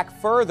go back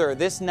further,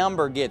 this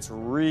number gets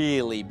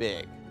really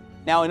big.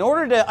 Now, in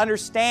order to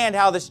understand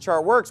how this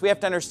chart works, we have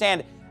to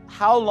understand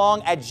how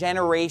long a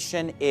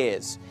generation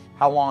is.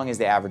 How long is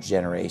the average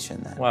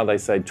generation then? Well, they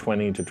say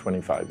 20 to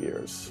 25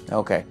 years.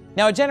 Okay.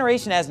 Now, a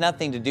generation has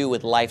nothing to do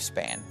with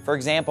lifespan. For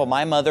example,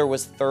 my mother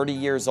was 30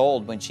 years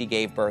old when she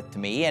gave birth to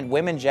me, and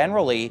women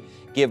generally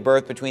give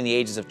birth between the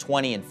ages of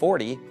 20 and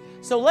 40.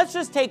 So let's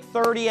just take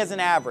 30 as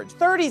an average.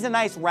 30 is a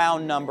nice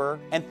round number,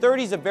 and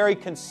 30 is a very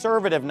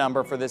conservative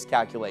number for this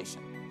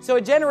calculation. So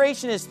a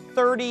generation is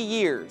 30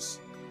 years,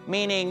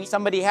 meaning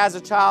somebody has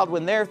a child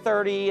when they're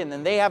 30, and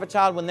then they have a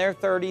child when they're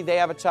 30, they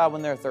have a child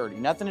when they're 30.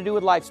 Nothing to do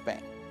with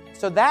lifespan.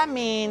 So that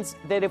means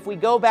that if we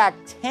go back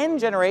 10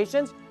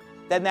 generations,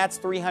 then that's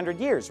 300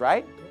 years,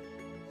 right?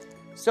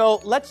 So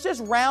let's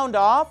just round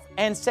off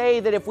and say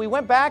that if we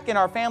went back in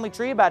our family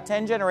tree about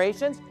 10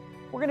 generations,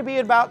 we're going to be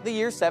at about the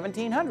year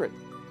 1700.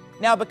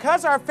 Now,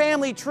 because our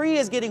family tree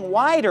is getting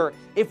wider,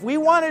 if we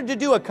wanted to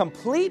do a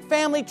complete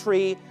family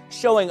tree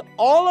showing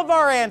all of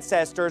our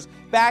ancestors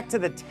back to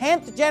the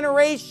 10th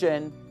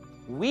generation,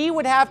 we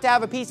would have to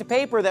have a piece of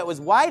paper that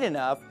was wide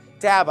enough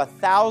to have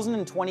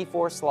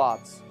 1,024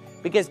 slots.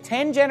 Because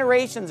 10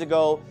 generations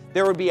ago,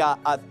 there would be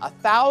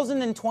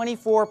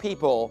 1,024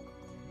 people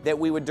that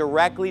we would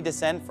directly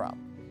descend from.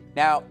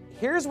 Now,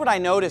 here's what I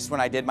noticed when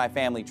I did my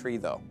family tree,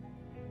 though.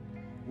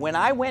 When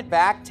I went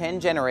back 10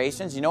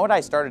 generations, you know what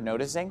I started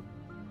noticing?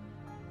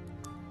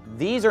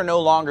 These are no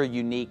longer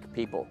unique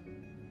people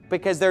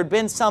because there had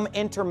been some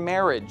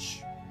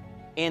intermarriage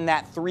in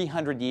that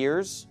 300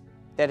 years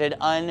that had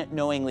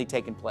unknowingly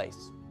taken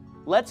place.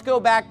 Let's go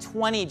back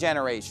 20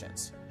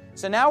 generations.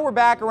 So now we're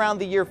back around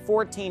the year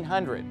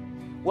 1400.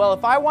 Well,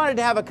 if I wanted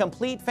to have a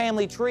complete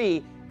family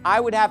tree, I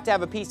would have to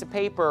have a piece of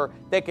paper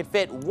that could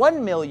fit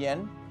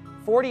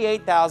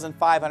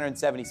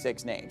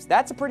 1,048,576 names.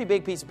 That's a pretty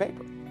big piece of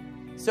paper.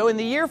 So in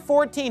the year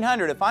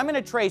 1400, if I'm going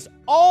to trace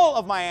all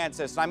of my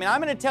ancestors, I'm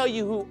going to tell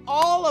you who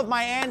all of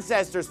my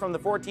ancestors from the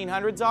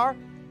 1400s are,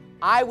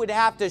 I would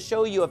have to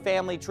show you a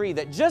family tree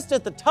that just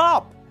at the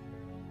top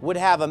would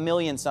have 1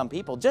 million some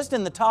people, just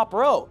in the top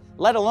row,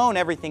 let alone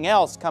everything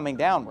else coming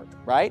downward,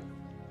 right?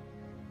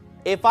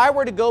 If I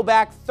were to go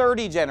back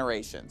 30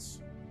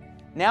 generations,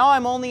 now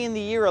I'm only in the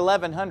year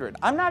 1100.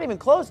 I'm not even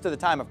close to the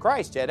time of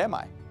Christ yet, am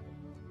I?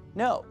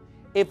 No.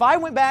 If I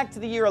went back to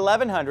the year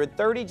 1100,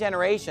 30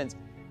 generations,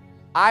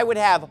 I would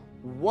have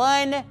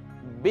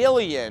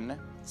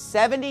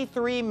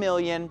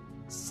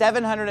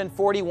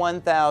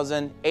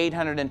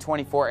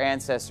 1,073,741,824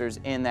 ancestors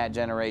in that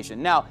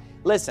generation. Now,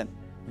 listen,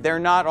 they're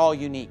not all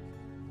unique.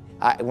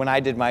 When I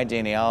did my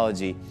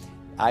genealogy,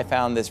 I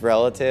found this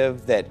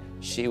relative that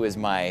she was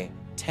my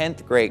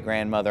 10th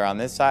great-grandmother on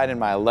this side and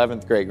my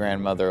 11th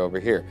great-grandmother over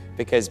here,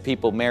 because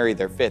people marry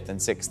their 5th and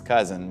 6th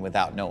cousin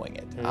without knowing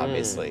it,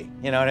 obviously.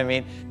 You know what I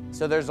mean?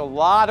 So there's a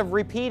lot of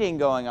repeating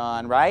going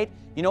on, right?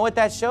 You know what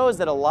that shows?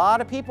 That a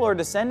lot of people are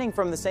descending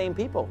from the same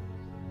people.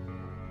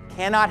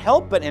 Cannot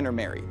help but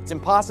intermarry. It's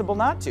impossible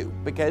not to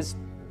because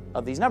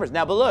of these numbers.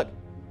 Now, but look,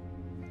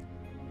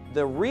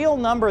 the real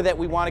number that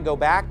we want to go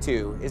back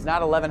to is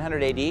not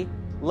 1100 AD.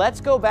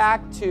 Let's go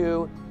back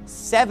to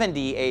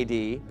 70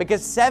 AD,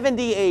 because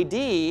 70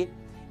 AD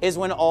is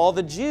when all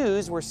the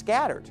Jews were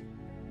scattered.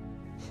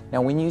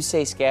 Now, when you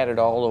say scattered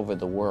all over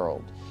the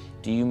world,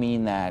 do you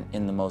mean that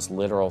in the most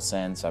literal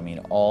sense? I mean,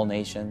 all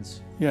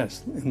nations?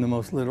 Yes, in the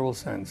most literal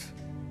sense.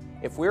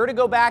 If we were to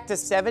go back to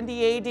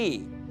 70 AD,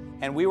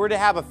 and we were to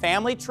have a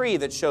family tree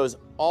that shows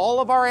all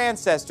of our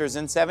ancestors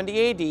in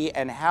 70 AD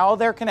and how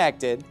they're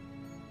connected,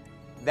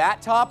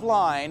 that top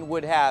line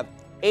would have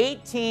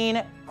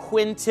 18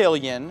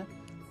 quintillion,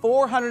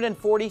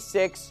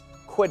 446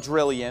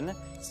 quadrillion,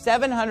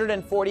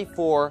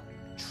 744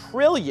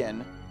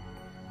 trillion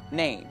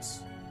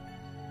names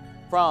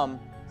from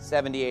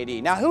 70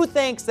 AD. Now, who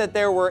thinks that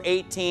there were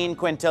 18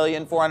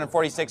 quintillion,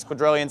 446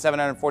 quadrillion,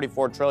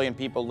 744 trillion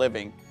people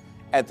living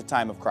at the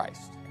time of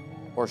Christ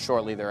or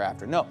shortly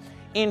thereafter? No.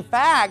 In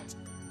fact,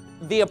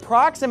 the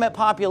approximate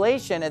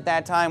population at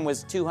that time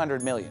was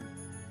 200 million.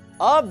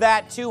 Of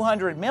that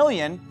 200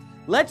 million,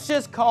 let's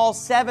just call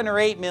 7 or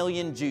 8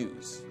 million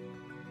Jews.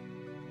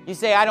 You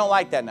say, I don't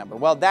like that number.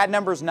 Well, that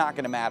number's not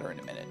going to matter in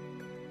a minute.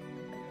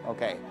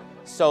 Okay,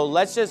 so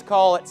let's just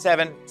call it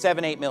 7,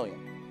 8 million.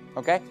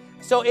 Okay,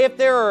 so if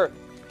there are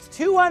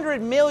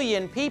 200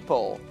 million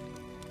people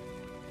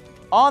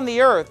on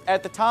the earth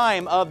at the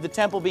time of the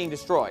temple being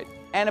destroyed,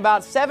 and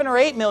about 7 or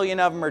 8 million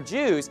of them are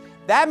Jews,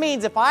 that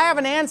means if I have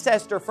an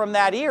ancestor from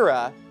that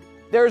era,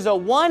 there's a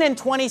 1 in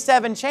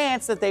 27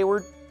 chance that they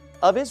were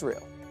of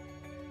Israel.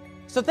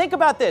 So think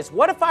about this.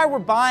 What if I were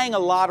buying a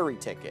lottery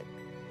ticket,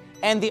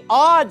 and the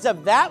odds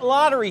of that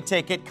lottery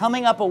ticket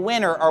coming up a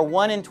winner are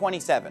 1 in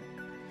 27?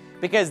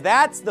 Because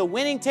that's the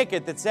winning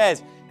ticket that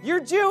says, you're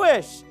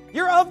Jewish,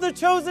 you're of the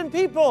chosen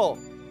people,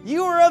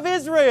 you are of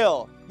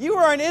Israel, you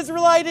are an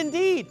Israelite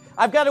indeed.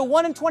 I've got a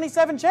 1 in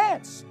 27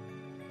 chance.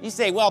 You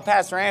say, well,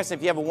 Pastor Anderson,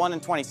 if you have a 1 in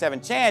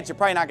 27 chance, you're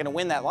probably not going to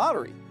win that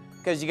lottery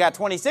because you got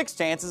 26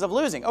 chances of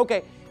losing.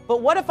 Okay,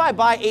 but what if I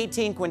buy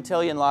 18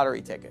 quintillion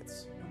lottery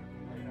tickets?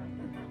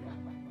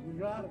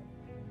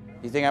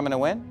 You think I'm going to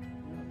win?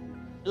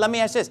 Let me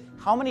ask this.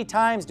 How many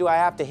times do I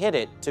have to hit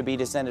it to be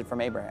descended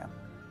from Abraham?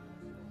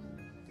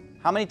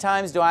 How many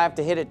times do I have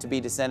to hit it to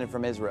be descended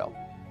from Israel?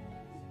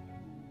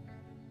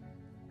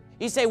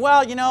 You say,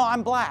 well, you know,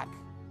 I'm black.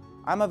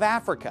 I'm of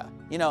Africa.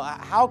 You know,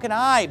 how can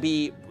I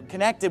be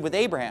connected with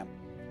Abraham?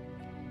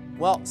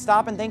 Well,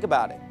 stop and think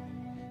about it.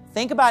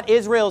 Think about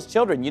Israel's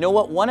children. You know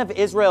what? One of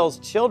Israel's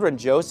children,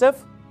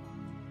 Joseph,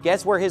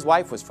 guess where his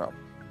wife was from?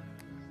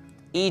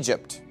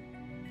 Egypt.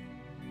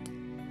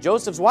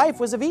 Joseph's wife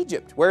was of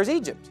Egypt. Where's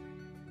Egypt?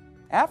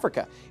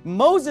 Africa.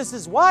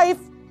 Moses' wife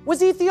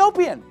was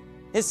Ethiopian.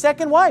 His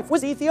second wife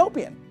was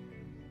Ethiopian.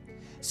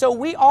 So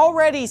we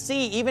already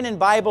see, even in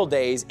Bible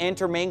days,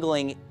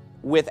 intermingling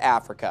with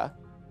Africa,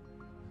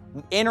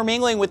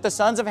 intermingling with the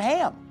sons of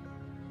Ham.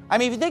 I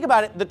mean, if you think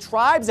about it, the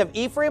tribes of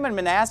Ephraim and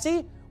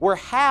Manasseh were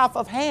half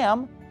of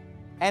Ham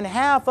and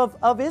half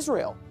of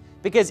Israel,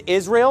 because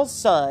Israel's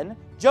son,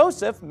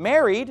 Joseph,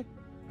 married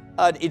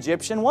an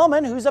Egyptian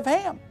woman who's of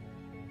Ham.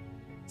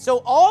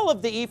 So all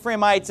of the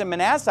Ephraimites and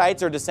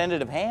Manassites are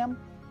descended of Ham.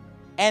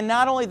 And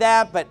not only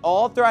that, but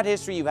all throughout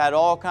history, you've had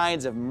all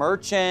kinds of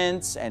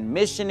merchants and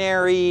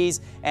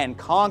missionaries and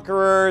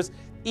conquerors.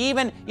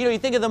 Even, you know, you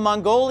think of the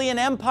Mongolian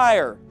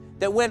Empire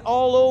that went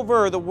all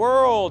over the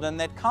world and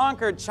that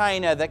conquered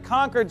China, that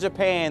conquered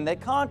Japan,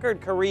 that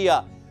conquered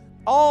Korea.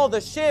 All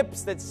the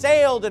ships that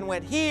sailed and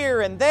went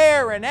here and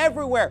there and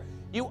everywhere.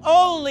 You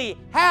only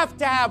have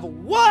to have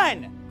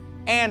one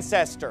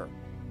ancestor.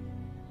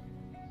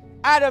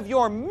 Out of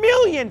your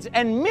millions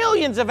and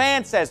millions of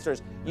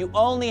ancestors, you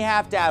only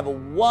have to have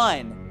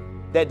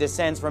one that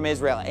descends from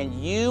Israel, and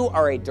you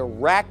are a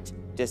direct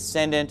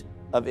descendant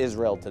of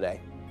Israel today.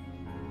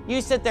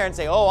 You sit there and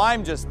say, oh,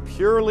 I'm just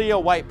purely a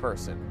white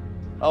person.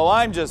 Oh,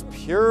 I'm just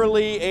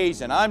purely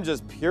Asian. I'm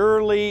just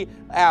purely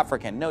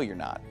African. No, you're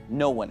not.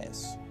 No one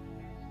is.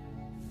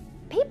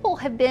 People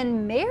have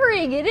been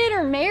marrying and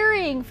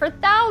intermarrying for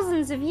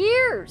thousands of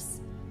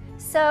years.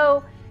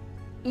 So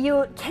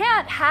you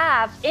can't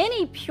have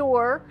any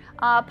pure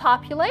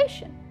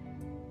population.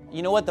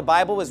 You know what? The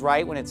Bible was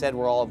right when it said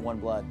we're all of one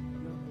blood.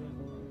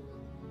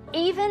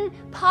 Even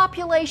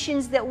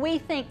populations that we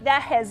think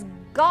that has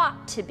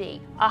got to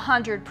be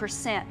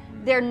 100%,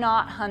 they're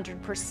not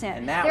 100%.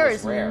 And that there was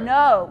is rare.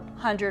 no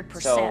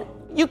 100%. So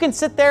you can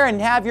sit there and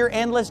have your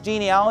endless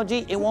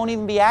genealogy. It won't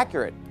even be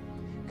accurate.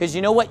 Because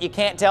you know what you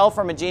can't tell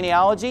from a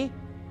genealogy?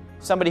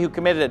 Somebody who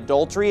committed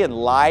adultery and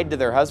lied to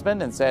their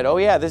husband and said, oh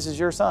yeah, this is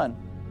your son.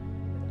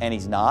 And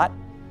he's not.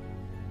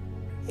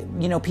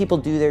 You know, people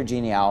do their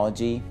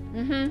genealogy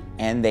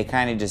and they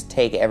kind of just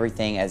take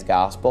everything as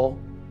gospel,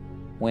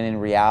 when in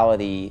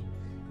reality,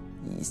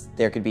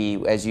 there could be,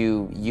 as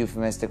you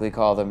euphemistically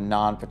call them,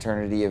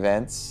 non-paternity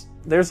events.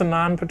 There's a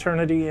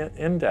non-paternity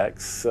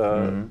index,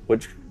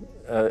 which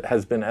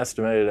has been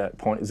estimated at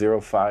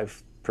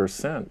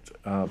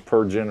 0.05%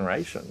 per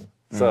generation.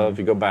 So if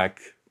you go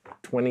back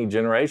 20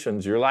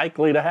 generations, you're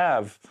likely to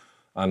have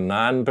a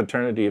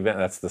non-paternity event.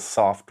 That's the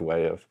soft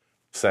way of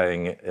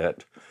saying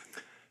it.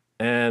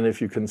 And if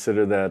you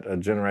consider that a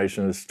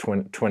generation is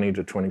 20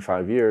 to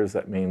 25 years,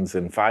 that means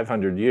in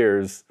 500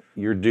 years,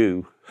 you're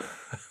due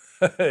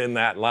in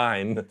that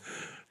line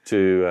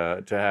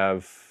to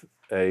have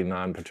a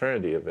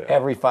non-paternity event.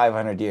 Every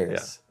 500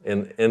 years.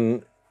 Yeah.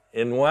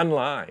 In one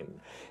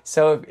line.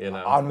 So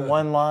on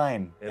one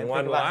line. In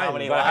one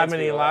line. How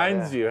many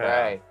lines do you have?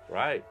 Right.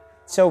 Right.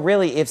 So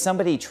really, if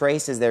somebody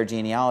traces their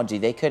genealogy,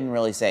 they couldn't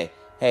really say,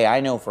 hey,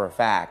 I know for a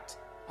fact,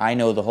 I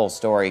know the whole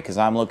story because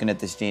I'm looking at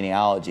this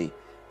genealogy.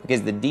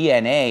 Because the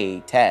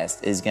DNA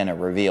test is going to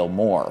reveal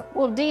more.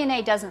 Well,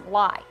 DNA doesn't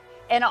lie.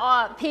 And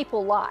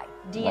people lie.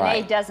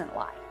 DNA doesn't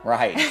lie.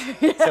 Right.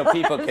 So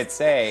people could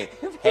say,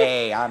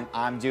 hey,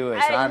 I'm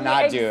Jewish, or I'm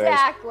not Jewish.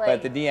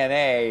 But the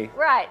DNA...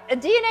 Right. A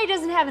DNA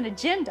doesn't have an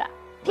agenda.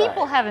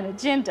 People have an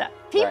agenda.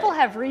 People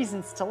have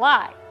reasons to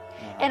lie.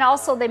 And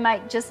also, they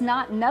might just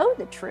not know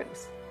the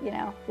truth.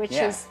 which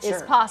Yeah, is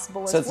sure.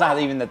 possible as So it's well.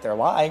 not even that they're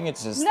lying,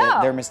 it's just No,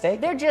 that they're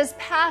mistaken. They're just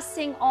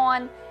passing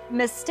on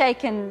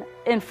mistaken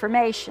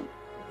information.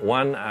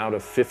 1 out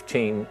of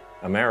 15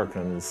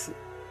 Americans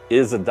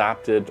is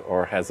adopted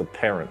or has a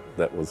parent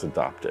that was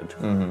adopted.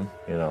 Mhm.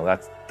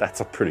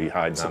 That's a pretty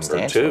high number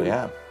Substantial, too,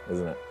 yeah.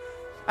 isn't it?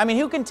 I mean,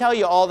 who can tell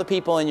you all the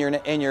people in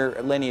your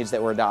lineage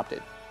that were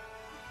adopted?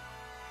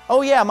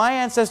 Oh yeah, my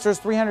ancestors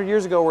 300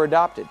 years ago were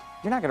adopted.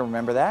 You're not going to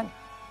remember that.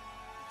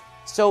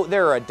 So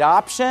there are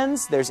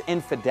adoptions, there's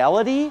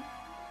infidelity,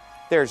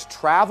 there's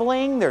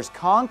traveling, there's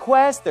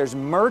conquest, there's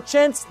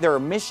merchants, there are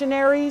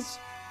missionaries.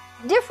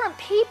 Different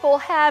people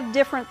have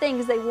different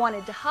things they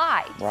wanted to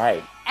hide.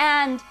 Right.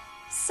 And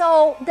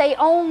so they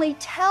only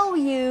tell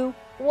you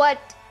what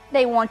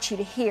they want you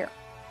to hear.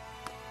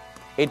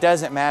 It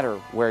doesn't matter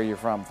where you're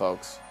from,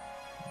 folks.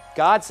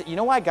 You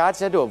know why God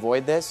said to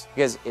avoid this?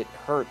 Because it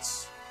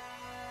hurts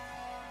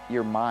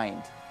your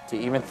mind to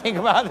even think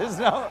about this.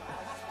 No.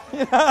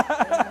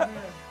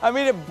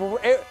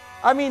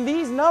 I mean,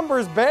 these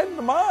numbers bend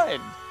the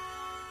mind.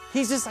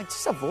 He's just like,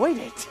 just avoid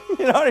it.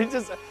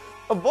 Just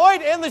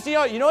avoid endless.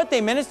 You know what?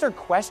 They minister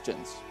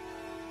questions.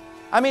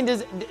 I mean,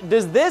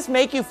 does this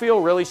make you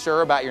feel really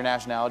sure about your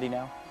nationality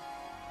now?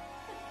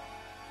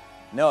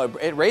 No,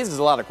 it raises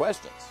a lot of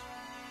questions.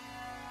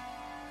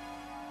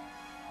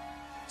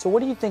 So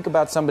what do you think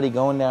about somebody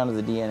going down to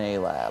the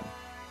DNA lab,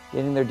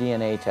 getting their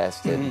DNA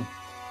tested,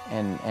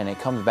 and it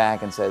comes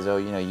back and says, oh,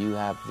 you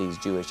have these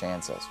Jewish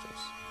ancestors?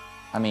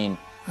 I mean,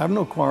 I have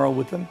no quarrel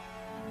with them.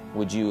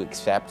 Would you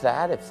accept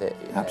that if it?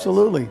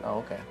 Absolutely. Oh,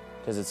 okay.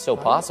 Because it's so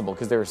possible,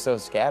 because they were so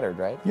scattered,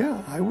 right?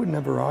 Yeah, I would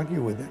never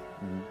argue with it.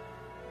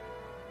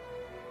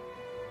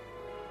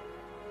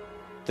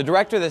 The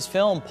director of this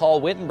film,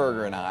 Paul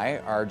Wittenberger, and I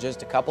are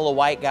just a couple of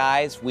white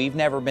guys. We've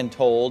never been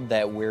told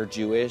that we're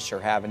Jewish or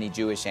have any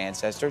Jewish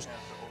ancestors,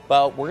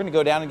 but we're going to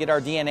go down and get our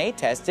DNA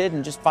tested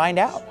and just find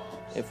out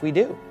if we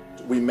do.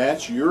 We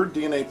match your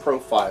DNA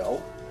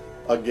profile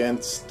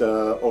against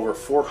over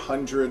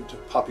 400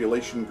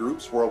 population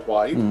groups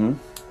worldwide,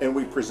 and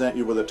we present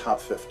you with a top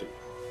 50.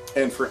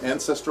 And for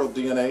ancestral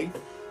DNA,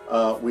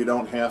 we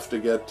don't have to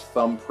get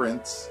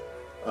thumbprints.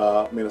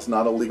 It's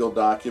not a legal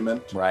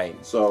document.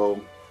 Right.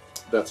 So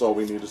that's all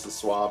we need is the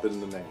swab and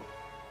the name.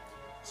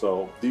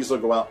 So these will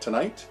go out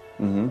tonight.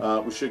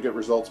 We should get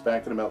results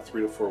back in about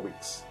 3 to 4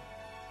 weeks.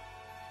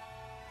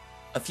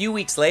 A few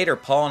weeks later,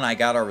 Paul and I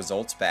got our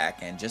results back,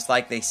 and just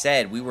like they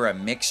said, we were a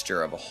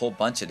mixture of a whole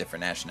bunch of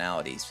different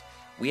nationalities.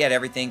 We had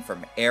everything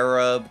from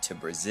Arab to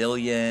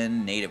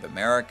Brazilian, Native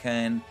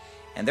American,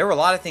 and there were a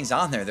lot of things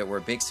on there that were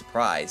a big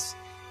surprise.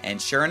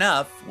 And sure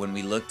enough, when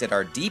we looked at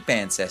our deep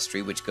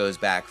ancestry, which goes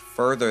back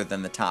further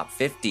than the top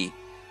 50,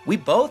 we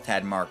both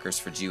had markers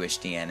for Jewish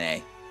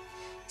DNA.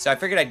 So I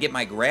figured I'd get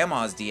my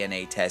grandma's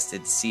DNA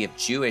tested to see if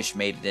Jewish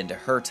made it into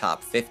her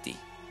top 50.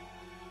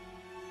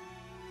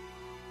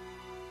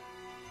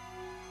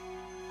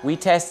 We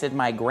tested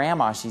my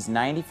grandma. She's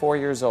 94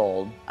 years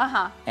old.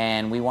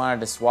 And we wanted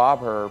to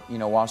swab her,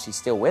 while she's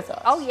still with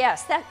us. Oh,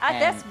 yes.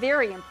 That's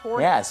very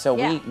important. Yeah, so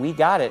we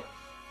got it.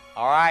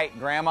 All right,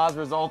 grandma's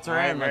results are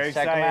in. Let's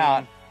check them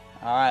out.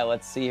 All right,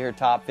 let's see her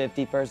top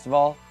 50 first of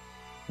all.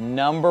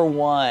 Number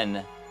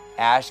 1,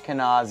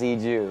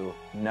 Ashkenazi Jew.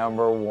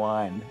 Number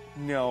 1.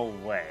 No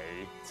way.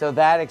 So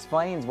that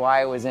explains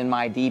why it was in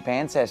my deep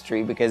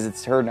ancestry, because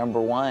it's her number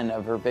 1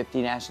 of her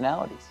 50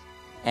 nationalities.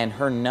 And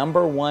her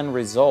number 1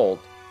 result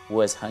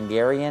was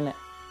Hungarian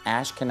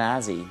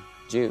Ashkenazi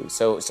Jew.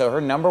 So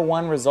her number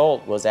 1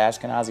 result was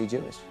Ashkenazi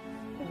Jewish.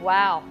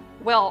 Wow.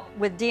 Well,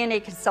 with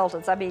DNA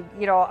consultants,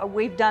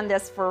 we've done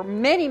this for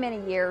many,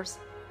 many years.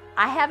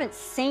 I haven't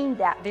seen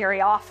that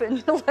very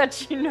often, to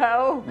let you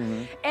know.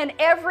 And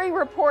every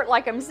report,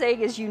 like I'm saying,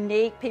 is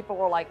unique. People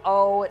are like,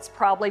 oh, it's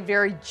probably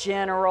very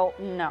general.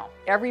 No,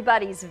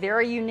 everybody's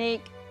very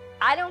unique.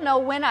 I don't know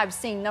when I've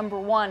seen number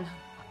 1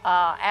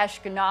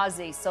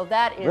 Ashkenazi, so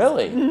that is...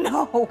 Really?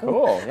 No.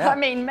 Cool, yeah.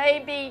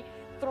 Maybe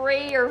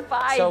 3 or 5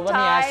 times. So let me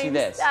ask you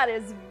this. That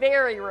is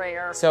very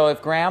rare. So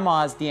if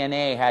grandma's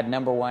DNA had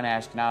number 1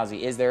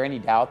 Ashkenazi, is there any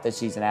doubt that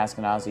she's an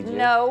Ashkenazi Jew?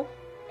 No.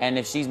 And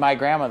if she's my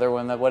grandmother,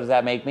 what does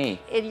that make me?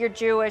 You're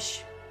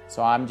Jewish.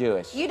 So I'm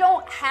Jewish. You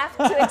don't have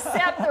to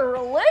accept the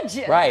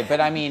religion. Right, but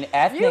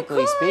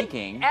ethnically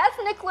speaking.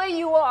 Ethnically,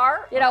 you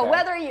are.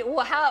 Whether you,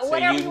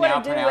 whatever you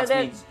want to do with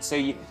it. So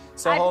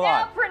hold on.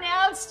 I've now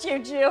pronounced you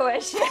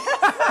Jewish.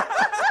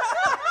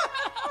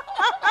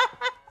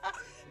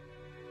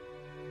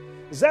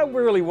 Is that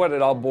really what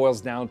it all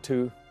boils down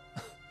to?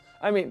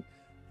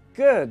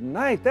 Good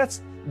night.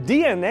 That's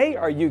DNA?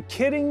 Are you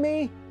kidding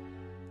me?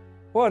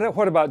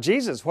 What about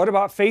Jesus? What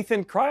about faith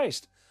in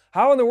Christ?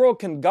 How in the world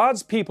can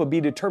God's people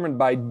be determined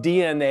by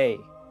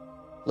DNA?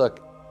 Look,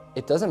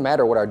 it doesn't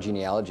matter what our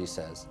genealogy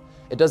says.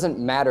 It doesn't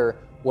matter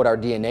what our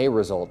DNA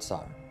results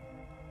are.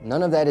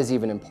 None of that is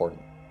even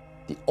important.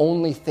 The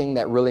only thing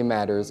that really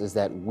matters is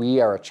that we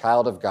are a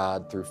child of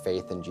God through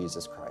faith in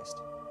Jesus Christ.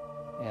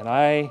 And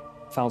I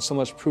found so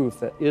much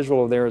proof that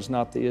Israel there is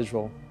not the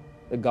Israel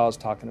that God's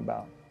talking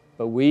about.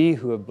 But we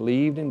who have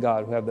believed in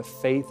God, who have the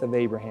faith of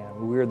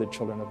Abraham, we're the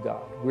children of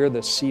God. We're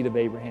the seed of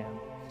Abraham.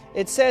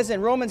 It says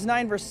in Romans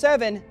 9, verse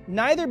 7,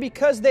 neither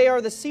because they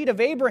are the seed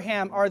of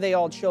Abraham are they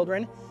all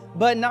children,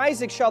 but in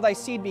Isaac shall thy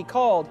seed be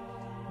called.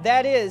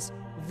 That is,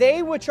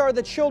 they which are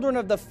the children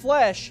of the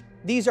flesh,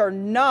 these are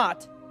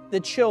not the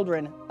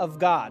children of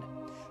God.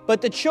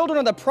 But the children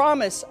of the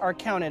promise are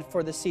counted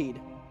for the seed.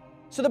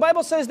 So the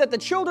Bible says that the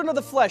children of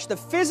the flesh, the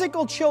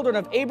physical children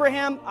of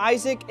Abraham,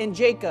 Isaac, and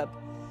Jacob,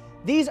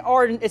 these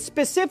are, it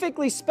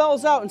specifically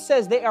spells out and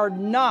says they are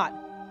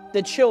not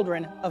the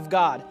children of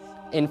God.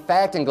 In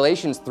fact, in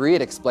Galatians 3,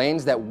 it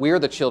explains that we're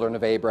the children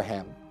of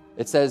Abraham.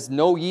 It says,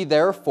 know ye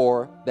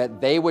therefore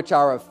that they which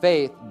are of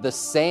faith, the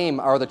same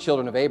are the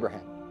children of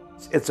Abraham.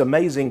 It's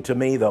amazing to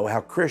me, though,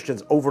 how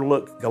Christians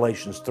overlook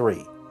Galatians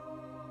 3.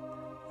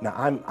 Now,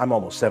 I'm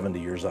almost 70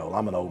 years old.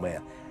 I'm an old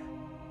man.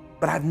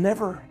 But I've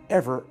never,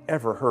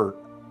 ever heard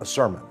a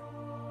sermon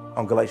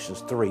on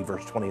Galatians 3,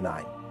 verse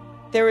 29.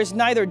 There is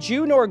neither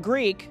Jew nor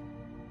Greek.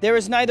 There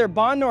is neither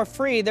bond nor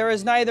free. There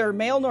is neither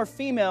male nor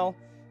female.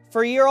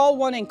 For ye are all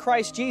one in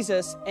Christ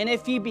Jesus. And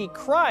if ye be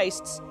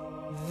Christ's,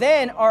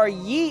 then are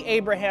ye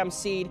Abraham's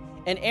seed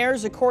and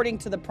heirs according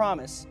to the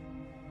promise.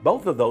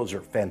 Both of those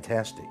are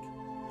fantastic.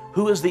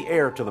 Who is the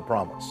heir to the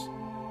promise?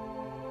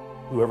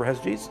 Whoever has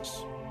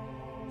Jesus.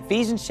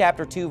 Ephesians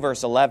chapter 2,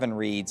 verse 11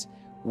 reads,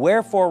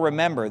 wherefore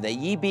remember that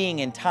ye being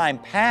in time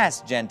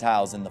past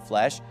Gentiles in the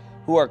flesh,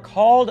 who are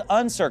called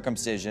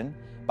uncircumcision,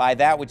 by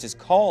that which is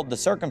called the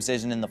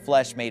circumcision in the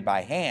flesh made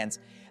by hands,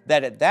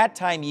 that at that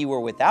time ye were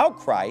without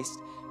Christ,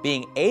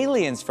 being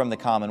aliens from the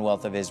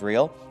commonwealth of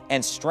Israel,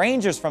 and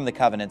strangers from the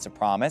covenants of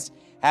promise,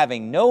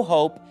 having no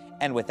hope,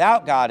 and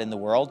without God in the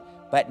world,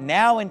 but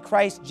now in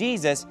Christ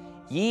Jesus,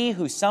 ye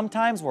who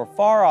sometimes were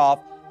far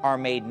off are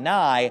made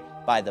nigh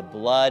by the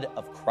blood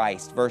of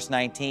Christ. Verse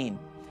 19,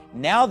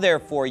 now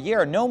therefore ye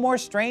are no more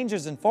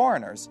strangers and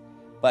foreigners,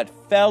 but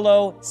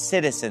fellow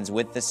citizens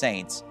with the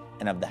saints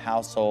and of the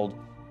household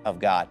of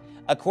God.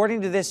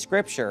 According to this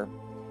scripture,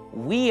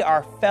 we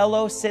are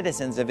fellow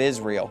citizens of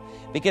Israel,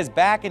 because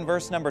back in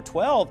verse number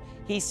 12,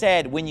 he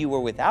said, when you were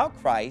without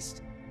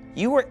Christ,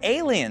 you were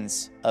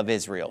aliens of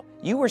Israel.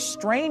 You were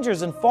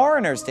strangers and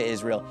foreigners to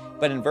Israel.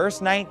 But in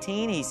verse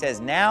 19, he says,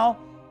 now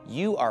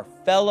you are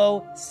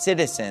fellow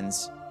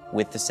citizens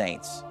with the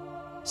saints.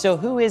 So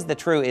who is the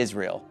true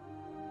Israel?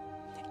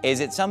 Is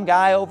it some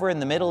guy over in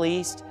the Middle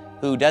East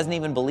who doesn't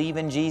even believe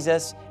in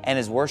Jesus and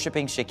is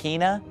worshiping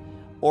Shekinah?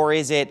 Or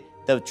is it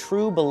the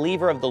true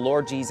believer of the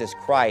Lord Jesus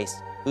Christ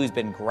who's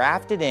been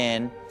grafted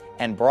in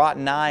and brought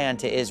nigh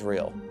unto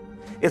Israel?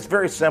 It's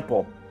very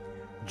simple.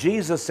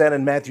 Jesus said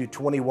in Matthew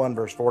 21,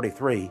 verse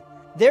 43,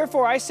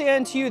 therefore I say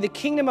unto you, the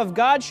kingdom of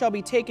God shall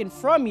be taken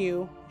from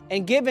you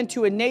and given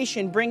to a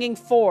nation bringing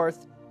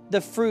forth the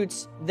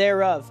fruits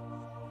thereof.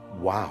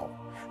 Wow.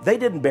 They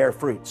didn't bear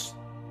fruits.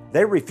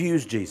 They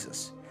refused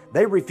Jesus.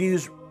 They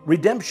refused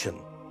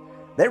redemption.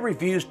 They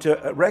refused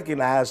to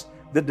recognize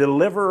the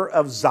deliverer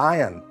of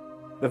Zion,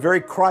 the very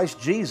Christ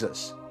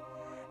Jesus.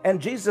 And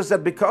Jesus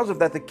said, because of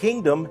that, the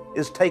kingdom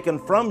is taken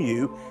from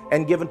you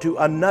and given to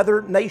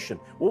another nation.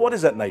 Well, what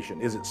is that nation?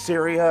 Is it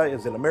Syria?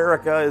 Is it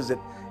America? Is it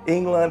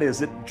England?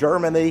 Is it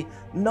Germany?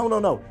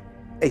 No.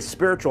 A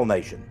spiritual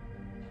nation.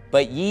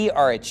 But ye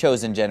are a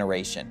chosen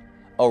generation,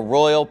 a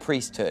royal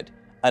priesthood,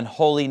 an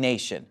holy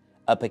nation,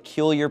 a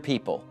peculiar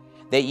people,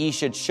 that ye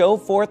should show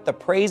forth the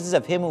praises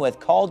of him who hath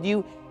called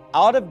you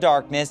out of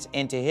darkness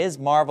into his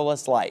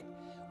marvelous light,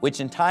 which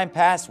in time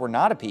past were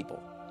not a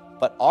people,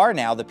 but are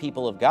now the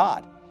people of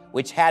God,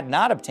 which had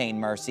not obtained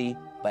mercy,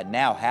 but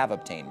now have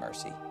obtained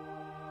mercy.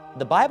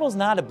 The Bible's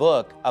not a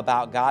book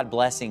about God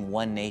blessing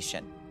one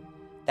nation.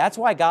 That's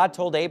why God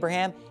told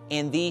Abraham,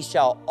 in thee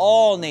shall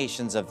all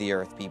nations of the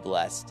earth be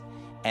blessed.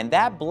 And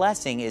that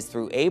blessing is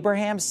through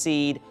Abraham's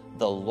seed,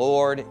 the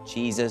Lord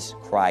Jesus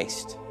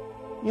Christ.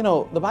 You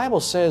know, the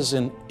Bible says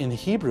in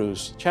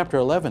Hebrews chapter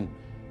 11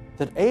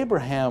 that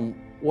Abraham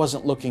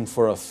wasn't looking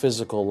for a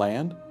physical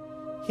land.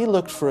 He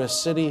looked for a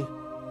city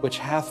which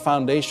hath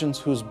foundations,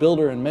 whose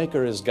builder and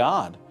maker is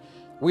God.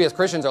 We as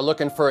Christians are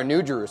looking for a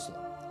new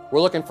Jerusalem.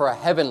 We're looking for a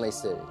heavenly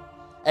city.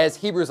 As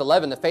Hebrews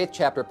 11, the faith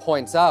chapter,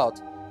 points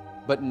out,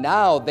 but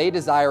now they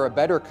desire a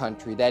better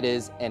country, that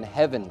is, an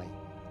heavenly.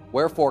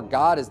 Wherefore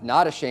God is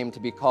not ashamed to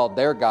be called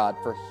their God,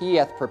 for he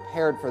hath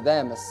prepared for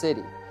them a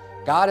city.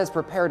 God has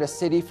prepared a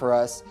city for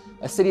us,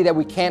 a city that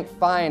we can't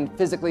find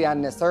physically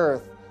on this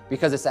earth,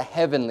 because it's a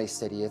heavenly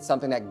city. It's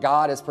something that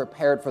God has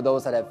prepared for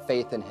those that have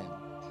faith in him.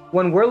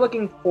 When we're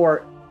looking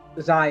for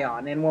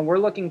Zion and when we're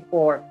looking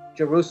for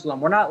Jerusalem,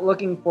 we're not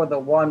looking for the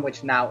one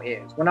which now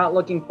is. We're not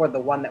looking for the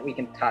one that we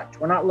can touch.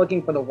 We're not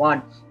looking for the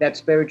one that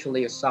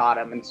spiritually is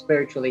Sodom and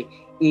spiritually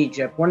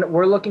Egypt.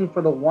 We're looking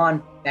for the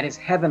one that is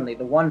heavenly,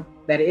 the one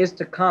that is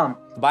to come.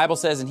 The Bible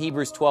says in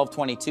Hebrews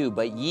 12:22,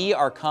 but ye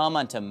are come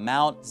unto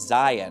Mount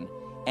Zion,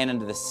 and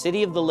unto the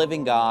city of the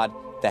living God,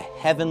 the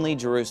heavenly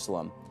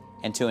Jerusalem,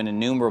 and to an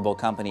innumerable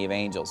company of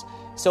angels.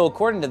 So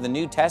according to the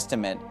New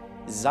Testament,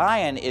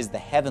 Zion is the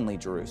heavenly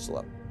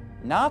Jerusalem,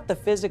 not the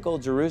physical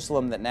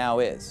Jerusalem that now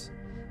is.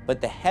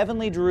 but the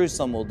heavenly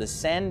Jerusalem will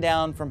descend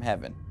down from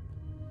heaven.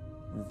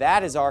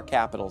 That is our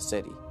capital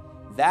city.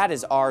 That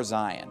is our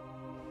Zion.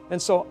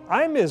 And so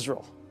I'm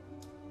Israel.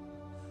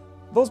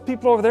 Those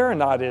people over there are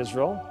not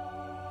Israel.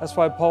 That's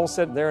why Paul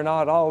said they're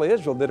not all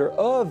Israel that are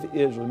of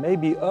Israel,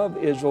 maybe of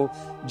Israel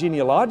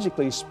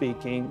genealogically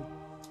speaking,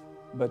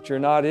 but you're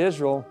not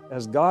Israel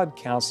as God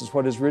counts as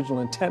what his original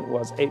intent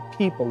was, a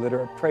people that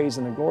are a praise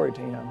and a glory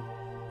to him.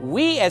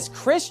 We as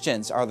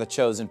Christians are the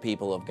chosen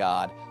people of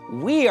God.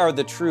 We are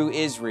the true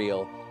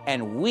Israel,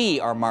 and we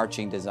are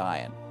marching to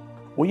Zion.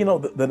 Well, you know,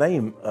 the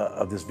name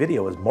of this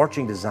video is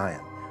Marching to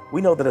Zion. We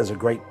know that as a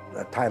great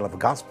title of a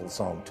gospel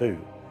song, too.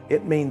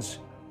 It means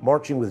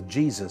marching with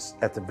Jesus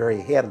at the very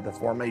head of the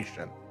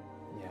formation.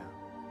 Yeah.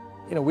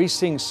 You know, we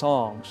sing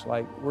songs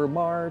like, we're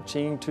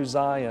marching to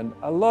Zion.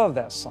 I love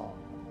that song.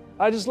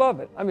 I just love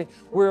it. I mean,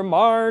 we're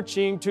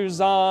marching to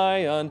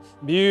Zion,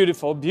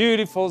 beautiful,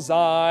 beautiful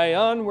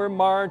Zion. We're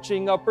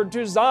marching upward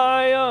to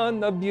Zion,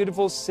 the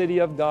beautiful city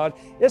of God.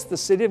 It's the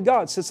city of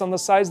God. It sits on the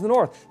sides of the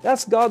north.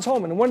 That's God's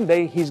home. And one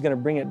day he's going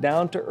to bring it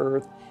down to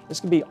earth. It's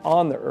going to be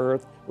on the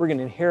earth. We're going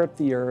to inherit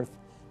the earth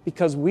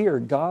because we are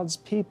God's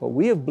people.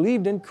 We have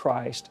believed in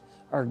Christ,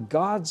 are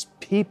God's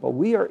people.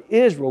 We are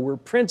Israel. We're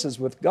princes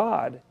with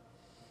God.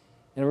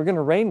 And we're going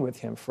to reign with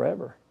him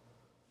forever.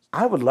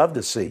 I would love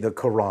to see the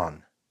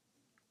Quran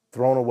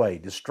thrown away,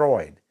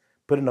 destroyed,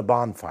 put in a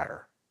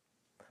bonfire.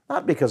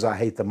 Not because I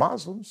hate the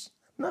Muslims.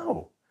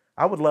 No.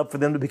 I would love for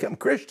them to become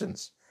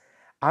Christians.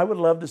 I would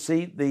love to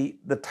see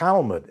the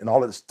Talmud in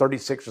all its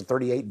 36 or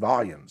 38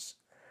 volumes.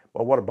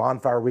 Well, what a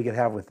bonfire we could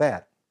have with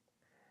that.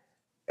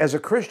 As a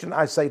Christian,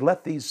 I say,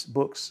 let these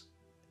books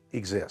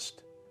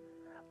exist.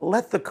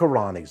 Let the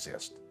Quran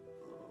exist.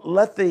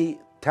 Let the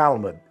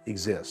Talmud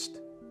exist.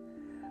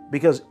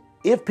 Because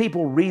if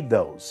people read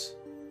those,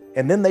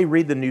 and then they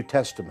read the New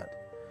Testament,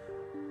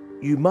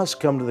 you must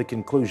come to the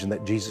conclusion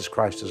that Jesus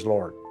Christ is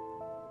Lord.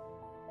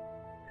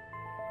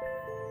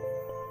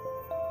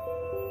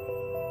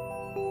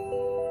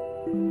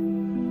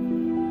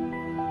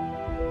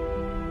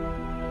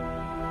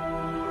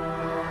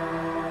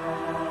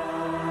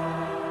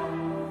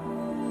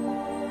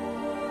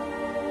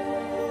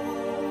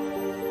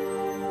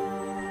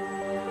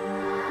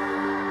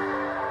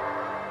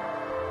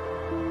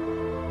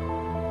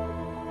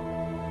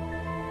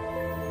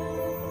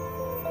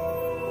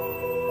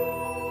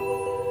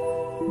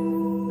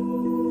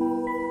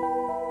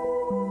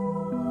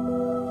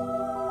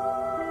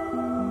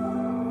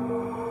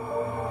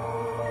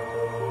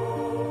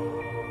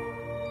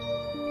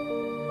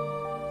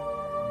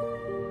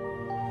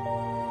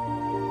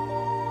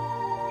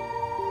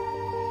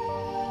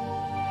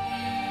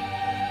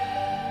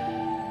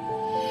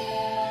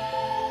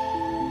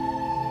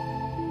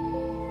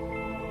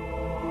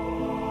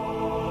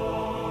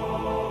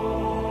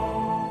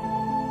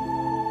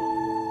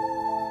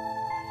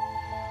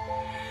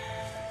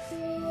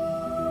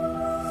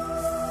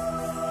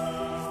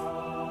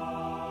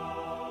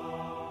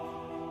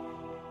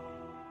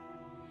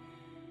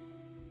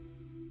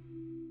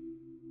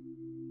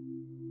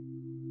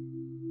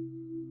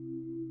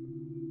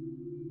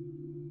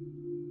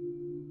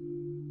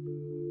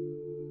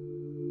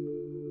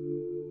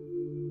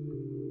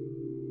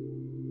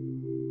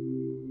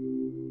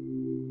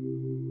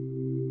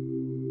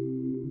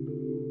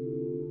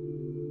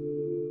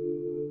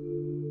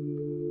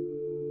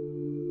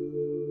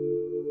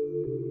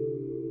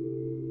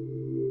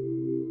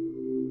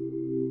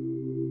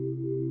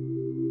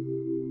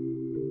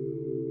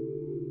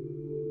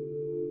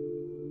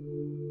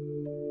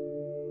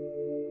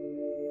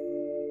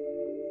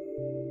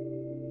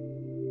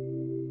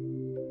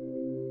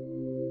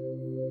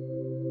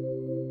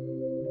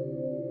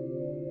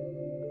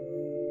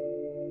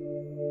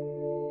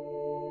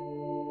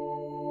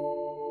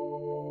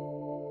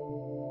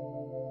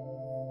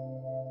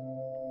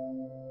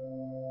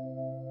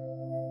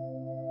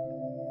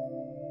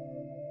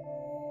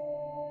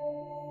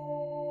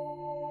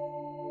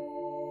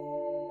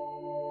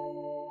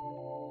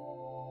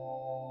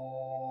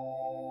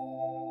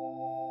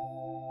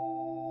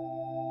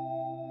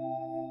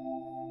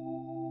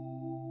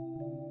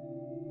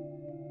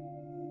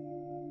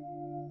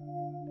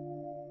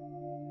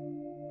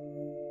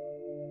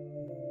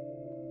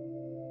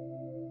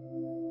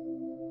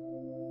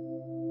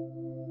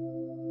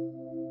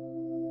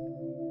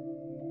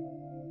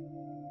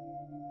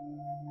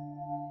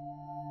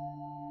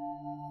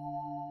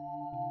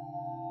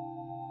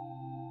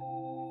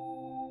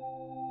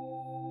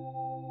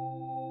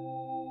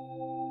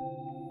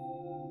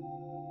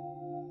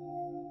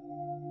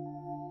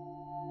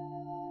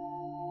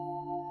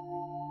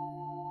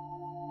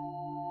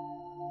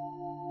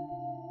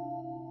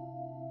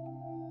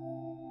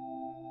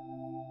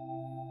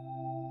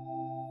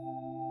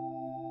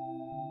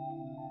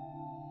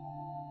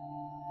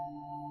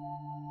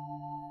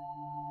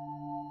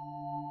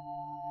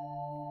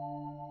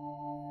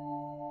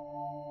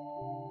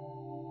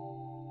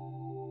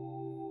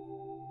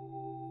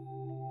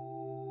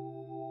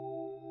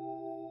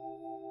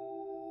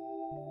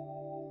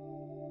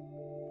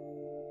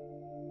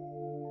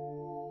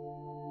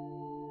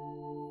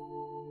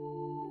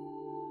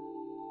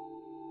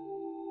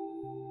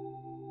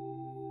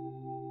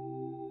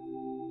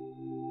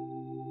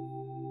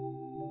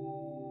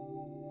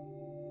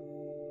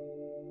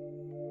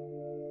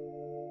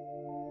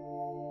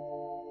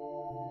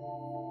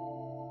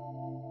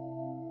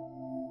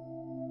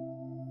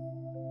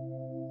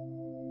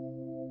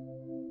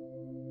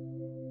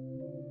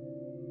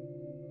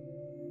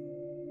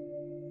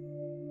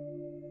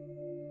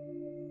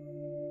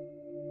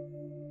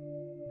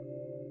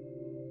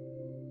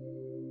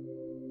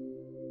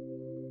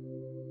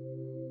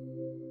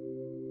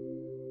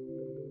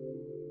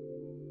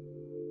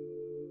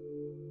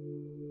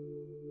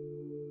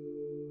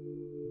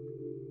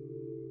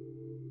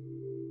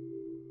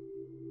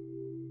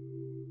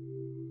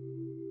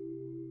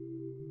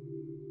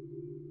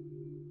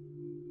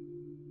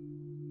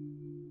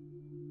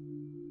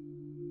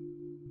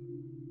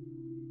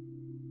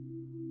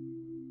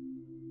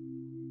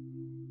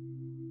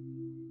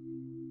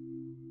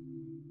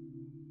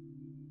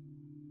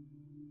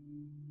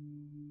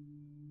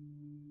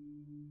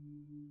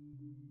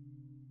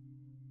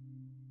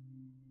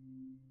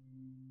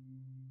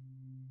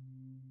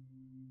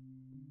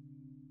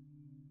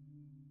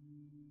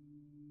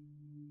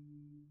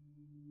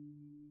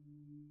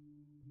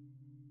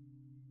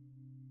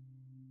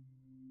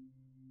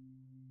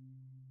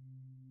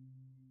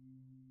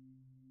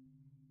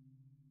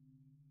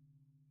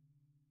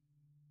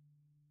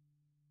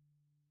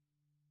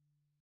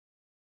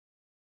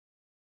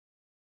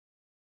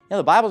 You know,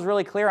 the Bible's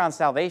really clear on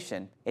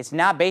salvation. It's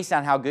not based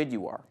on how good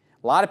you are.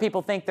 A lot of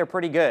people think they're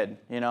pretty good,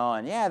 you know,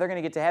 and yeah, they're going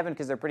to get to heaven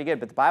because they're pretty good.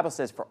 But the Bible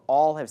says, for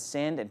all have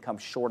sinned and come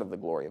short of the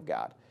glory of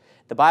God.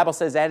 The Bible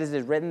says, as it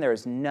is written, there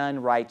is none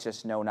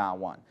righteous, no, not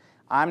one.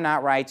 I'm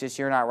not righteous,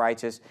 you're not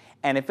righteous.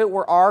 And if it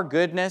were our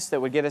goodness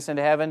that would get us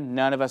into heaven,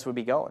 none of us would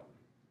be going.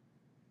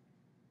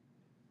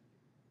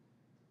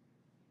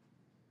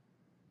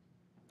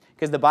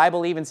 Because the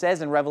Bible even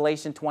says in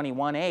Revelation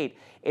 21:8,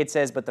 it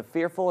says, but the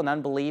fearful and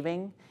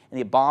unbelieving, and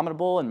the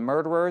abominable, and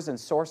murderers, and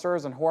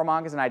sorcerers, and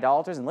whoremongers, and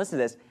idolaters, and listen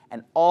to this,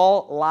 and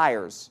all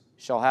liars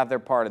shall have their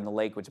part in the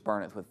lake which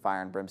burneth with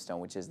fire and brimstone,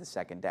 which is the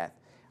second death.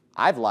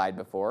 I've lied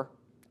before.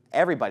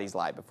 Everybody's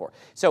lied before.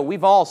 So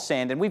we've all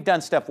sinned, and we've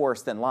done stuff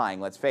worse than lying,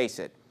 let's face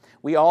it.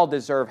 We all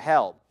deserve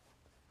hell.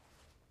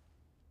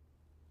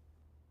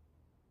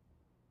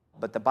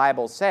 But the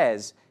Bible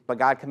says, but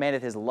God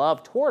commendeth His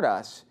love toward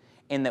us,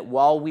 in that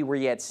while we were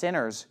yet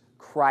sinners,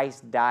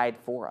 Christ died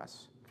for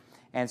us.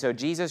 And so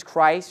Jesus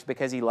Christ,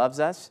 because He loves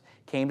us,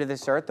 came to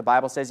this earth. The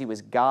Bible says He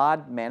was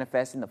God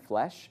manifest in the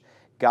flesh.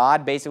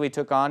 God basically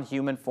took on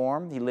human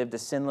form. He lived a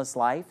sinless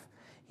life.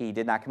 He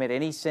did not commit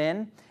any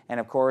sin. And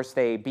of course,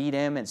 they beat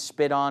Him and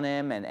spit on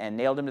Him and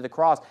nailed Him to the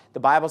cross. The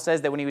Bible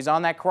says that when He was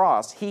on that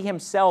cross, He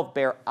Himself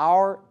bare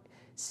our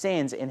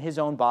sins in His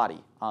own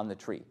body on the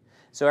tree.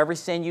 So every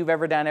sin you've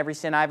ever done, every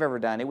sin I've ever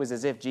done, it was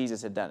as if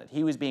Jesus had done it.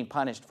 He was being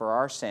punished for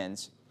our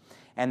sins.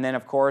 And then,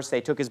 of course,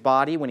 they took His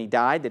body when He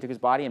died. They took His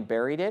body and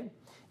buried it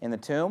in the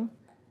tomb.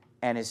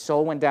 And His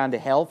soul went down to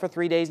hell for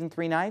 3 days and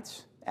 3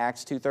 nights,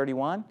 Acts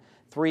 2:31.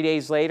 3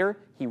 days later,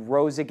 He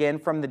rose again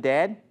from the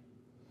dead.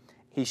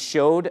 He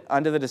showed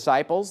unto the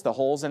disciples the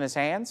holes in His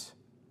hands.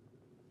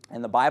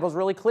 And the Bible's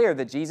really clear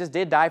that Jesus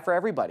did die for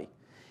everybody.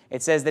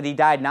 It says that He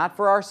died not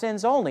for our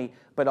sins only,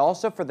 but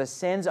also for the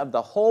sins of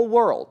the whole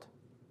world.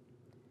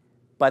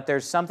 But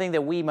there's something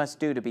that we must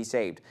do to be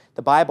saved.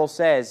 The Bible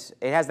says,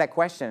 it has that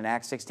question in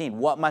Acts 16,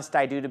 what must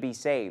I do to be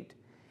saved?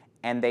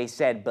 And they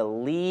said,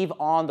 believe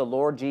on the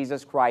Lord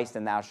Jesus Christ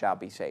and thou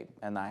shalt be saved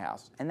in thy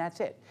house. And that's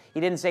it.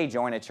 He didn't say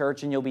join a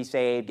church and you'll be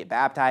saved, get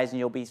baptized and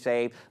you'll be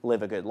saved,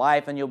 live a good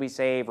life and you'll be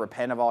saved,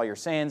 repent of all your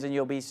sins and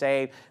you'll be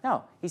saved.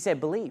 No, He said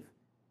believe.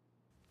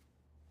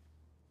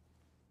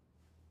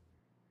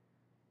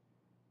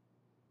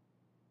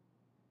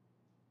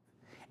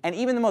 And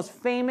even the most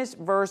famous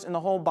verse in the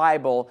whole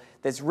Bible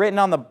that's written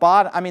on the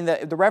bottom, I mean,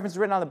 the reference is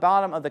written on the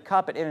bottom of the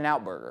cup at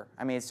In-N-Out Burger.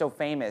 I mean, it's so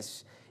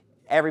famous,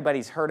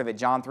 everybody's heard of it,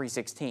 John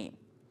 3:16.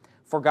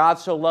 For God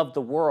so loved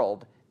the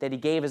world that He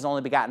gave His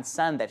only begotten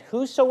Son, that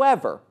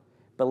whosoever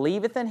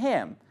believeth in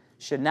Him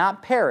should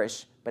not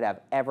perish, but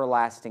have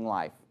everlasting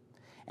life.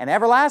 And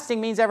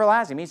everlasting means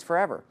everlasting, means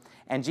forever.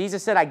 And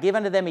Jesus said, I give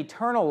unto them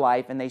eternal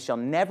life, and they shall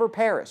never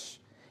perish.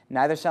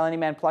 Neither shall any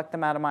man pluck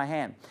them out of my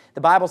hand.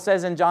 The Bible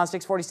says in John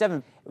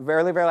 6:47,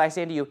 verily, verily, I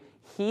say unto you,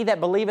 he that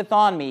believeth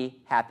on me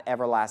hath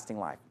everlasting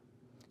life.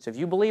 So if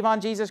you believe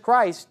on Jesus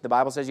Christ, the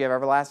Bible says you have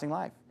everlasting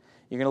life.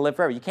 You're going to live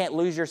forever. You can't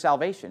lose your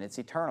salvation. It's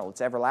eternal. It's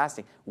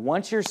everlasting.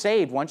 Once you're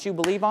saved, once you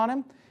believe on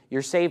Him,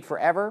 you're saved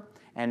forever.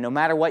 And no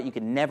matter what, you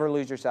can never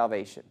lose your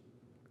salvation.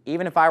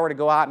 Even if I were to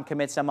go out and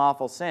commit some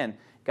awful sin,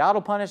 God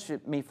will punish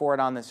me for it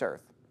on this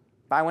earth.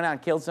 If I went out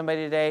and killed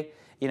somebody today,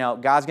 you know,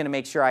 God's going to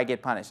make sure I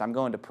get punished. I'm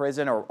going to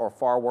prison or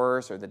far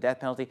worse, or the death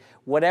penalty.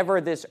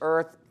 Whatever this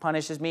earth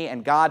punishes me,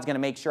 and God's going to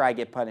make sure I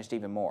get punished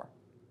even more.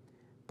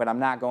 But I'm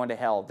not going to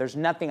hell. There's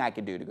nothing I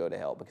can do to go to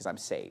hell because I'm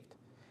saved.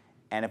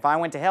 And if I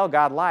went to hell,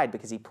 God lied,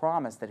 because He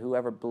promised that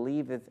whoever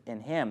believeth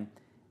in Him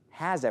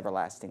has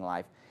everlasting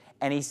life.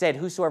 And He said,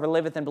 whosoever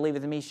liveth and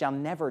believeth in me shall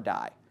never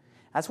die.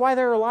 That's why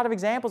there are a lot of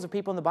examples of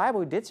people in the Bible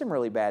who did some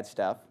really bad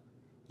stuff,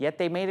 yet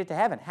they made it to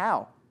heaven.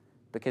 How?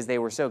 Because they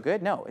were so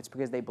good? No, it's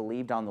because they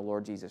believed on the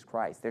Lord Jesus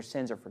Christ. Their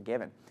sins are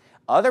forgiven.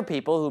 Other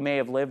people who may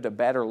have lived a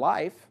better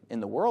life in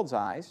the world's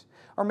eyes,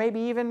 or maybe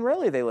even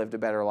really they lived a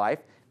better life,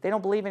 they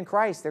don't believe in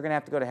Christ. They're going to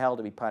have to go to hell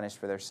to be punished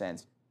for their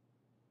sins.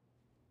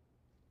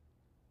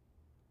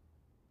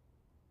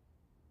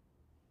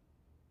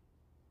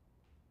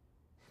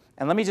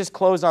 And let me just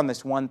close on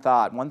this one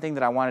thought. One thing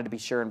that I wanted to be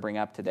sure and bring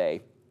up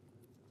today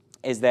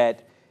is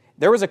that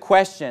there was a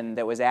question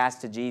that was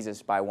asked to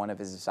Jesus by one of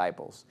His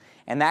disciples.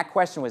 And that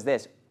question was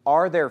this: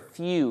 are there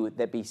few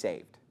that be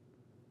saved?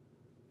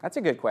 That's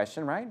a good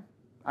question, right?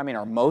 I mean,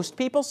 are most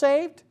people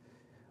saved?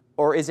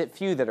 Or is it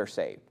few that are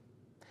saved?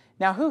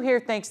 Now, who here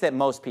thinks that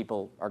most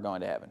people are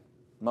going to heaven?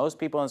 Most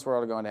people in this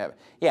world are going to heaven.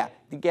 Yeah,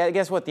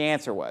 guess what the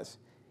answer was?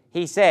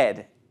 He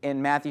said,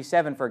 in Matthew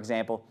 7, for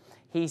example,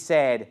 He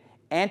said,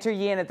 enter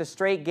ye in at the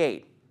strait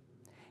gate.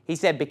 He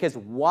said, because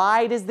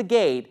wide is the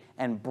gate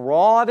and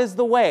broad is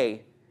the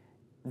way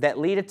that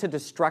leadeth to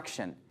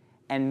destruction,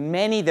 and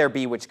many there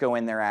be which go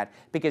in thereat.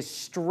 Because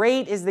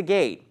strait is the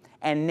gate,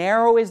 and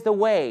narrow is the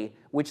way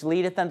which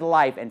leadeth unto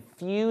life, and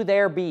few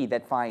there be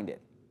that find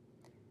it.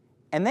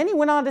 And then He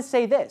went on to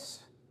say this.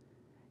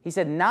 He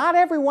said, not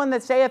every one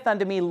that saith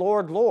unto me,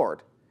 Lord,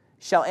 Lord,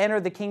 shall enter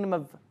the kingdom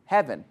of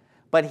heaven,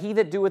 but he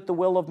that doeth the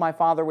will of my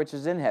Father which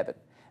is in heaven.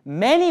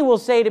 Many will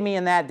say to me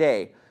in that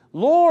day,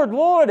 Lord,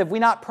 Lord, have we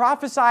not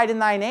prophesied in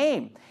thy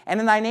name? And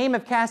in thy name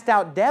have cast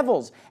out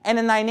devils, and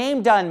in thy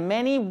name done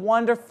many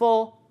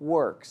wonderful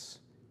works.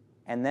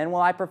 And then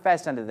will I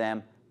profess unto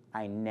them,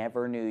 I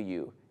never knew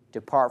you.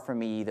 Depart from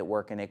me, ye that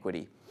work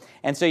iniquity.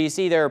 And so you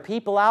see, there are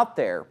people out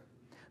there.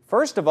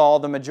 First of all,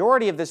 the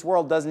majority of this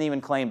world doesn't even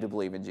claim to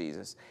believe in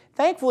Jesus.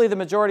 Thankfully, the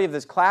majority of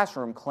this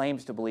classroom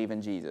claims to believe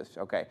in Jesus,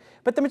 okay?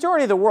 But the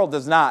majority of the world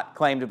does not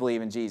claim to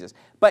believe in Jesus.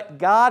 But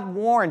God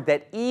warned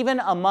that even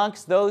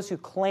amongst those who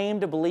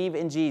claim to believe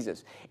in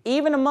Jesus,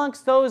 even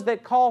amongst those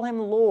that call Him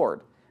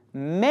Lord,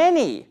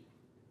 many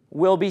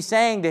will be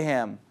saying to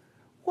Him,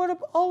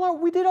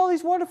 we did all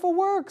these wonderful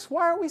works.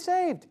 Why aren't we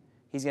saved?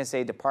 He's going to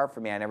say, depart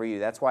from me, I never knew you.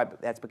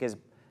 That's because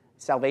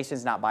salvation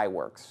is not by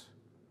works.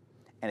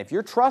 And if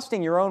you're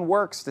trusting your own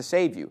works to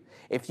save you,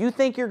 if you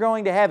think you're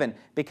going to heaven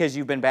because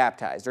you've been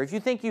baptized, or if you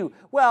think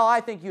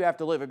I think you have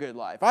to live a good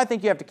life. I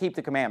think you have to keep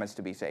the commandments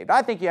to be saved.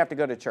 I think you have to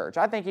go to church.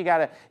 I think you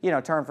got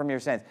to, turn from your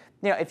sins.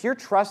 If you're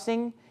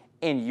trusting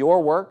in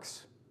your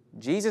works,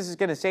 Jesus is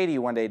going to say to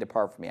you one day,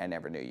 depart from me, I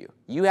never knew you.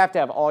 You have to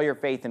have all your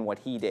faith in what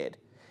He did.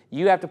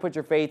 You have to put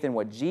your faith in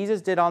what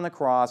Jesus did on the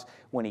cross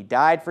when He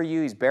died for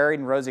you, He's buried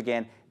and rose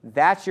again.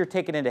 That's your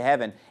ticket into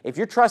heaven. If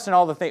you're trusting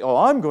all the things,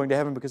 I'm going to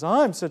heaven because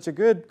I'm such a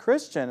good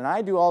Christian and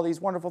I do all these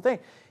wonderful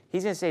things.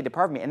 He's going to say,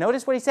 depart from me. And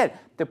notice what He said,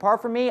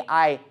 depart from me,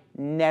 I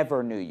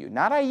never knew you.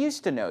 Not I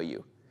used to know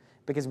you.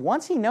 Because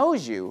once He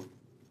knows you,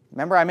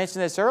 remember I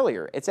mentioned this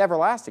earlier, it's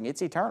everlasting,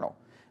 it's eternal.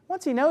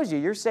 Once He knows you,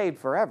 you're saved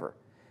forever.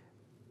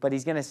 But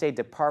He's going to say,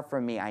 depart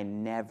from me, I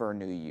never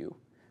knew you.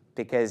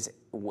 Because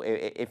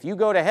if you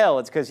go to hell,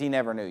 it's because He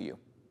never knew you.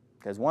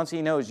 Because once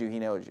He knows you, He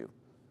knows you.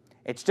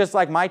 It's just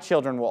like my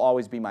children will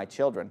always be my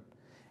children.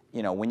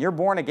 When you're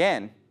born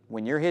again,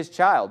 when you're His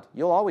child,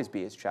 you'll always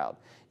be His child.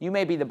 You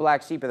may be the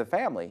black sheep of the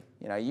family.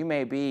 You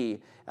may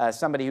be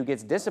somebody who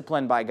gets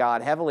disciplined by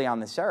God heavily on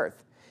this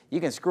earth. You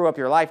can screw up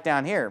your life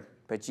down here,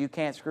 but you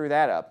can't screw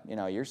that up.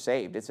 You're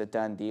saved. It's a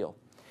done deal.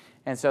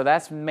 And so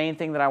that's the main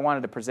thing that I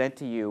wanted to present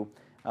to you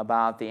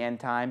about the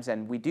end times.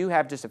 And we do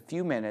have just a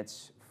few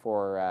minutes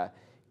for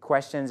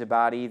questions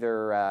about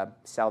either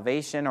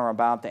salvation or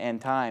about the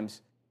end times.